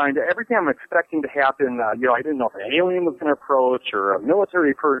through my mind, everything I'm expecting to happen, I didn't know if an alien was going to approach or a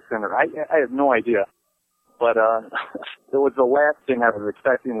military person, or I had no idea. But it was the last thing I was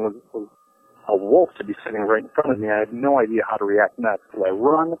expecting was a wolf to be sitting right in front of me. I had no idea how to react next. Do I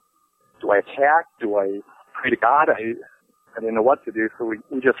run? Do I attack? Do I pray to God? I didn't know what to do, so we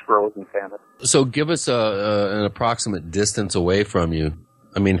just froze in panic. So give us an approximate distance away from you.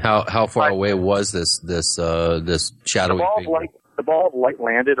 I mean, how far away was this shadowy figure? The ball of light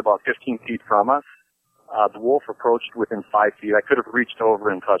landed about 15 feet from us. The wolf approached within 5 feet. I could have reached over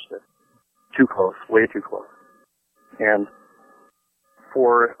and touched it. Too close, way too close. And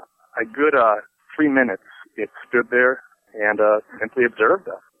for a good 3 minutes, it stood there and simply observed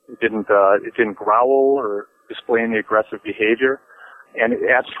us. It didn't growl or display any aggressive behavior, and it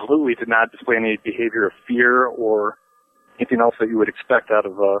absolutely did not display any behavior of fear or anything else that you would expect out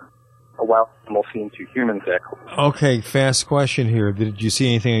of a wild animal seen to humans. Okay, fast question here. Did you see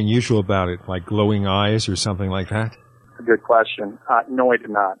anything unusual about it, like glowing eyes or something like that? That's a good question. No, I did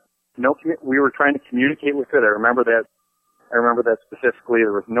not. No, we were trying to communicate with it. I remember that specifically.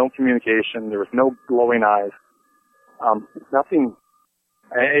 There was no communication. There was no glowing eyes. Nothing.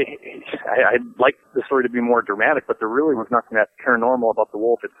 I'd like the story to be more dramatic, but there really was nothing that paranormal about the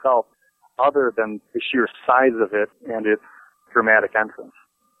wolf itself, other than the sheer size of it and its dramatic entrance.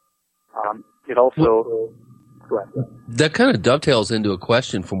 It also. That kind of dovetails into a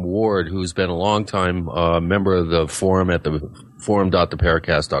question from Ward, who's been a long time member of the forum at the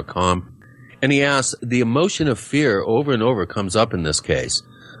forum.theparacast.com. And he asks, the emotion of fear over and over comes up in this case.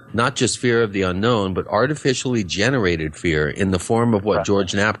 Not just fear of the unknown, but artificially generated fear in the form of what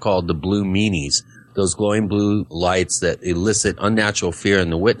George Knapp called the blue meanies, those glowing blue lights that elicit unnatural fear in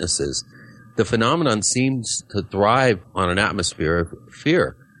the witnesses. The phenomenon seems to thrive on an atmosphere of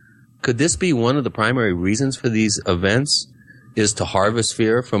fear. Could this be one of the primary reasons for these events, is to harvest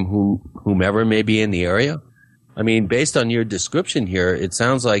fear from whomever may be in the area? I mean, based on your description here, it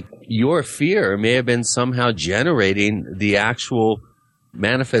sounds like your fear may have been somehow generating the actual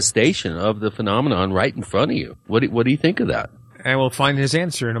manifestation of the phenomenon right in front of you. What do you think of that? And we'll find his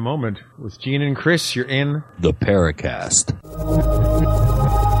answer in a moment. With Gene and Chris, you're in the Paracast.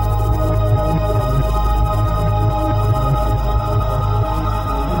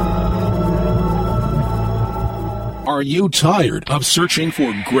 Are you tired of searching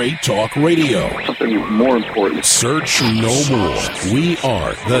for great talk radio? Something more important. Search no more. We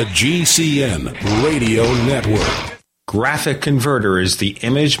are the GCN Radio Network. Graphic Converter is the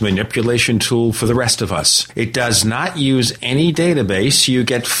image manipulation tool for the rest of us. It does not use any database. You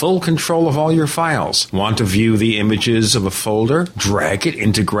get full control of all your files. Want to view the images of a folder? Drag it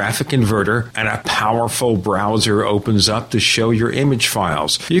into Graphic Converter, and a powerful browser opens up to show your image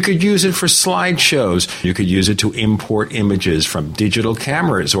files. You could use it for slideshows. You could use it to import images from digital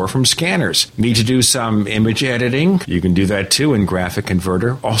cameras or from scanners. Need to do some image editing? You can do that too in Graphic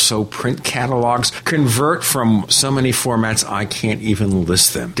Converter. Also print catalogs. Convert from so many formats I can't even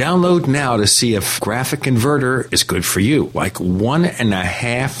list them. Download now to see if Graphic Converter is good for you, like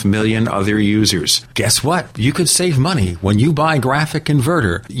 1.5 million other users. Guess what? You could save money when you buy Graphic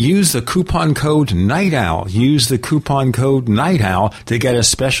Converter. Use the coupon code Night Owl. Use the coupon code Night Owl to get a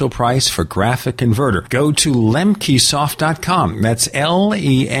special price for Graphic Converter. Go to lemkesoft.com. That's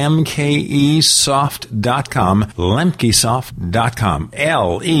LEMKEsoft.com. Lemkesoft.com.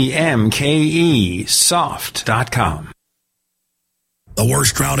 LEMKEsoft.com. The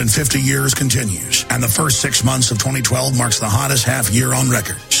worst drought in 50 years continues, and the first 6 months of 2012 marks the hottest half year on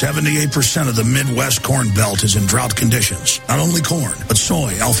record. 78% of the Midwest Corn Belt is in drought conditions. Not only corn, but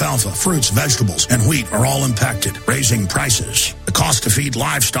soy, alfalfa, fruits, vegetables, and wheat are all impacted, raising prices. The cost to feed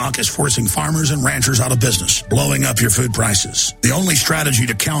livestock is forcing farmers and ranchers out of business, blowing up your food prices. The only strategy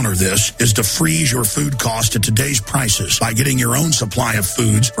to counter this is to freeze your food cost at today's prices by getting your own supply of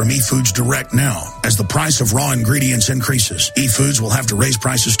foods from eFoods Direct now. As the price of raw ingredients increases, eFoods will have to raise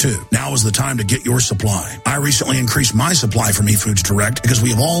prices too. Now is the time to get your supply. I recently increased my supply from eFoods Direct because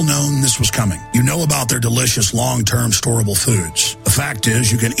we have all known this was coming. You know about their delicious long-term storable foods. The fact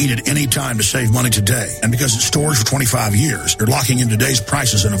is you can eat it any time to save money today. And because it stores for 25 years, you're locking in today's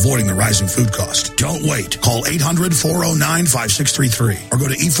prices and avoiding the rising food cost. Don't wait. Call 800-409-5633 or go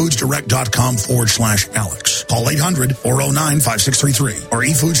to efoodsdirect.com/Alex. Call 800-409-5633 or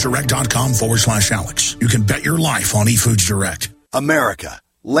efoodsdirect.com/Alex. You can bet your life on eFoods Direct. America,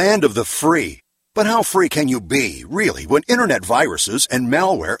 land of the free. But how free can you be, really, when internet viruses and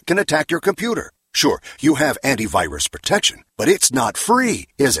malware can attack your computer? Sure, you have antivirus protection, but it's not free,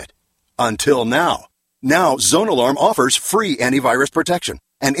 is it? Until now. Now, ZoneAlarm offers free antivirus protection.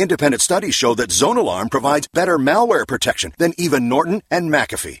 And independent studies show that ZoneAlarm provides better malware protection than even Norton and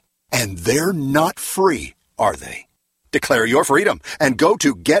McAfee. And they're not free, are they? Declare your freedom and go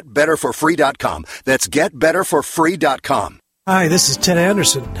to getbetterforfree.com. That's getbetterforfree.com. Hi, this is Ted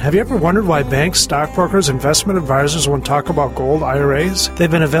Anderson. Have you ever wondered why banks, stockbrokers, investment advisors won't talk about gold IRAs? They've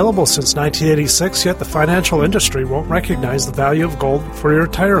been available since 1986, yet the financial industry won't recognize the value of gold for your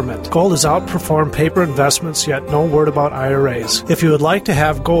retirement. Gold has outperformed paper investments, yet no word about IRAs. If you would like to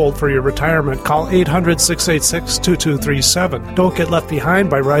have gold for your retirement, call 800-686-2237. Don't get left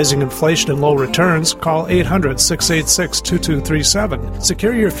behind by rising inflation and low returns. Call 800-686-2237.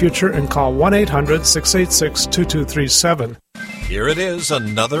 Secure your future and call 1-800-686-2237. Here it is,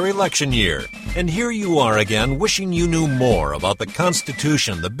 another election year. And here you are again, wishing you knew more about the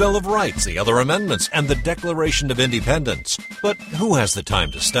Constitution, the Bill of Rights, the other amendments, and the Declaration of Independence. But who has the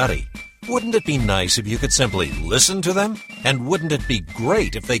time to study? Wouldn't it be nice if you could simply listen to them? And wouldn't it be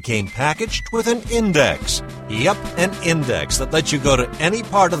great if they came packaged with an index? Yep, an index that lets you go to any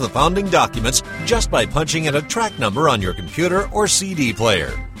part of the founding documents just by punching in a track number on your computer or CD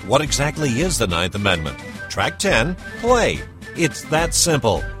player. What exactly is the Ninth Amendment? Track 10, play. It's that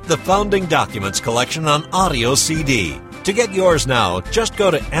simple. The Founding Documents Collection on audio CD. To get yours now, just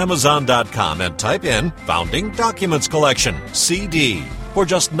go to Amazon.com and type in Founding Documents Collection, CD. For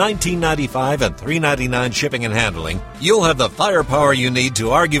just $19.95 and $3.99 shipping and handling, you'll have the firepower you need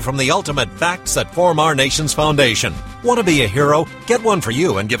to argue from the ultimate facts that form our nation's foundation. Want to be a hero? Get one for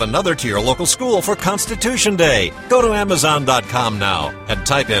you and give another to your local school for Constitution Day. Go to Amazon.com now and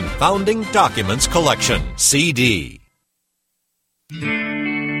type in Founding Documents Collection, CD.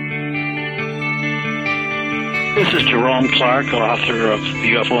 This is Jerome Clark, author of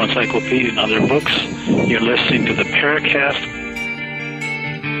the UFO Encyclopedia and other books. You're listening to the Paracast.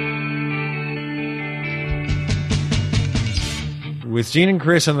 With Gene and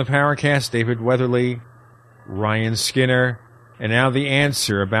Chris on the Paracast, David Weatherly, Ryan Skinner, and now the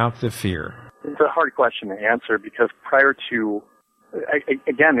answer about the fear. It's a hard question to answer because prior to,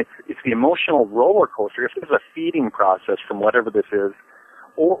 again, it's the emotional roller coaster. If there's a feeding process from whatever this is,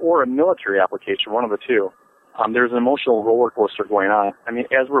 or a military application, one of the two, there's an emotional roller coaster going on. I mean,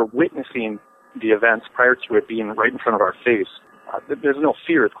 as we're witnessing the events prior to it being right in front of our face, there's no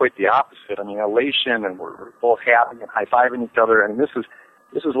fear. It's quite the opposite. I mean, elation, and we're both happy and high-fiving each other. And this is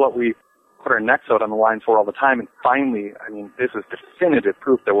what we put our necks out on the line for all the time. And finally, I mean, this is definitive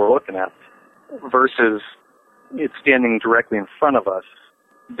proof that we're looking at versus it standing directly in front of us.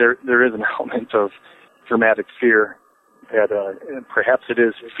 There is an element of dramatic fear that perhaps it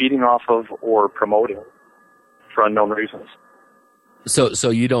is feeding off of or promoting for unknown reasons. So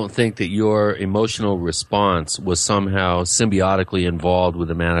you don't think that your emotional response was somehow symbiotically involved with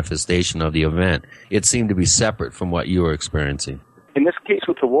the manifestation of the event? It seemed to be separate from what you were experiencing. In this case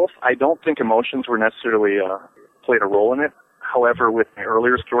with the wolf, I don't think emotions were necessarily played a role in it. However, with my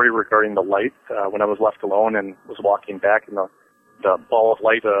earlier story regarding the light, when I was left alone and was walking back and the ball of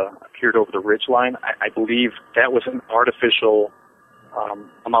light appeared over the ridge line, I believe that was an artificial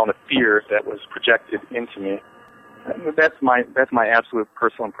amount of fear that was projected into me. That's my absolute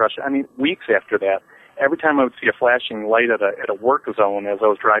personal impression. I mean, weeks after that, every time I would see a flashing light at a work zone as I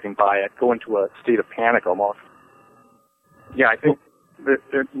was driving by, I'd go into a state of panic almost. Yeah, I think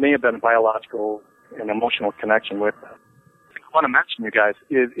there may have been a biological and emotional connection with that. I want to mention, you guys,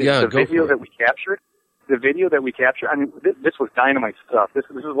 is the video that we captured. The video that we captured, I mean, this was dynamite stuff. This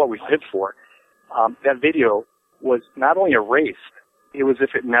is what we lived for. That video was not only erased, it was as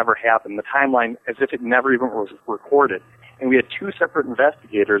if it never happened. The timeline as if it never even was recorded. And we had two separate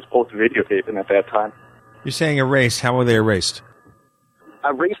investigators both videotaping at that time. You're saying erased. How were they erased?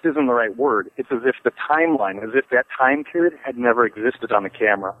 Erased isn't the right word. It's as if the timeline, as if that time period had never existed on the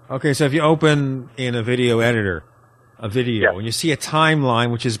camera. Okay, so if you open in a video editor a video, and you see a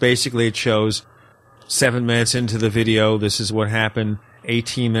timeline, which is basically it shows 7 minutes into the video, this is what happened,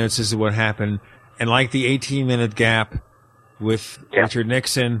 18 minutes, this is what happened, and like the 18-minute gap with Richard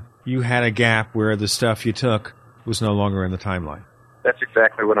Nixon, you had a gap where the stuff you took was no longer in the timeline. That's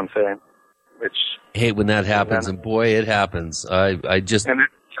exactly what I'm saying. Hey, when that happens, and boy, it happens. I just... And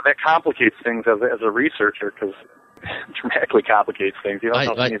that complicates things as a researcher, because it dramatically complicates things. You don't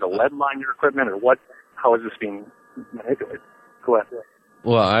know if you need a lead line your equipment or what. How is this being manipulated? Go ahead.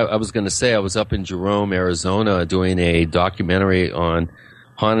 Well, I was going to say I was up in Jerome, Arizona, doing a documentary on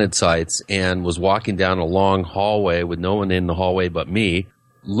haunted sites and was walking down a long hallway with no one in the hallway but me,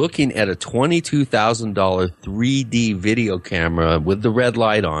 looking at a $22,000 3D video camera with the red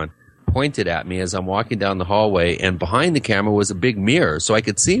light on, pointed at me as I'm walking down the hallway, and behind the camera was a big mirror so I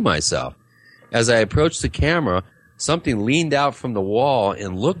could see myself. As I approached the camera, something leaned out from the wall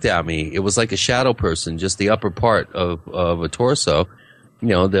and looked at me. It was like a shadow person, just the upper part of a torso, you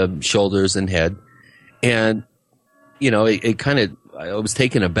know, the shoulders and head. And, you know, it kind of, I was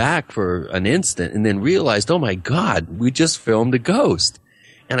taken aback for an instant and then realized, oh my God, we just filmed a ghost.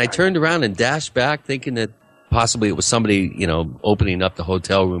 And I turned around and dashed back thinking that possibly it was somebody, opening up the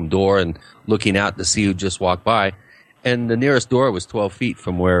hotel room door and looking out to see who just walked by. And the nearest door was 12 feet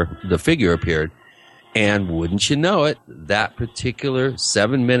from where the figure appeared. And wouldn't you know it, that particular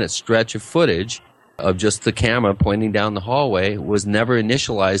 7-minute stretch of footage of just the camera pointing down the hallway was never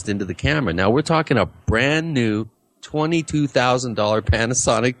initialized into the camera. Now, we're talking a brand new $22,000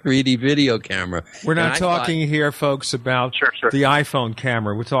 Panasonic 3D video camera. We're not talking here, folks, about the iPhone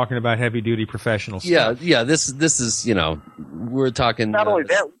camera. We're talking about heavy-duty professional stuff. Yeah, this is, we're talking... Not only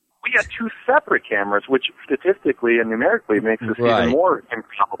that, we had 2 separate cameras, which statistically and numerically makes this even more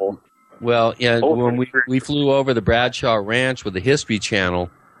improbable. Well, yeah, when we flew over the Bradshaw Ranch with the History Channel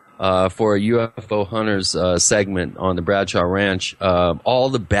for a UFO Hunters segment on the Bradshaw Ranch, all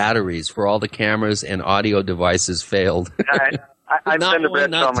the batteries for all the cameras and audio devices failed. I've been to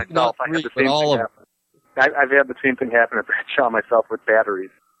Bradshaw myself. I had the same thing happen. I've had the same thing happen at Bradshaw myself with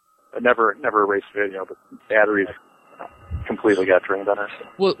batteries. I never erased video, but batteries completely got drained on us.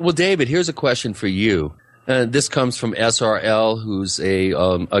 Well, David, here's a question for you. This comes from SRL, who's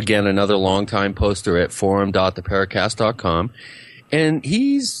again, another longtime poster at forum.theparacast.com. And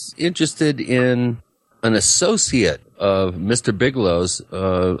he's interested in an associate of Mr. Bigelow's,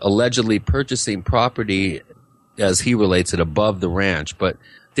 allegedly purchasing property, as he relates it, above the ranch. But,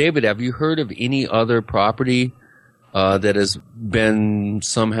 David, have you heard of any other property that has been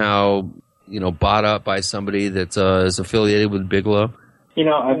somehow, bought up by somebody that is affiliated with Bigelow?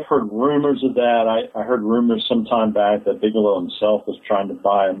 I've heard rumors of that. I heard rumors some time back that Bigelow himself was trying to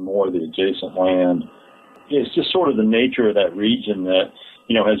buy more of the adjacent land. It's just sort of the nature of that region that,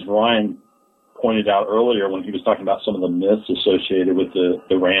 as Ryan pointed out earlier when he was talking about some of the myths associated with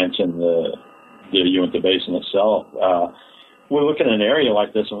the ranch and the Uintah Basin itself, we're looking at an area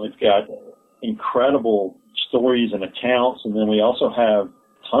like this and we've got incredible stories and accounts, and then we also have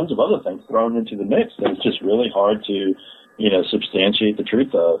tons of other things thrown into the mix that it's just really hard to substantiate the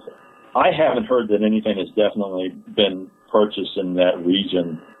truth of. I haven't heard that anything has definitely been purchased in that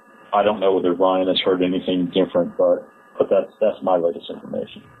region. I don't know whether Ryan has heard anything different, but that's my latest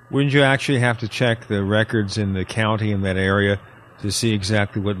information. Wouldn't you actually have to check the records in the county in that area to see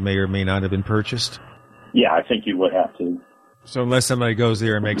exactly what may or may not have been purchased? Yeah, I think you would have to. So unless somebody goes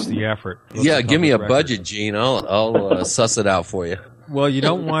there and makes the effort. Yeah, give me a budget, Gene. I'll suss it out for you. Well, you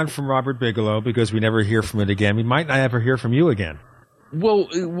don't want from Robert Bigelow because we never hear from it again. We might not ever hear from you again. Well,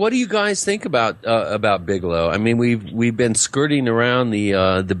 what do you guys think about Bigelow? I mean, we've been skirting around the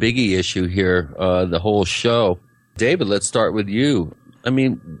Biggie issue here the whole show. David, let's start with you. I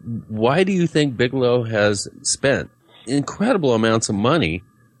mean, why do you think Bigelow has spent incredible amounts of money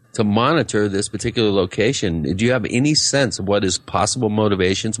to monitor this particular location? Do you have any sense of what his possible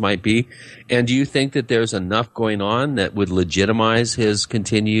motivations might be? And do you think that there's enough going on that would legitimize his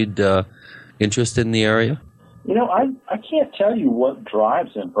continued interest in the area? I can't tell you what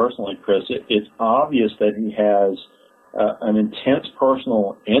drives him personally, Chris. It's obvious that he has an intense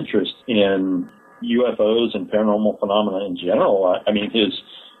personal interest in UFOs and paranormal phenomena in general. I mean,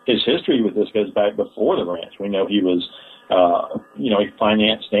 his history with this goes back before the ranch. We know he was he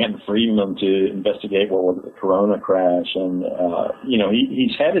financed Stanton Friedman to investigate what was the Corona crash. And,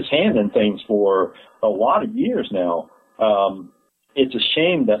 he's had his hand in things for a lot of years now. It's a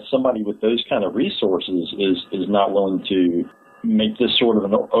shame that somebody with those kind of resources is not willing to make this sort of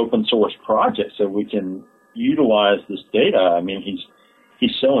an open source project so we can utilize this data. I mean,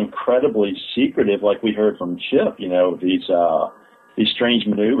 he's so incredibly secretive, like we heard from Chip, these strange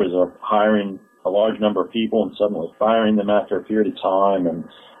maneuvers of hiring a large number of people and suddenly firing them after a period of time. And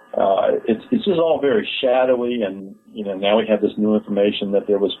it's just all very shadowy. And, now we have this new information that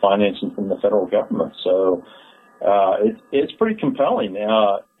there was financing from the federal government. So it's pretty compelling.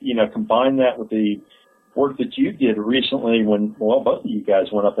 Combine that with the work that you did recently when, both of you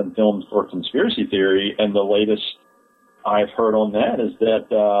guys went up and filmed for Conspiracy Theory. And the latest I've heard on that is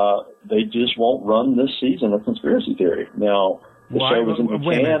that they just won't run this season of Conspiracy Theory. Now, the show was in the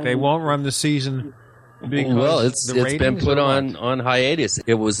wait a minute, they won't run the season because it's been put on hiatus.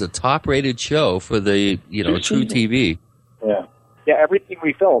 It was a top-rated show for the True TV. Yeah, everything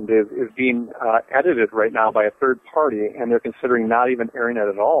we filmed is being edited right now by a third party, and they're considering not even airing it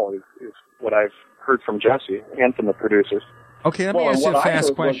at all. Is what I've heard from Jesse and from the producers. Okay, let me ask you a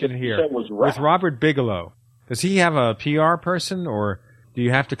fast question here. With Robert Bigelow, does he have a PR person, or do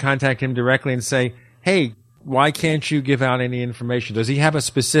you have to contact him directly and say, hey, why can't you give out any information? Does he have a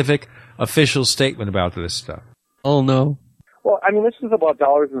specific official statement about this stuff? Oh, no. Well, I mean, this is about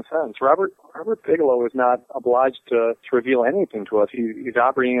dollars and cents. Robert Bigelow is not obliged to reveal anything to us. He's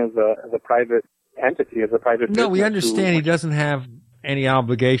operating as a private entity, as a private business. No, we understand he doesn't have any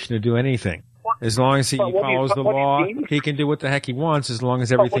obligation to do anything. As long as he follows the law, he can do what the heck he wants as long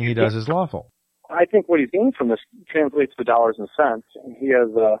as everything he does is lawful. I think what he's doing from this translates to dollars and cents. And he has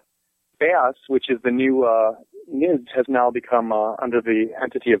BASS, which is the new NIDS, has now become under the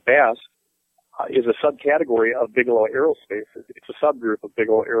entity of BASS, is a subcategory of Bigelow Aerospace. It's a subgroup of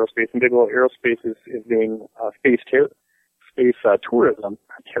Bigelow Aerospace, and Bigelow Aerospace is doing space tourism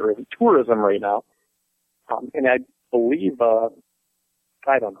right now. And I believe, I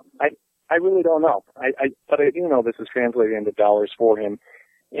don't know. I really don't know. But I do know this is translated into dollars for him.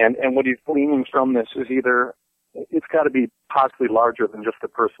 And what he's gleaning from this is either it's got to be possibly larger than just a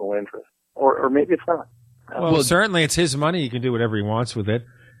personal interest, or maybe it's not. Well, certainly it's his money. He can do whatever he wants with it.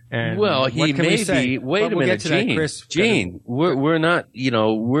 And well, he may be. Wait a minute, Gene. We're not.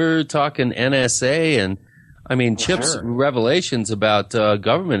 We're talking NSA, and I mean, Chip's revelations about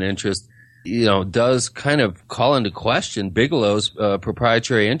government interest. Does kind of call into question Bigelow's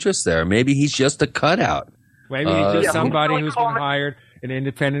proprietary interests there. Maybe he's just a cutout. Maybe he's just somebody who's been hired, an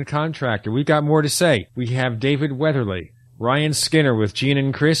independent contractor. We've got more to say. We have David Weatherly, Ryan Skinner with Gene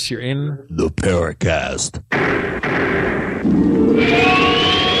and Chris. You're in the Paracast.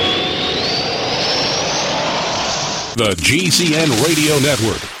 The GCN Radio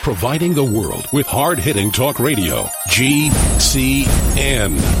Network, providing the world with hard-hitting talk radio.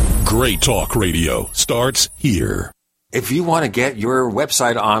 GCN. Great talk radio starts here. If you want to get your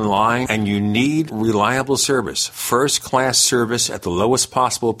website online and you need reliable service, first-class service at the lowest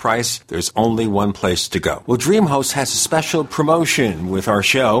possible price, there's only one place to go. Well, DreamHost has a special promotion with our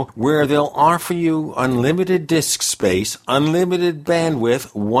show where they'll offer you unlimited disk space, unlimited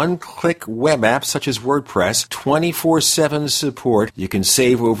bandwidth, one-click web apps such as WordPress, 24/7 support. You can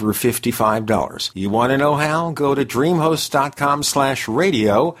save over $55. You want to know how? Go to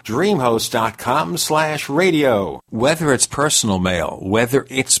dreamhost.com/radio, dreamhost.com/radio. Whether it's personal mail, whether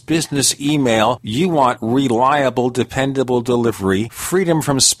it's business email, you want reliable, dependable delivery, freedom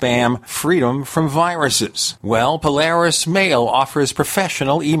from spam, freedom from viruses. Well, Polaris Mail offers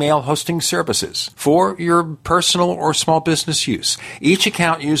professional email hosting services for your personal or small business use. Each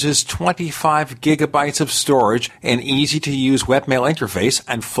account uses 25 gigabytes of storage, an easy-to-use webmail interface,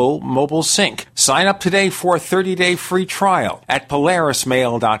 and full mobile sync. Sign up today for a 30-day free trial at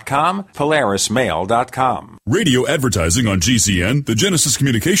polarismail.com, polarismail.com. Radio advertising on GCN, the Genesis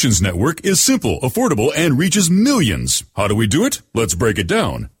Communications Network, is simple, affordable, and reaches millions. How do we do it? Let's break it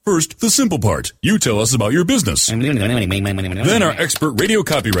down. First, the simple part. You tell us about your business. Then our expert radio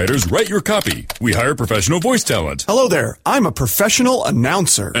copywriters write your copy. We hire professional voice talent. Hello there. I'm a professional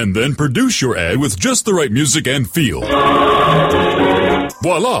announcer. And then produce your ad with just the right music and feel.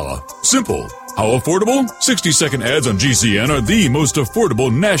 Voila! Simple. How affordable? 60-second ads on GCN are the most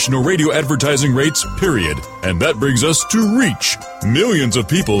affordable national radio advertising rates, period. And that brings us to reach. Millions of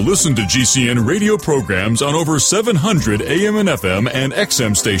people listen to GCN radio programs on over 700 AM and FM and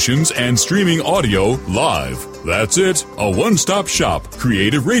XM stations and streaming audio live. That's it. A one-stop shop.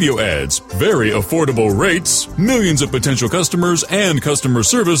 Creative radio ads. Very affordable rates. Millions of potential customers and customer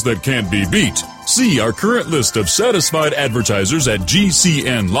service that can't be beat. See our current list of satisfied advertisers at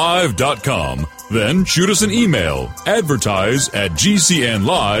GCNlive.com. Then shoot us an email.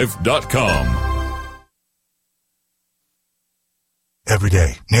 advertise@GCNlive.com. Every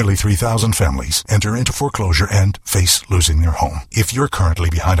day, nearly 3,000 families enter into foreclosure and face losing their home. If you're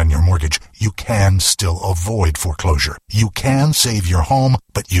currently behind on your mortgage, you can still avoid foreclosure. You can save your home,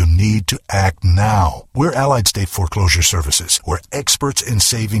 but you need to act now. We're Allied State Foreclosure Services. We're experts in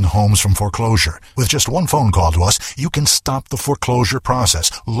saving homes from foreclosure. With just one phone call to us, you can stop the foreclosure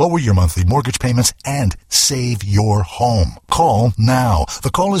process, lower your monthly mortgage payments, and save your home. Call now.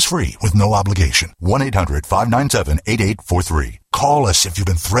 The call is free with no obligation. 1-800-597-8843. Call us if you've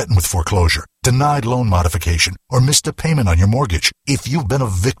been threatened with foreclosure, denied loan modification, or missed a payment on your mortgage. If you've been a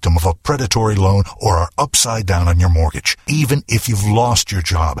victim of a predatory loan or are upside down on your mortgage, even if you've lost your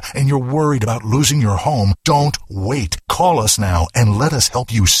job and you're worried about losing your home, don't wait. Call us now and let us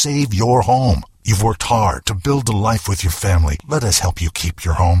help you save your home. You've worked hard to build a life with your family. Let us help you keep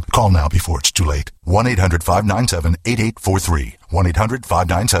your home. Call now before it's too late. 1-800-597-8843.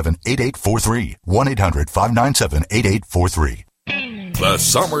 1-800-597-8843. 1-800-597-8843. The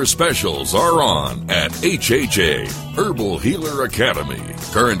summer specials are on at HHA, Herbal Healer Academy.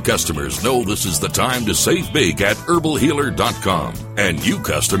 Current customers know this is the time to save big at herbalhealer.com. And new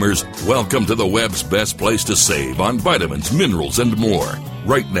customers, welcome to the web's best place to save on vitamins, minerals, and more.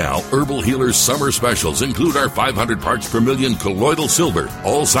 Right now, Herbal Healer's summer specials include our 500 parts per million colloidal silver,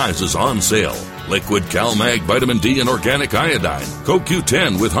 all sizes on sale. Liquid CalMag Vitamin D and Organic Iodine,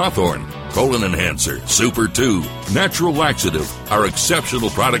 CoQ10 with Hawthorne, Colon Enhancer, Super 2, Natural Laxative, our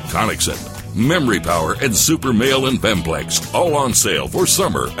exceptional product Tonicsyn, Memory Power, and Super Male and Bemplex, all on sale for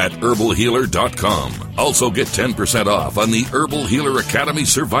summer at herbalhealer.com. Also get 10% off on the Herbal Healer Academy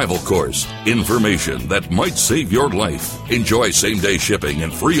Survival Course. Information that might save your life. Enjoy same-day shipping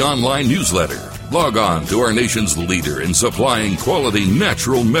and free online newsletter. Log on to our nation's leader in supplying quality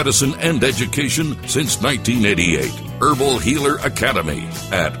natural medicine and education since 1988. Herbal Healer Academy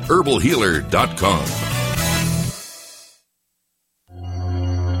at herbalhealer.com.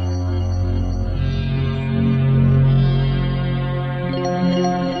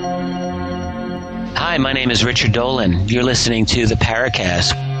 Hi, my name is Richard Dolan. You're listening to the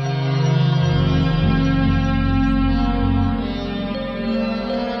Paracast.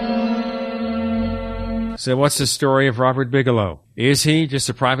 So what's the story of Robert Bigelow? Is he just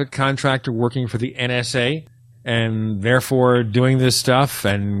a private contractor working for the NSA and therefore doing this stuff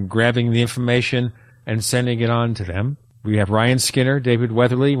and grabbing the information and sending it on to them? We have Ryan Skinner, David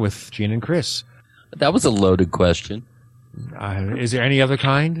Weatherly with Gene and Chris. That was a loaded question. Is there any other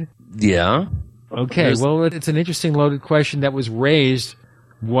kind? Yeah. Okay, well, it's an interesting loaded question that was raised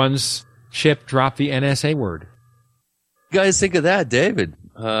once Chip dropped the NSA word. You guys think of that, David?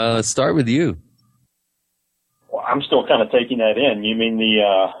 Let's start with you. Well, I'm still kind of taking that in. You mean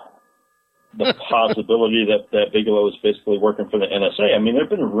the possibility that Bigelow is basically working for the NSA? I mean, there have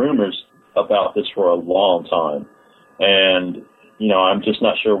been rumors about this for a long time, and I'm just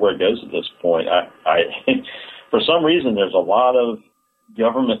not sure where it goes at this point. I for some reason, there's a lot of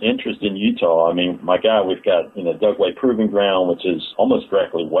government interest in Utah. I mean, my God, we've got Dugway Proving Ground, which is almost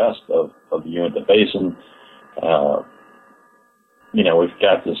directly west of the Uintah Basin. We've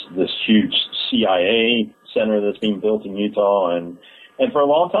got this huge CIA center that's being built in Utah, and for a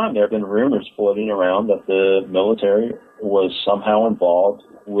long time there have been rumors floating around that the military was somehow involved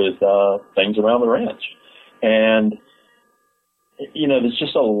with things around the ranch. And there's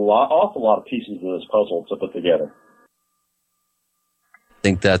just awful lot of pieces of this puzzle to put together. I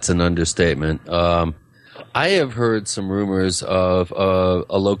think that's an understatement. I have heard some rumors of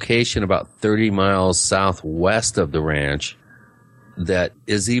a location about 30 miles southwest of the ranch that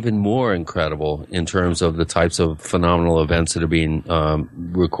is even more incredible in terms of the types of phenomenal events that are being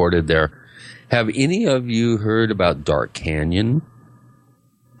recorded there. Have any of you heard about Dark Canyon?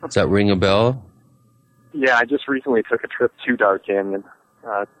 Does that ring a bell? Yeah, I just recently took a trip to Dark Canyon.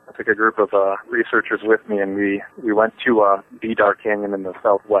 I took a group of researchers with me, and we went to the Dark Canyon in the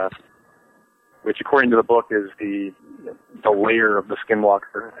southwest, which, according to the book, is the lair of the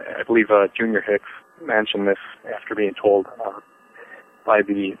Skinwalker. I believe Junior Hicks mentioned this after being told by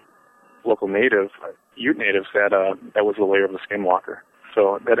the local natives, Ute natives, that was the lair of the Skinwalker.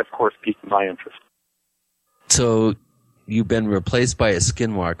 So that, of course, piqued my interest. So you've been replaced by a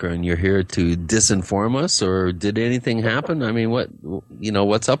Skinwalker, and you're here to disinform us, or did anything happen? I mean,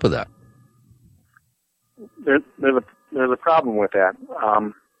 what's up with that? There's a problem with that.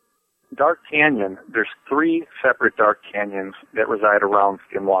 Dark Canyon, there's 3 separate dark canyons that reside around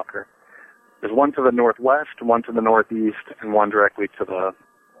Skinwalker. There's one to the northwest, one to the northeast, and one directly to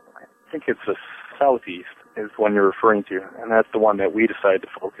I think it's the southeast is the one you're referring to, and that's the one that we decided to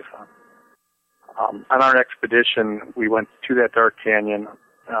focus on. On our expedition, we went to that dark canyon.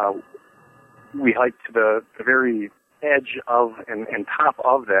 We hiked to the very edge of and top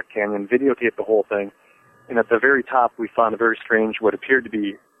of that canyon, videotaped the whole thing, and at the very top we found a very strange, what appeared to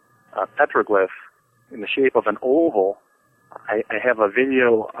be a petroglyph in the shape of an oval. I have a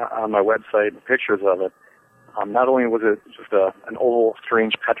video on my website and pictures of it. Not only was it just an oval,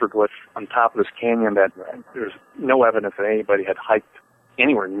 strange petroglyph on top of this canyon that there's no evidence that anybody had hiked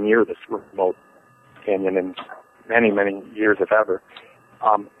anywhere near this remote canyon in many, many years, if ever.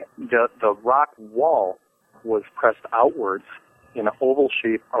 The rock wall was pressed outwards in an oval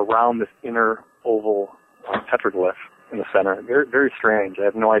shape around this inner oval petroglyph in the center. Very, very strange. I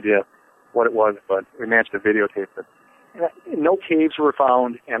have no idea what it was, but we managed to videotape it. No caves were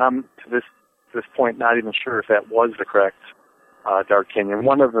found, and I'm to this point not even sure if that was the correct Dark Canyon.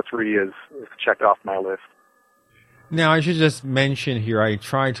 One of the 3 is checked off my list. Now, I should just mention here, I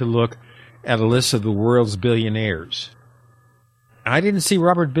tried to look at a list of the world's billionaires. I didn't see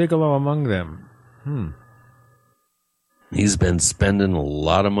Robert Bigelow among them. He's been spending a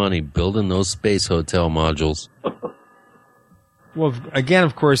lot of money building those space hotel modules. Well, again,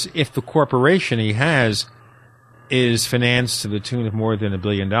 of course, if the corporation he has is financed to the tune of more than $1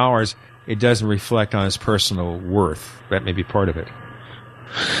 billion, it doesn't reflect on his personal worth. That may be part of it.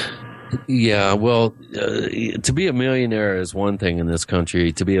 Yeah, well, to be a millionaire is one thing in this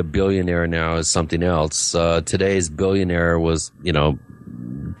country. To be a billionaire now is something else. Today's billionaire was,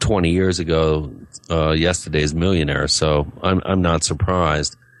 20 years ago, yesterday's millionaire. So I'm not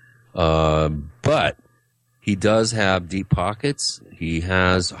surprised. But he does have deep pockets. He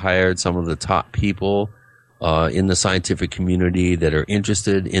has hired some of the top people in the scientific community that are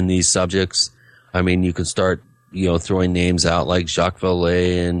interested in these subjects. I mean, you can start throwing names out like Jacques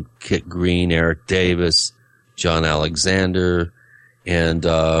Vallée and Kit Green, Eric Davis, John Alexander, and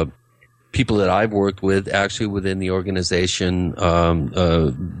people that I've worked with actually within the organization.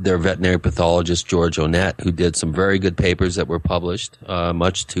 Their veterinary pathologist, George Onett, who did some very good papers that were published,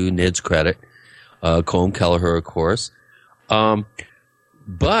 much to NID's credit. Colm Kelleher, of course.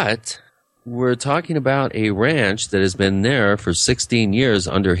 But we're talking about a ranch that has been there for 16 years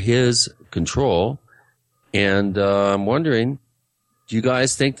under his control. And I'm wondering, do you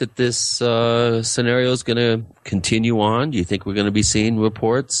guys think that this scenario is going to continue on? Do you think we're going to be seeing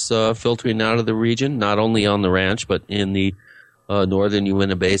reports filtering out of the region, not only on the ranch, but in the northern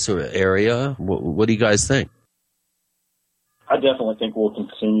Uintah Basin area? What do you guys think? I definitely think we'll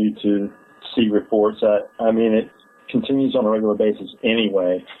continue to see reports. It continues on a regular basis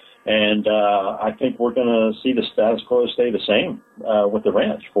anyway. And I think we're going to see the status quo stay the same with the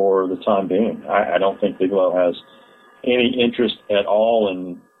ranch for the time being. I don't think Bigelow has any interest at all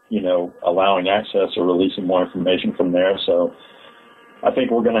in, allowing access or releasing more information from there. So I think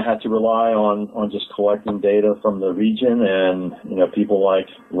we're going to have to rely on just collecting data from the region and, people like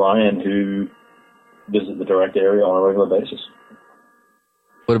Ryan who visit the direct area on a regular basis.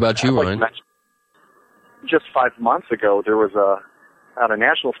 What about you, Ryan? Just 5 months ago, there was not a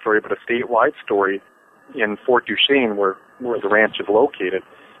national story, but a statewide story in Fort Duchesne, where the ranch is located,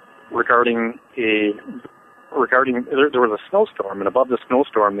 regarding there was a snowstorm, and above the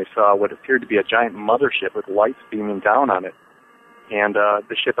snowstorm they saw what appeared to be a giant mothership with lights beaming down on it. And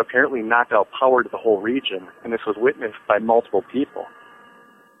the ship apparently knocked out power to the whole region, and this was witnessed by multiple people.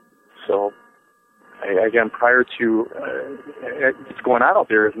 So, again, prior to what's going on out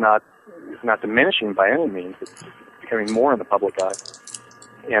there is not diminishing by any means. It's becoming more in the public eye.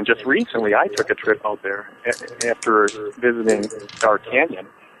 And just recently, I took a trip out there after visiting Star Canyon.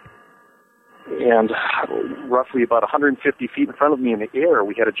 And roughly about 150 feet in front of me in the air,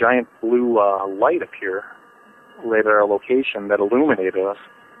 we had a giant blue light appear right at our location that illuminated us.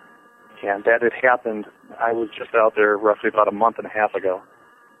 And that had happened, I was just out there roughly about a month and a half ago.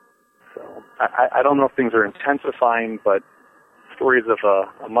 So I don't know if things are intensifying, but stories of a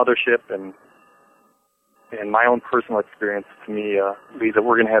mothership and my own personal experience to me leads that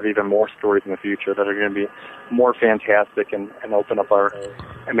we're going to have even more stories in the future that are going to be more fantastic and open up our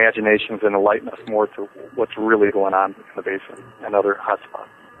imaginations and enlighten us more to what's really going on in the basin and other hotspots.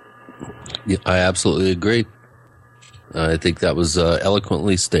 Yeah, I absolutely agree. I think that was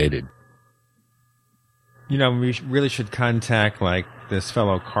eloquently stated. We really should contact this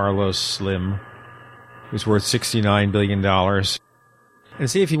fellow Carlos Slim, who's worth $69 billion, and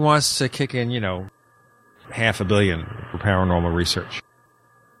see if he wants to kick in, $500 million for paranormal research.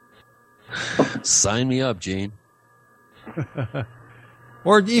 Sign me up, Gene.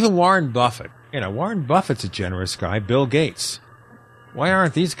 Or even Warren Buffett. Warren Buffett's a generous guy. Bill Gates. Why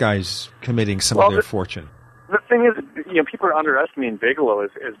aren't these guys committing some of their fortune? The thing is, people are underestimating Bigelow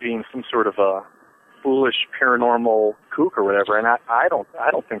as being some sort of a foolish paranormal kook or whatever, and I don't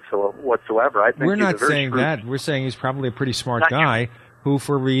think so whatsoever. I think we're not saying that. We're saying he's probably a pretty smart guy who,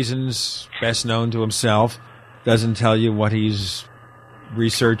 for reasons best known to himself, doesn't tell you what he's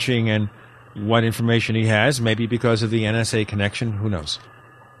researching and what information he has, maybe because of the NSA connection. Who knows?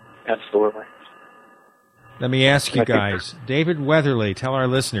 Absolutely. Let me ask you guys, David Weatherly, tell our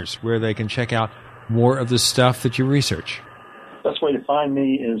listeners where they can check out more of the stuff that you research. Best way to find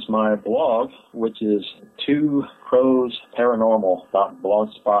me is my blog, which is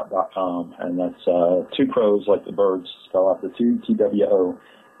twocrowsparanormal.blogspot.com, and that's two crows like the birds, spell out the two, TWO.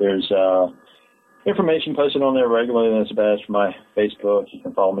 There's information posted on there regularly. That's attached to my Facebook. You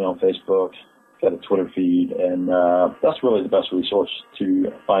can follow me on Facebook. Got a Twitter feed, and that's really the best resource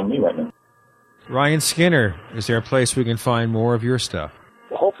to find me right now. Ryan Skinner, is there a place we can find more of your stuff?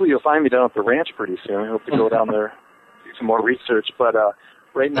 Well, hopefully you'll find me down at the ranch pretty soon. I hope to go down there, do some more research. But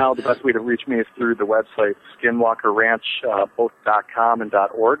right now, the best way to reach me is through the website, Skinwalker Ranch, both .com and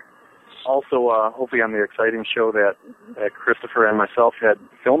 .org. Also, hopefully on the exciting show that Christopher and myself had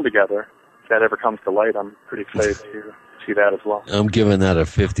filmed together, if that ever comes to light, I'm pretty excited to see that as well. I'm giving that a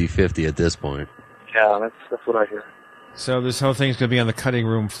 50-50 at this point. Yeah, that's what I hear. So this whole thing's going to be on the cutting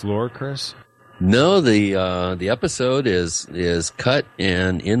room floor, Chris? No, the episode is cut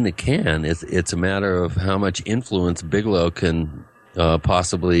and in the can. It's a matter of how much influence Bigelow can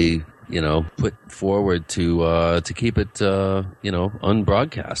possibly, put forward to keep it,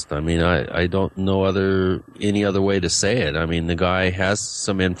 unbroadcast. I mean, I don't know any other way to say it. I mean, the guy has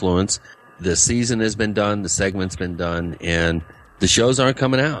some influence. The season has been done, the segment's been done, and the shows aren't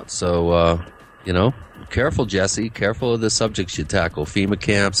coming out. So, careful, Jesse. Careful of the subjects you tackle. FEMA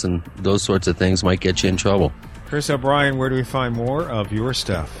camps and those sorts of things might get you in trouble. Chris O'Brien, where do we find more of your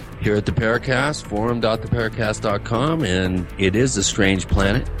stuff? Here at the Paracast, forum.theparacast.com, and it is a strange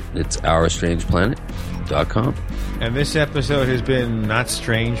planet. It's ourstrangeplanet.com. And this episode has been not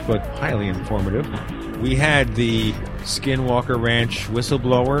strange, but highly informative. We had the Skinwalker Ranch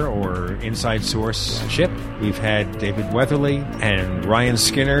whistleblower or inside source Chip. We've had David Weatherly and Ryan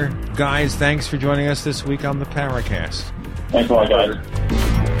Skinner. Guys, thanks for joining us this week on the Paracast. Thanks a lot, guys.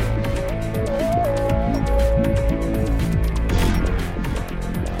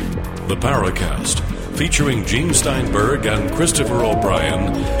 The Paracast, featuring Gene Steinberg and Christopher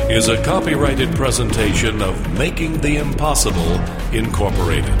O'Brien, is a copyrighted presentation of Making the Impossible,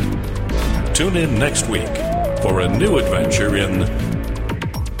 Incorporated. Tune in next week for a new adventure in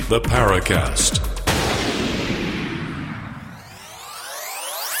The Paracast.